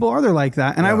many people are there like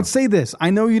that? And I would say this. I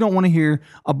know you don't want to hear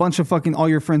a bunch of fucking all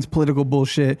your friends' political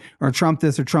bullshit or Trump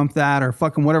this or Trump that or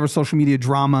fucking whatever social media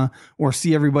drama or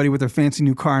see everybody with their fancy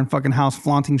new car and fucking house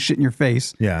flaunting shit in your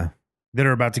face. Yeah. That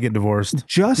are about to get divorced.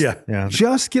 Just Yeah.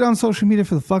 just get on social media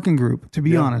for the fucking group, to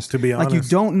be honest. to be Like you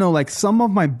honest. don't know, like some of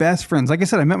my best friends, like I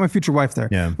said, I met my future wife there.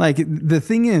 Yeah. Like the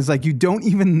thing is, like you don't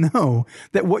even know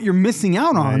that what you're missing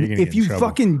out on you're gonna if get in you trouble.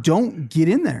 fucking don't get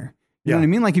in there. You know Yeah. what I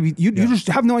mean? Like if you just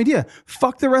have no idea.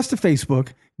 Fuck the rest of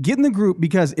Facebook. Get in the group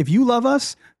because if you love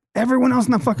us, everyone else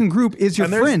in that fucking group is your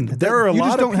And there's- friend. There are a you lot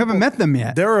just of don't haven't people- met them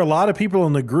yet. There are a lot of people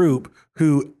in the group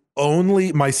who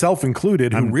only, myself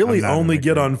included, who I'm really not in only the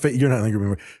get group. on. You're not in the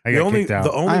group. I The got only, kicked out.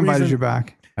 the only I invited reason, you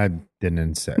back. I didn't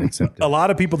accept a it.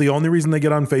 lot of people, the only reason they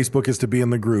get on Facebook is to be in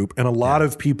the group, and a lot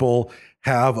of people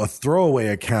have a throwaway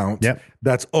account Yep.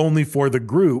 that's only for the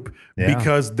group Yeah.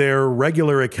 because their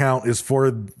regular account is for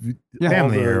all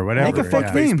Family the or whatever. Make a fake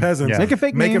Yeah. name. peasants. Yeah. Make a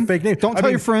fake name. Make a fake name. Don't tell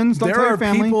your friends. Don't there tell your are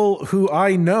family. people who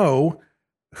I know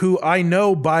who I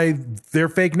know by their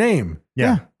fake name.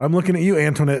 Yeah. I'm looking at you,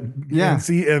 Antoinette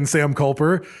Yancey and Sam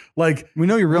Culper. Like, we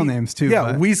know your real names too. Yeah,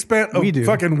 but we spent we a do.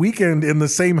 fucking weekend in the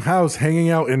same house hanging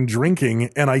out and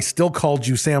drinking, and I still called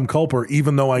you Sam Culper,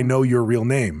 even though I know your real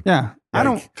name. Yeah. I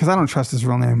don't trust his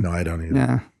real name. No, I don't either.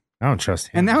 Yeah. I don't trust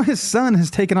him. And now his son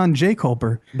has taken on Jay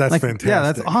Culper. That's fantastic. Yeah,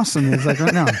 that's awesome. It's like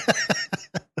right now.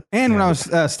 And when I was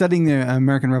studying the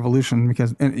American Revolution,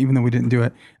 because and even though we didn't do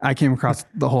it, I came across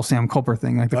the whole Sam Culper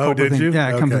thing. Like the Culper did thing. you?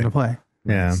 Yeah, it comes Okay. into play.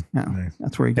 Yeah. Yeah,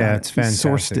 that's where he got Yeah, it. it's He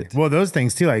fantastic. sourced it. Well, those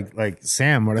things too, like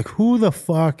Sam, we're like, who the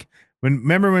fuck?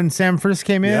 Remember when Sam first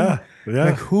came in? Yeah.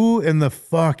 Like, who in the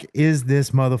fuck is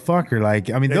this motherfucker? Like,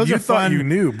 I mean, And those you are thought fun. you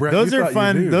knew, Brett. Those You are thought you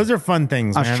fun. knew. Those are fun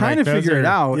things. I was man. trying Like, to those figure it are-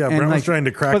 out. Yeah, and Brent was like, trying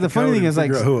to crack But the the funny code thing and is, like,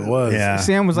 figure out who it was. Yeah,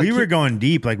 Sam was like, we were going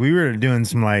deep. Like, we were doing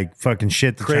some like fucking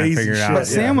shit to try and Crazy figure it shit. out. But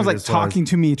Sam was who like this talking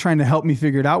to me, trying to help me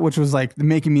figure it out, which was like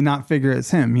making me not figure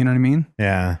it's him. You know what I mean?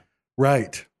 Yeah,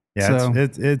 Right. yeah. So-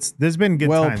 It's there's been good.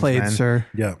 Well times, played, man. sir.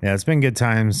 Yeah. Yeah, it's been good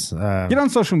times. Get on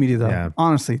social media though. Yeah.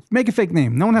 Honestly, make a fake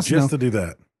name. No one has to know. Just to do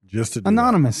that. Just to do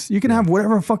Anonymous. You can have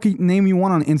whatever fucking name you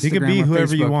want on Instagram. You could be or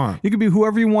whoever you Facebook. want. You could be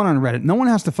whoever you want on Reddit. No one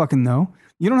has to fucking know.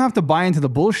 You don't have to buy into the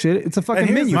bullshit. It's a fucking And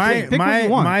here's menu. My Pick what you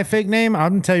want. my fake name.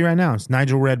 I'm tell you right now. It's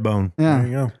Nigel Redbone. that. yeah. There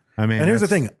you go. I mean, and here's the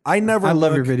that's- thing. I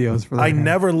love your videos for that. I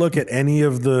never look at any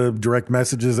of the direct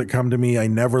messages that come to me. I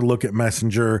never look at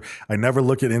Messenger. I never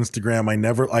look at Instagram. I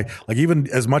never like even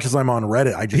as much as I'm on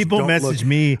Reddit, I just People don't message look,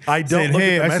 me I don't saying, look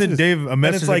 "Hey, at the I sent messages." Dave a And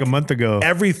message it's like a month ago.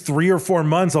 Every 3 or 4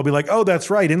 months, I'll be like, "Oh, that's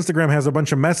right. Instagram has a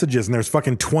bunch of messages, and there's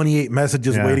fucking 28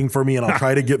 messages Yeah. waiting for me, and I'll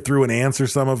try to get through and answer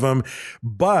some of them."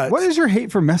 But What is your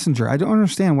hate for Messenger? I don't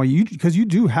understand why because you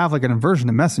do have like an aversion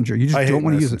to Messenger. You just I don't hate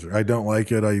want to use it. Messenger. I don't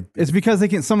like it. It's because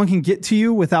someone can get to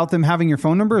you without them having your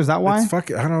phone number. Is that why? It's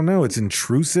I don't know. It's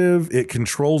intrusive. It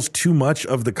controls too much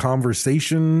of the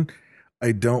conversation.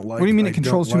 I don't like. What do you mean I it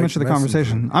controls don't too like much of the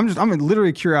Messenger. conversation? I'm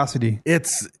literally curiosity.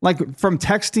 It's Like from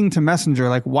texting to Messenger,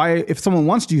 like why, if someone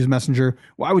wants to use Messenger,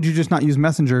 why would you just not use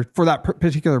Messenger for that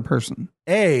particular person?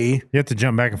 You have to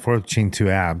jump back and forth between two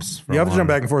apps. You have to jump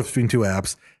back and forth between two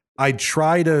apps. I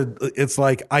try to, it's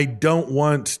like, I don't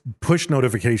want push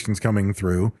notifications coming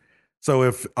through. So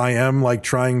if I am like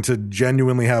trying to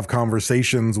genuinely have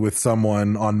conversations with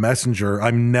someone on Messenger,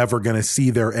 I'm never going to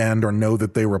see their end or know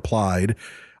that they replied.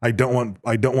 I don't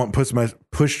want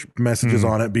push messages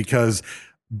on it because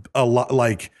a lot,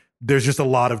 like, there's just a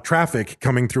lot of traffic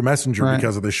coming through Messenger Right.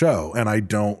 because of the show. And I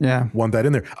don't Yeah. want that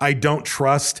in there. I don't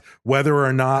trust whether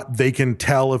or not they can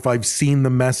tell if I've seen the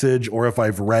message or if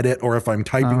I've read it or if I'm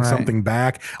typing All right. something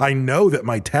back. I know that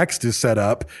my text is set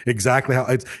up exactly how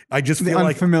I just The feel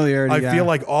like unfamiliarity, I yeah. feel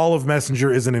like all of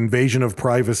Messenger is an invasion of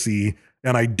privacy.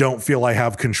 And I don't feel I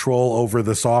have control over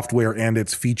the software and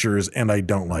its features. And I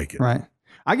don't like it. Right.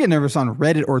 I get nervous on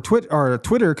Reddit or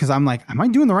Twitter because I'm like, am I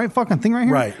doing the right fucking thing right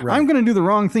here? Right. I'm going to do the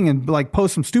wrong thing and like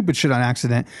post some stupid shit on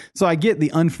accident. So I get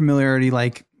the unfamiliarity,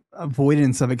 like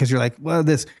avoidance of it because you're like, well,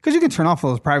 because you can turn off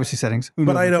all those privacy settings. Who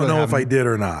But knows I what's don't really know if I happening. did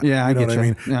or not. Yeah, I You know get what you. I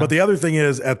mean? Yeah. But the other thing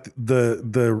is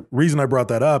the reason I brought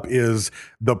that up is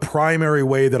the primary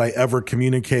way that I ever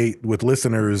communicate with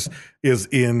listeners is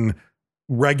in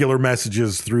regular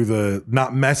messages through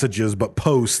not messages, but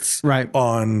posts Right.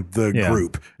 on the Yeah.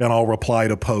 group. And I'll reply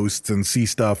to posts and see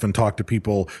stuff and talk to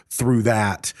people through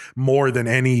that more than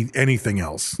anything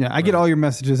else. Yeah, I get all your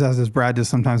messages as does Brad does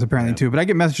sometimes apparently too. But I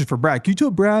get messages for Brad. Can you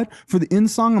tell Brad for the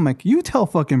end song? I'm like, you tell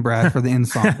fucking Brad for the end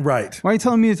song. Right. Why are you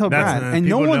telling me to tell That's- Brad? And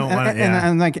no people one don't wanna-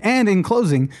 and, yeah. and in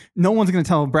closing, no one's going to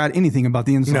tell Brad anything about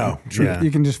the end song. No, true. Yeah. You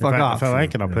can just If fuck I- off. If I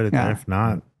like it, I'll put it Yeah. there. If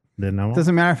not, then I won't.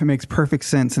 Doesn't matter if it makes perfect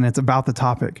sense and it's about the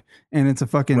topic and it's a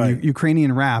fucking Right.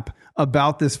 Ukrainian rap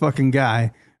about this fucking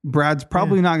guy. Brad's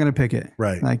probably not going to pick it.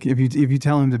 Right. Like if you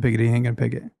tell him to pick it, he ain't going to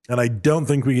pick it. And I don't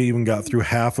think we even got through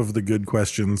half of the good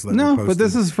questions that No, were but posted.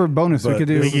 this is for bonus. We But could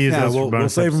do. we can use yeah, those for we'll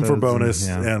bonus save them for episodes bonus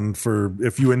and- for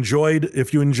if you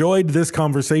enjoyed this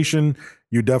conversation,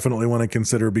 you definitely want to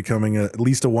consider becoming at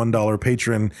least a $1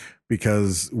 patron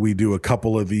because we do a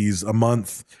couple of these a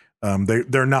month.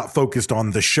 They're not focused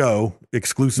on the show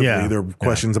exclusively. Yeah. They're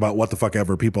questions about what the fuck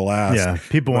ever people ask. Yeah,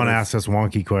 people But want to if- ask us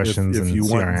wonky questions. If and you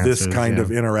see our want this answers, kind yeah.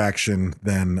 of interaction,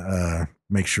 then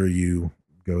make sure you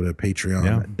go to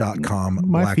patreon.com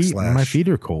my / feet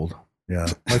are cold. Yeah.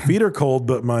 My feet are cold,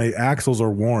 but my axles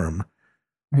are warm.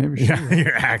 Yeah,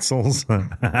 your axles. All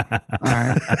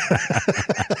right.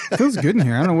 Feels good in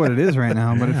here. I don't know what it is right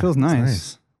now, but it feels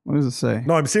nice. What does it say?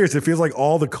 No, I'm serious. It feels like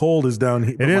all the cold is down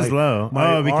here. It is low.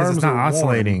 My Because arms it's not are warm.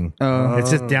 oscillating. Oh. It's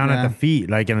just down Yeah. at the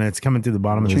feet, like, and it's coming through the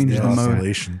bottom of Changes the the mode.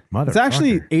 Oscillation. It's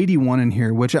actually 81 in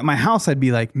here, which at my house I'd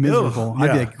be like miserable. Ugh,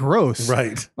 I'd be yeah. like gross.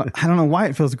 Right. But I don't know why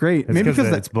it feels great. It's Maybe 'cause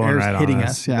because it's the blowing air's right on hitting us.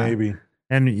 us. Yeah. Maybe.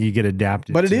 And you get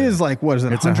adapted. But it to is like, what is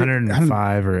it? It's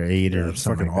 105 or 8 or It's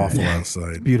something. fucking like awful that.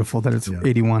 outside. Beautiful that it's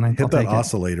 81. I'll Hit that take it.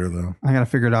 oscillator though. I got to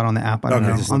figure it out on the app. I don't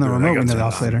Okay, know. just On the do it. I remote got into the you.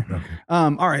 oscillator. Okay.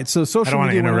 All right. So social I don't want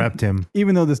to media winner, interrupt him.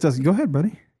 even though this doesn't. Go ahead,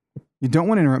 buddy. You don't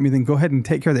want to interrupt me, then go ahead and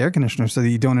take care of the air conditioner so that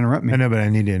you don't interrupt me. I know, but I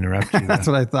need to interrupt you. That's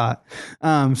what I thought.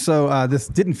 So this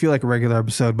didn't feel like a regular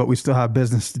episode, but we still have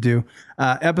business to do.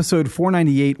 Episode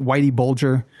 498, Whitey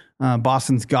Bulger,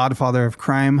 Boston's godfather of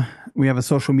crime. We have a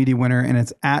social media winner, and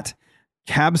it's at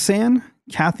Cabsan,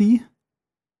 Kathy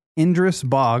Indris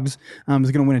Boggs.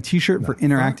 Is going to win a t-shirt for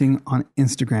interacting on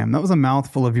Instagram. That was a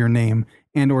mouthful of your name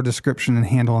and or description and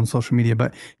handle on social media.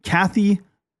 But Kathy,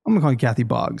 I'm going to call you Kathy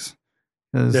Boggs.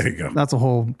 There you go. That's a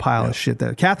whole pile of shit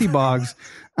there. Kathy Boggs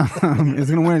is going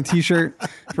to win a t-shirt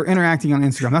for interacting on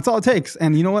Instagram. That's all it takes.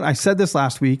 And you know what? I said this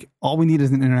last week. All we need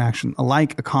is an interaction, a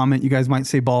like, a comment. You guys might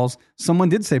say balls. Someone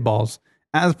did say balls.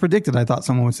 As predicted, I thought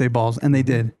someone would say balls, and they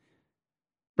did.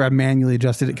 Brad manually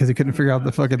adjusted it because he couldn't figure out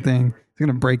the fucking thing. He's going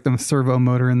to break the servo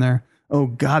motor in there. Oh,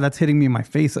 God, that's hitting me in my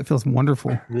face. That feels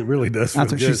wonderful. It really does.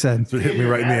 That's feel what she good. said. It hit me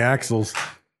right in the axles.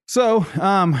 So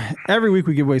every week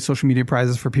we give away social media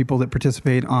prizes for people that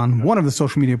participate on one of the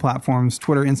social media platforms,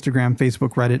 Twitter, Instagram,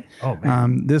 Facebook, Reddit. Oh,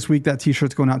 man. This week that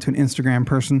t-shirt's going out to an Instagram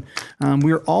person.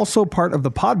 We are also part of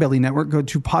the Podbelly Network. Go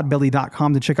to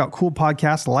podbelly.com to check out cool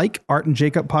podcasts like Art and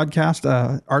Jacob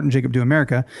podcast, Art and Jacob Do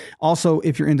America. Also,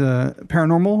 if you're into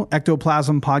paranormal,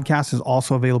 Ectoplasm podcast is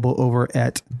also available over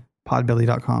at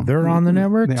podbelly.com. They're on the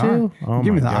network They too? are. Oh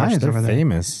Give me my the gosh, eyes they're over there.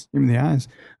 famous. Give me the eyes.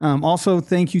 Also,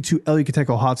 thank you to El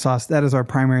Yucateco Hot Sauce. That is our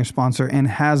primary sponsor and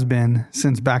has been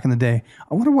since back in the day.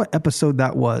 I wonder what episode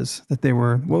that was that they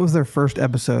were. What was their first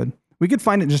episode? We could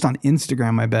find it just on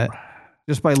Instagram, I bet,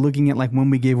 just by looking at like when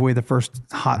we gave away the first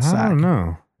hot sack. I don't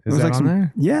know. Is that like on some,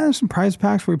 there? Yeah, there's some prize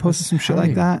packs where we posted some shit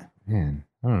like that. Man,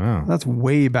 I don't know. That's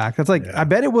way back. That's like, I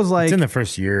bet it was like, It's in the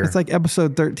first year. it's like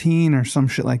episode 13 or some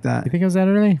shit like that. You think it was that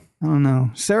early? I don't know.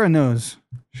 Sarah knows.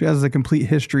 She has the complete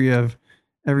history of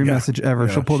every message ever.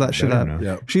 Yeah, She'll pull that she shit up. better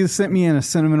know. Yep. She sent me in a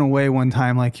sentimental way one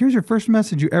time, like, here's your first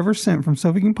message you ever sent from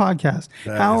Sophie King Podcast.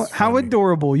 That How is how funny.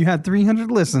 adorable. You had 300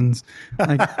 listens.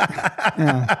 Like,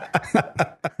 yeah.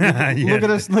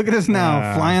 Look at us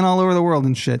now, flying all over the world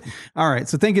and shit. All right,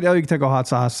 so thank you to El Yucateco Hot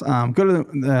Sauce. Go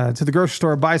to the grocery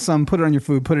store, buy some, put it on your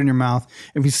food, put it in your mouth.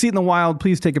 If you see it in the wild,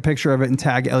 please take a picture of it and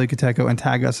tag El Yucateco and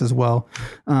tag us as well.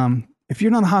 If you're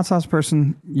not a hot sauce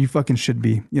person, you fucking should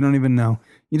be. You don't even know.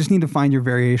 You just need to find your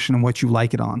variation and what you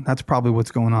like it on. That's probably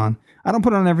what's going on. I don't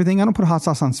put it on everything. I don't put hot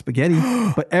sauce on spaghetti,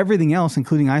 but everything else,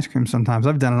 including ice cream sometimes.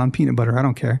 I've done it on peanut butter. I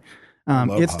don't care.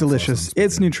 love It's hot delicious. sauce on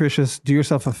It's nutritious. Do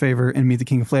yourself a favor and meet the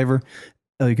king of flavor.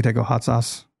 El Yucateco hot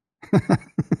sauce.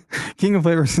 King of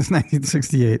flavor since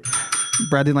 1968.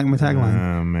 Brad didn't like my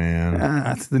tagline. Oh, man.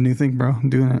 That's the new thing, bro. I'm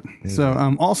doing it.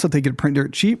 So also take it to Print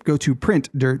Dirt Cheap. Go to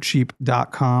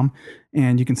printdirtcheap.com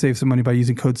and you can save some money by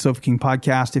using code Sofa King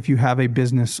Podcast if you have a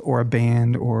business or a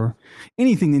band or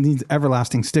anything that needs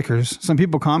everlasting stickers. Some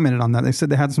people commented on that. They said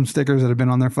they had some stickers that have been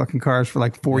on their fucking cars for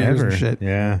like 4 years and Ever. shit.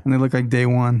 Yeah. And they look like day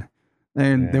one.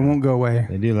 They won't go away.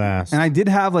 They do last. And I did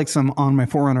have like some on my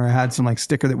 4Runner. I had some like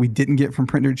sticker that we didn't get from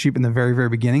Print Dirt Cheap in the very, very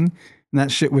beginning. And that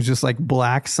shit was just like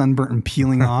black, sunburnt, and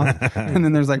peeling off. And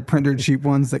then there's like Print Dirt Cheap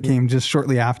ones that came just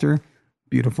shortly after.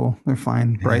 Beautiful. They're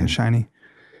fine, bright and shiny.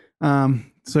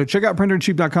 So check out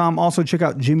printercheap.com. Also check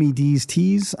out Jimmy D's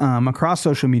Tees. Across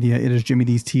social media, it is Jimmy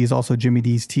D's Tees, also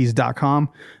jimmydstees.com.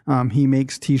 He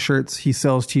makes t-shirts. He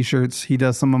sells t-shirts. He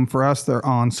does some of them for us. They're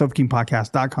on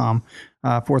sofakingpodcast.com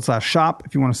 /shop.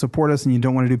 If you want to support us and you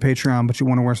don't want to do Patreon, but you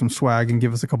want to wear some swag and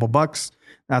give us a couple bucks,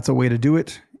 that's a way to do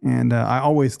it. And I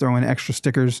always throw in extra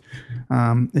stickers.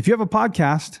 If you have a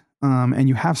podcast and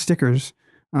you have stickers,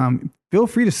 feel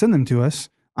free to send them to us.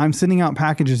 I'm sending out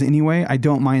packages anyway. I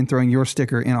don't mind throwing your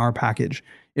sticker in our package.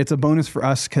 It's a bonus for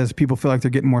us because people feel like they're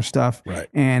getting more stuff. Right.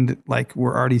 And like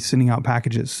we're already sending out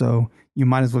packages. So you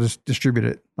might as well just distribute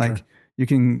it. Like you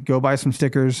can go buy some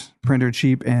stickers, Printer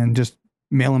Cheap, and just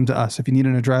mail them to us. If you need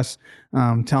an address,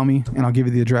 tell me and I'll give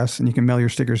you the address and you can mail your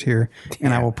stickers here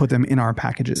and I will put them in our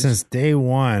packages. Since day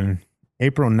one,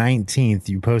 April 19th,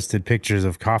 you posted pictures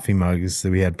of coffee mugs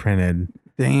that we had printed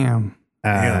Damn.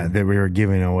 that we were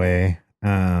giving away.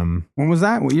 When was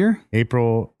that? What year?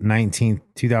 April 19th,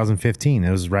 2015. It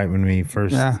was right when we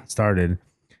first started.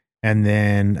 And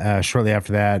then shortly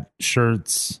after that,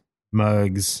 shirts,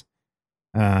 mugs,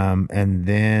 And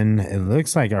then it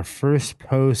looks like our first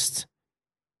post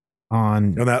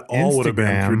on And that all would have been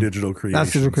Instagram- through Digital Creations.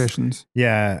 That's Digital Creations.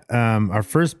 Yeah. Our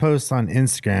first post on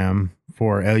Instagram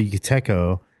for El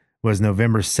Yucateco was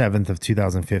November 7th of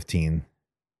 2015.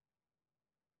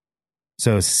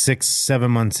 So 6-7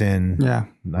 months in. Yeah.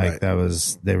 Like Right. that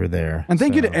was, they were there. And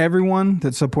thank you So, to everyone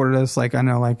that supported us. Like, I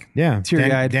know, like, yeah.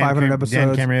 Teary-eyed, 500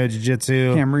 episodes. Dan Camarillo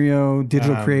Jiu-Jitsu. Camarillo,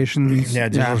 Digital Creations. Yeah,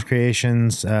 Digital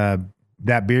Creations.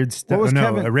 That beard stuff. What was no,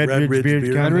 Kevin? a Red Ridge Ridge Beard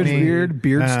Beard. Company. Red Ridge Beard,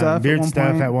 beard stuff at Beard one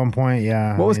stuff point. at one point,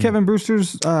 yeah. What was I mean, Kevin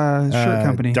Brewster's shirt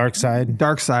company? Dark Side.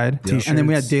 Dark Side. And then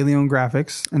we had De Leon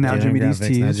Graphics, and now Yeah, Jimmy D's graphics,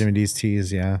 Tees. Now Jimmy D's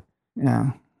Tees, yeah.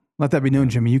 Yeah. Let that be known,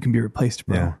 Jimmy. You can be replaced,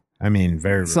 bro. Yeah. I mean,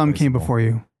 very Some came replaceable. before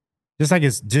you.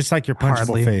 Just like your punchable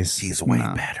Hardly. face. He's way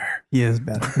No. better. He is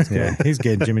better. Yeah, he's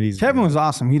good. Jimmy D's Kevin good. was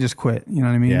awesome. He just quit. You know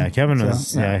what I mean? Yeah, Kevin So,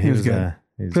 was. Yeah, he was good.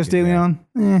 he was Chris a good De guy.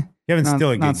 Leon, Kevin's not- still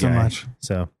a good not so guy. much.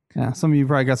 So Yeah, some of you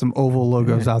probably got some oval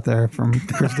logos out there from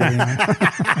Chris De Leon.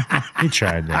 he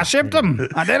tried that. I shipped them.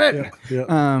 I did it.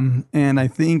 Yeah. And I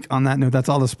think on that note, that's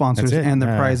all the sponsors That's it. and the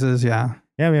prizes. Yeah.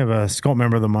 Yeah, we have a Sculpt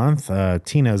member of the month,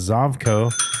 Tina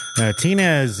Zovko. Tina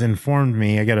has informed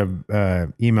me. I got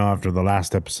a email after the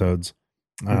last episodes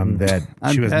that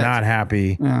I she was bet. not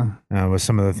happy Yeah. with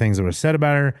some of the things that were said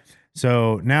about her.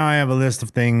 So now I have a list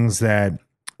of things that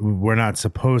we're not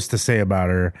supposed to say about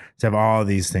her. To have all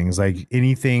these things, like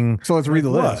anything. So let's read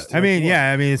the What? list. I mean,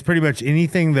 yeah, I mean, it's pretty much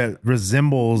anything that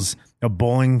resembles a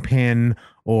bowling pin,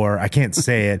 or I can't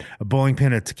say it, a bowling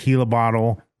pin, a tequila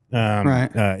bottle, Right.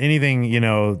 anything,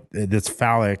 that's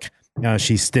phallic,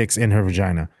 she sticks in her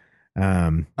vagina.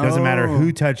 Doesn't matter Oh.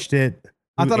 who touched it.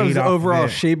 I who thought it was ate the off of overall it.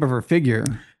 shape of her figure.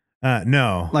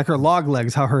 No. Like her log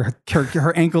legs, how her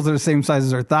ankles are the same size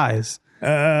as her thighs.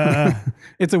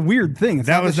 It's a weird thing. It's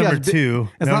That not was she has number two.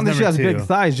 It's That not was that she has number big two.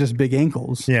 thighs, just big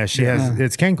ankles. Yeah, she has, Yeah.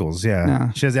 it's cankles. Yeah.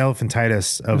 Yeah. She has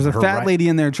elephantitis of There's a her fat right- lady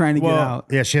in there trying to get out.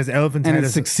 Yeah, she has elephantitis And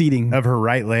it's succeeding. of her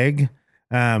right leg,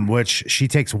 which she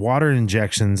takes water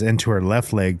injections into her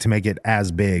left leg to make it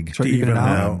as big. To even it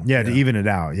out. To even it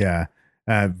out. Yeah.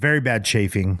 Very bad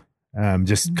chafing,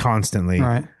 just constantly.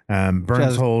 Right. Burns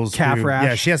has holes. calf through- rash.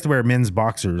 Yeah, she has to wear men's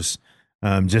boxers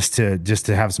just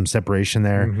to have some separation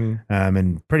there,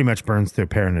 and pretty much burns through a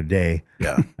pair in a day.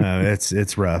 Yeah.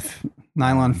 It's rough.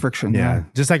 Nylon friction. Yeah,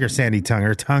 just like her sandy tongue.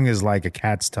 Her tongue is like a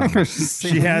cat's tongue.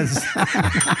 She has,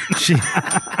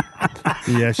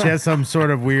 she has some sort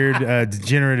of weird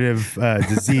degenerative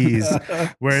disease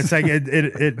where it's like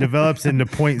it develops into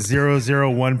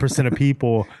 0.001% of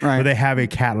people Right. where they have a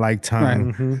cat-like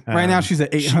tongue. Right now she's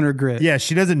at 800 grit. Yeah,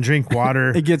 she doesn't drink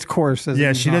water. It gets coarse. As Yeah,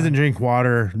 it she moves doesn't on. drink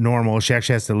water normal. She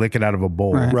actually has to lick it out of a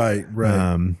bowl. Right.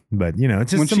 Right. But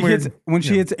it's just When some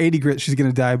she weird. hits 80 grit, she's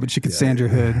gonna die, but she could sand your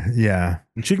hood. Yeah.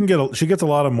 And she gets a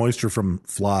lot of moisture from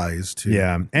flies too.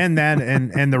 Yeah, and that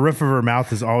and the roof of her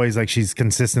mouth is always like she's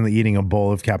consistently eating a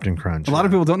bowl of Captain Crunch. A lot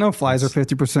of people don't know flies are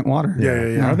 50% water.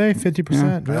 Yeah. Are they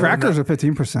 50%? Yeah. Crackers are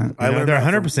 15%. I learned They're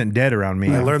that 100% dead around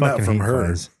me. I learned that fucking from hate her.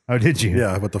 flies. Oh, did you?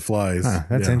 Yeah, with the flies. Huh,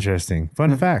 that's Yeah. interesting.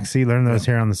 Fun fact. See, learn those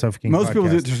here on the Sofa King Most podcast. people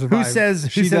do it to survive. Who says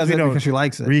She does we it don't because she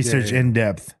likes it. research in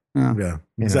depth? Yeah. Yeah, you know?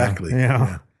 exactly.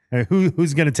 Yeah.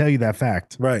 Who's going to tell you that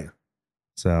fact? Right.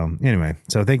 So anyway,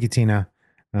 thank you, Tina.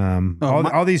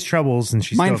 All these troubles, and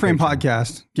she's Mind still Frame coaching.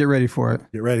 podcast. Get ready for it.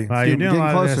 Get ready. You're doing a getting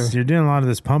lot of this. closer. You're doing a lot of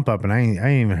this pump up, and I ain't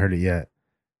even heard it yet.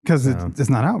 Because it's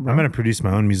not out, bro. I'm going to produce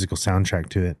my own musical soundtrack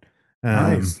to it.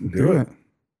 Nice. Do it.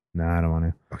 No, I don't want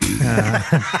to.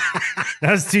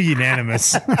 That was too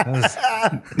unanimous.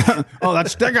 Oh,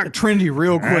 that got trendy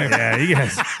real quick. Yeah, you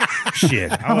guys.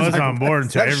 Shit, I was on board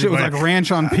until That shit was everybody. like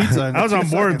ranch on pizza. in I was 2 on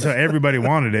board seconds. until everybody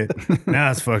wanted it.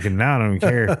 Now it's fucking. Now I don't even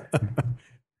care.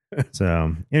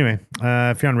 So anyway,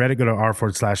 if you're on Reddit, go to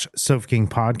r/Sofa King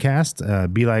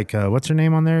podcast. Be like, what's her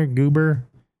name on there? Goober.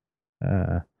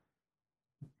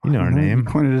 You know her You name.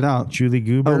 pointed it out. Julie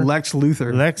Goober. Oh, Lex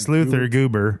Luthor. Lex Luthor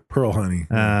Goober. Pearl honey.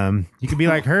 You could be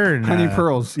like her. And, Honey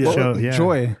pearls. show- Oh, yeah.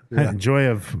 Joy. Joy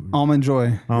of Almond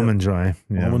Joy. Almond Joy.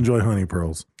 Yeah. I'll enjoy honey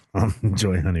pearls.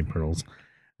 Joy Honey Pearls.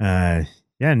 And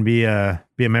be a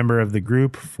member of the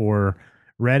group for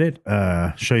Reddit.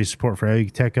 Show you support for El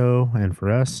Yucateco and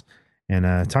for us,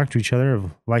 and talk to each other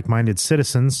of like-minded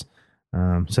citizens,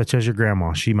 such as your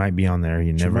grandma. She might be on there.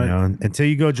 You never might. know until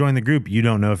you go join the group. You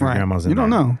don't know if your Right. grandma's in You don't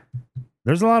there. know.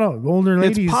 There's a lot of older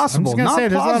It's ladies. possible, I'm just gonna not say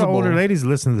there's a lot of plausible. older ladies that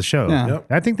listen to the show. Yeah. Yep.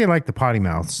 I think they like the potty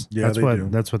mouths. Yeah, that's they what do.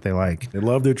 that's what they like. They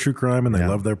love their true crime and they Yeah.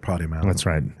 love their potty mouth. That's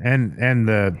right. And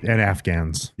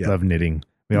Afghans Yeah. love knitting.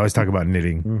 We always talk about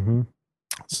knitting. Mm-hmm.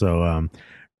 So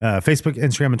Facebook,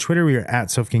 Instagram, and Twitter, we are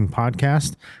at Sofa King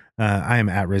Podcast. I am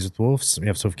at Raised with Wolves. We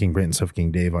have Sofa King Brent and Sofa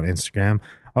King Dave on Instagram.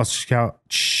 Also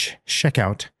check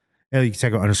out El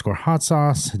Yucateco _ hot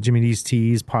sauce, Jimmy D's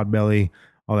Teas, Podbelly,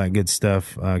 all that good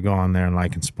stuff. Go on there and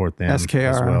like and support them SKR.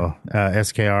 as well.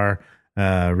 SKR,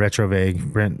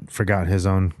 Retrovag. Brent forgot his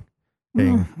own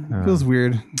thing. Feels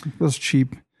weird. Feels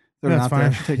cheap. They're That's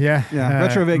not fine. there. Yeah.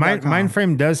 Retrovag.com.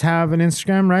 Mindframe does have an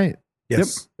Instagram, right?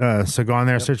 Yes. So go on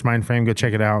there, search Mindframe, go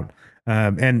check it out,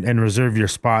 and reserve your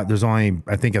spot. There's only,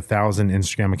 I think, 1,000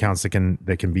 Instagram accounts that can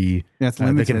be it's they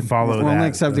limited. can follow We're that. only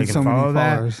accepting They can so many follow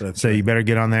that. followers. That's So right. you better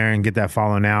get on there and get that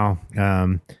follow now.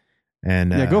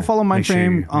 Go follow make sure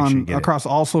Mindframe you on get it. across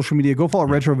all social media. Go follow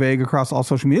Retrovag across all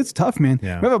social media. It's tough, man.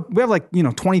 Yeah. We have like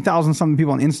 20,000 something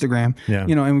people on Instagram. Yeah.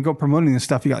 And we go promoting this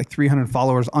stuff. You got like 300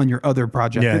 followers on your other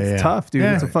project. It's tough, dude.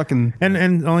 Yeah. It's a fucking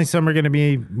and only some are going to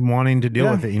be wanting to deal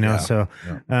Yeah. with it, So,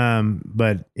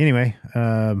 but anyway,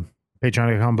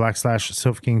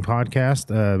 patreon.com/Sofa King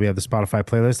podcast. We have the Spotify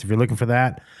playlist if you're looking for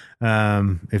that.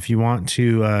 If you want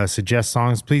to suggest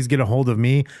songs, please get a hold of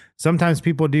me. Sometimes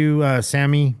people do.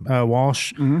 Sammy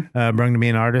Walsh brought to me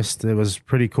an artist. It was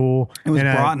pretty cool. It was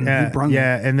Broughton. He brung it.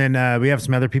 And then we have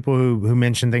some other people who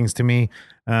mention things to me.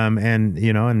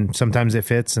 And sometimes it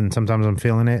fits, and sometimes I'm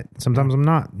feeling it. Sometimes I'm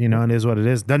not. It is what it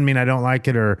is. Doesn't mean I don't like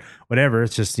it or whatever.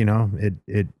 It's just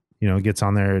it gets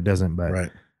on there. It doesn't, but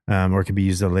Right. or it could be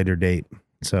used at a later date.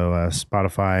 So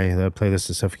Spotify, the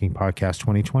playlist is Sofa King Podcast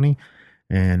 2020,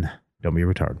 and don't be a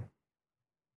retard.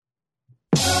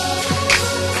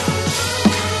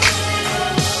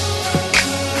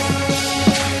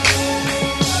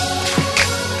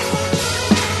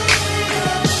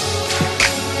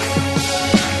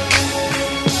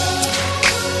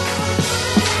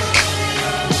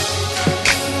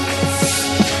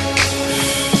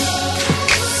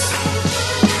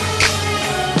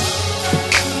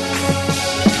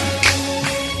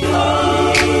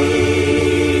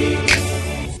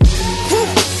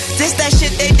 This that shit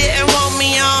they didn't want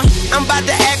me on. I'm about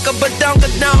to act a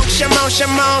badonka-donk,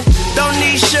 Shimon. Don't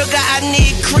need sugar, I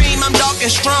need cream, I'm dark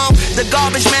and strong. The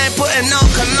garbage man putting on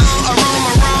cologne,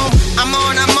 aroma. I'm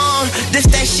on. This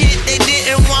that shit they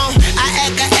didn't want. I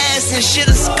act a ass and shit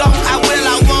a skunk, I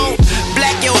won't.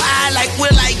 Black your eye like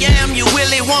Will I Am, you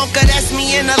Willy Wonka, that's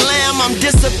me in the lamb. I'm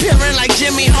disappearing like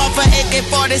Jimmy Hoffa,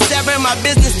 AK-47. My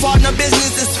business partner,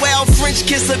 business is swell. French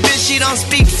kiss a bitch, she don't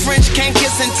speak French, can't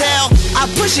kiss and tell. I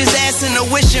push his ass in the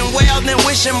wishing well, then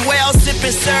wish him well.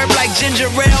 Sipping syrup like ginger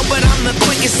ale, but I'm the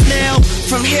quickest snail.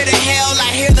 From here to hell,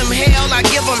 I hear them hail, I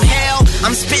give them hell.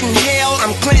 I'm spitting hell,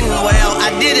 I'm Clinton well,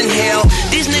 I did inhale.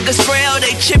 These niggas frail,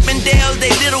 they Chippendales,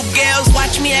 they little gals.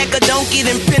 Watch me act a donkey,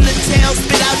 then pin the tail,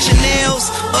 spit out your nails.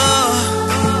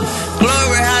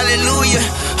 Glory, hallelujah.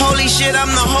 Holy shit,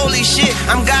 I'm the holy shit.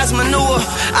 I'm God's manure.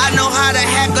 I know how to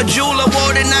hack a jeweler,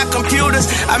 water, not computers.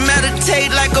 I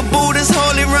meditate like a Buddhist,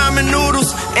 holy ramen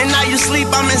noodles. And now you sleep,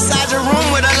 I'm inside your room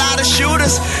with a lot of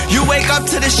shooters. You wake up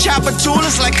to this chopper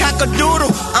toolers like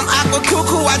cock-a-doodle. I'm aqua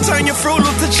cuckoo, I turn your Fruit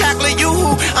Loop to chocolate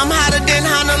yoo-hoo. I'm hotter than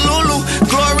Honolulu.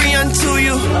 Glory unto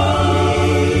you.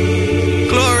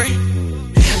 Glory.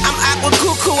 I'm aqua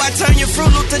cuckoo, I turn your Fruit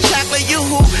Loop to chocolate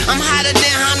yoo-hoo. I'm hotter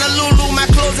than Honolulu, my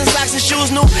clothes and socks and shoes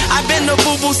new. I've been the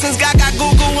boo-boo since Gaga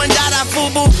Goo-Goo and Dada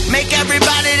Fubu. Make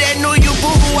everybody that knew you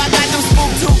boo-boo, I got them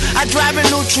spooked too. I drive a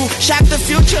neutral, shock the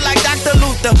future like Dr.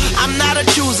 Luther. I'm not a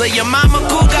chooser, your mama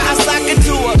cougar, I sock it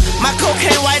to her. My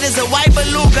cocaine white is a white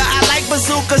beluga, I like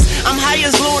bazookas. I'm high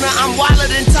as Luna, I'm wilder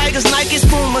than tigers, Nike's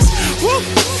Pumas. Woo!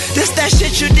 This that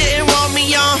shit you didn't want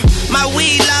me on. My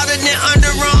weed louder than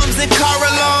underarms and car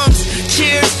alarms.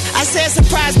 Cheers, I said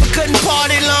surprise but couldn't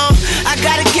party long. I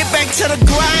gotta get back to the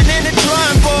grind and the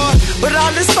drawing board. But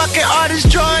all this fucking artist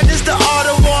drawing is the art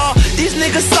of war. These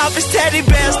niggas soft as teddy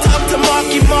bears, talk to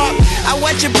Marky Mark. I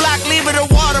wet your block, leave it a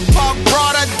water park,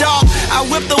 brought a dog. I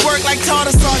whip the work like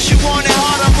tartar sauce, you want it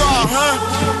hard or raw, huh?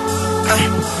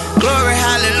 Glory,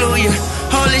 hallelujah.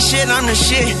 Holy shit, I'm the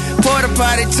shit. Porta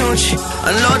potty tunchi.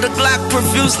 Unload the Glock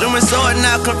profusely when sorting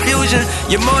out confusion.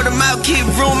 Your motor mouth keep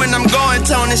rooming. I'm going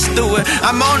Tony Stewart.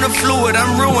 I'm on the fluid.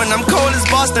 I'm ruined. I'm cold as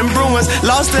Boston Bruins.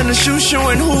 Lost in the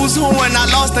shoe-shoeing. Who's who and I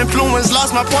lost influence.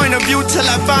 Lost my point of view till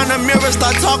I found a mirror.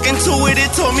 Start talking to it.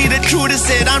 It told me the truth. It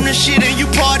said I'm the shit and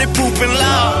you party pooping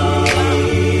loud.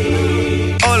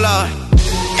 Oh Lord.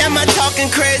 Am I talking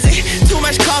crazy? Too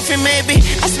much coffee maybe.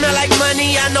 I smell like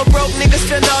money, I know broke niggas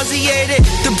feel nauseated.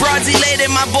 The broads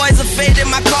elated, my boys are faded,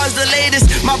 my car's the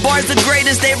latest. My boys the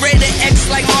greatest, they rated X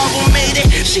like Marvel made it.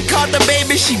 She caught the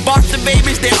baby, she bought the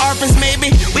babies, they orphans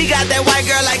maybe. We got that white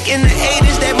girl like in the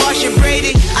 80s, that Marsha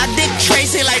Brady. I Dick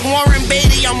Tracy like Warren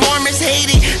Beatty, I'm warm as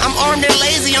Haiti. I'm armed and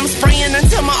lazy, I'm spraying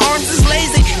until my arms is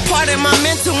lazy. heart and my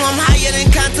mental, I'm higher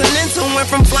than continental. Went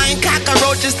from flying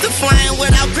cockroaches to flying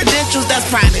without credentials, that's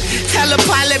private. Tell a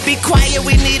pilot, be quiet,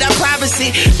 we need our privacy.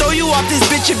 Throw you off this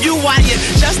bitch if you wired,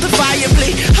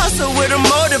 justifiably. Hustle with a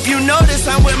motive, you notice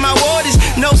I'm with my waters.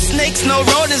 No snakes, no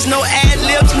rodents, no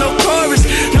ad-libs, no chorus.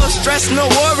 No stress, no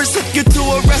worries, took you to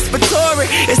a respiratory.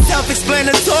 It's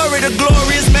self-explanatory, the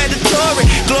glory is mandatory.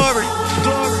 Glory,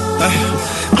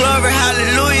 glory,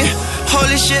 hallelujah.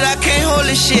 Holy shit, I can't hold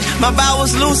this shit. My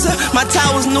bowels looser, my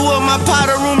towers newer, my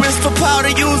powder room is for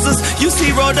powder users. You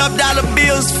see rolled up dollar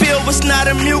bills filled with snot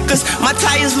and mucus. My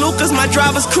tires Lucas, my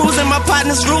driver's cruising, my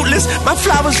partner's rootless. My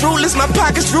flowers rootless, my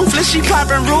pockets roofless, she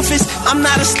popping roofies. I'm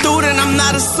not a student, I'm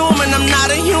not assuming, I'm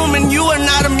not a human. You are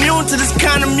not immune to this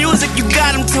kind of music. You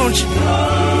got him, don't you?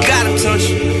 Got him, don't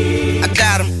you? I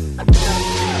got him.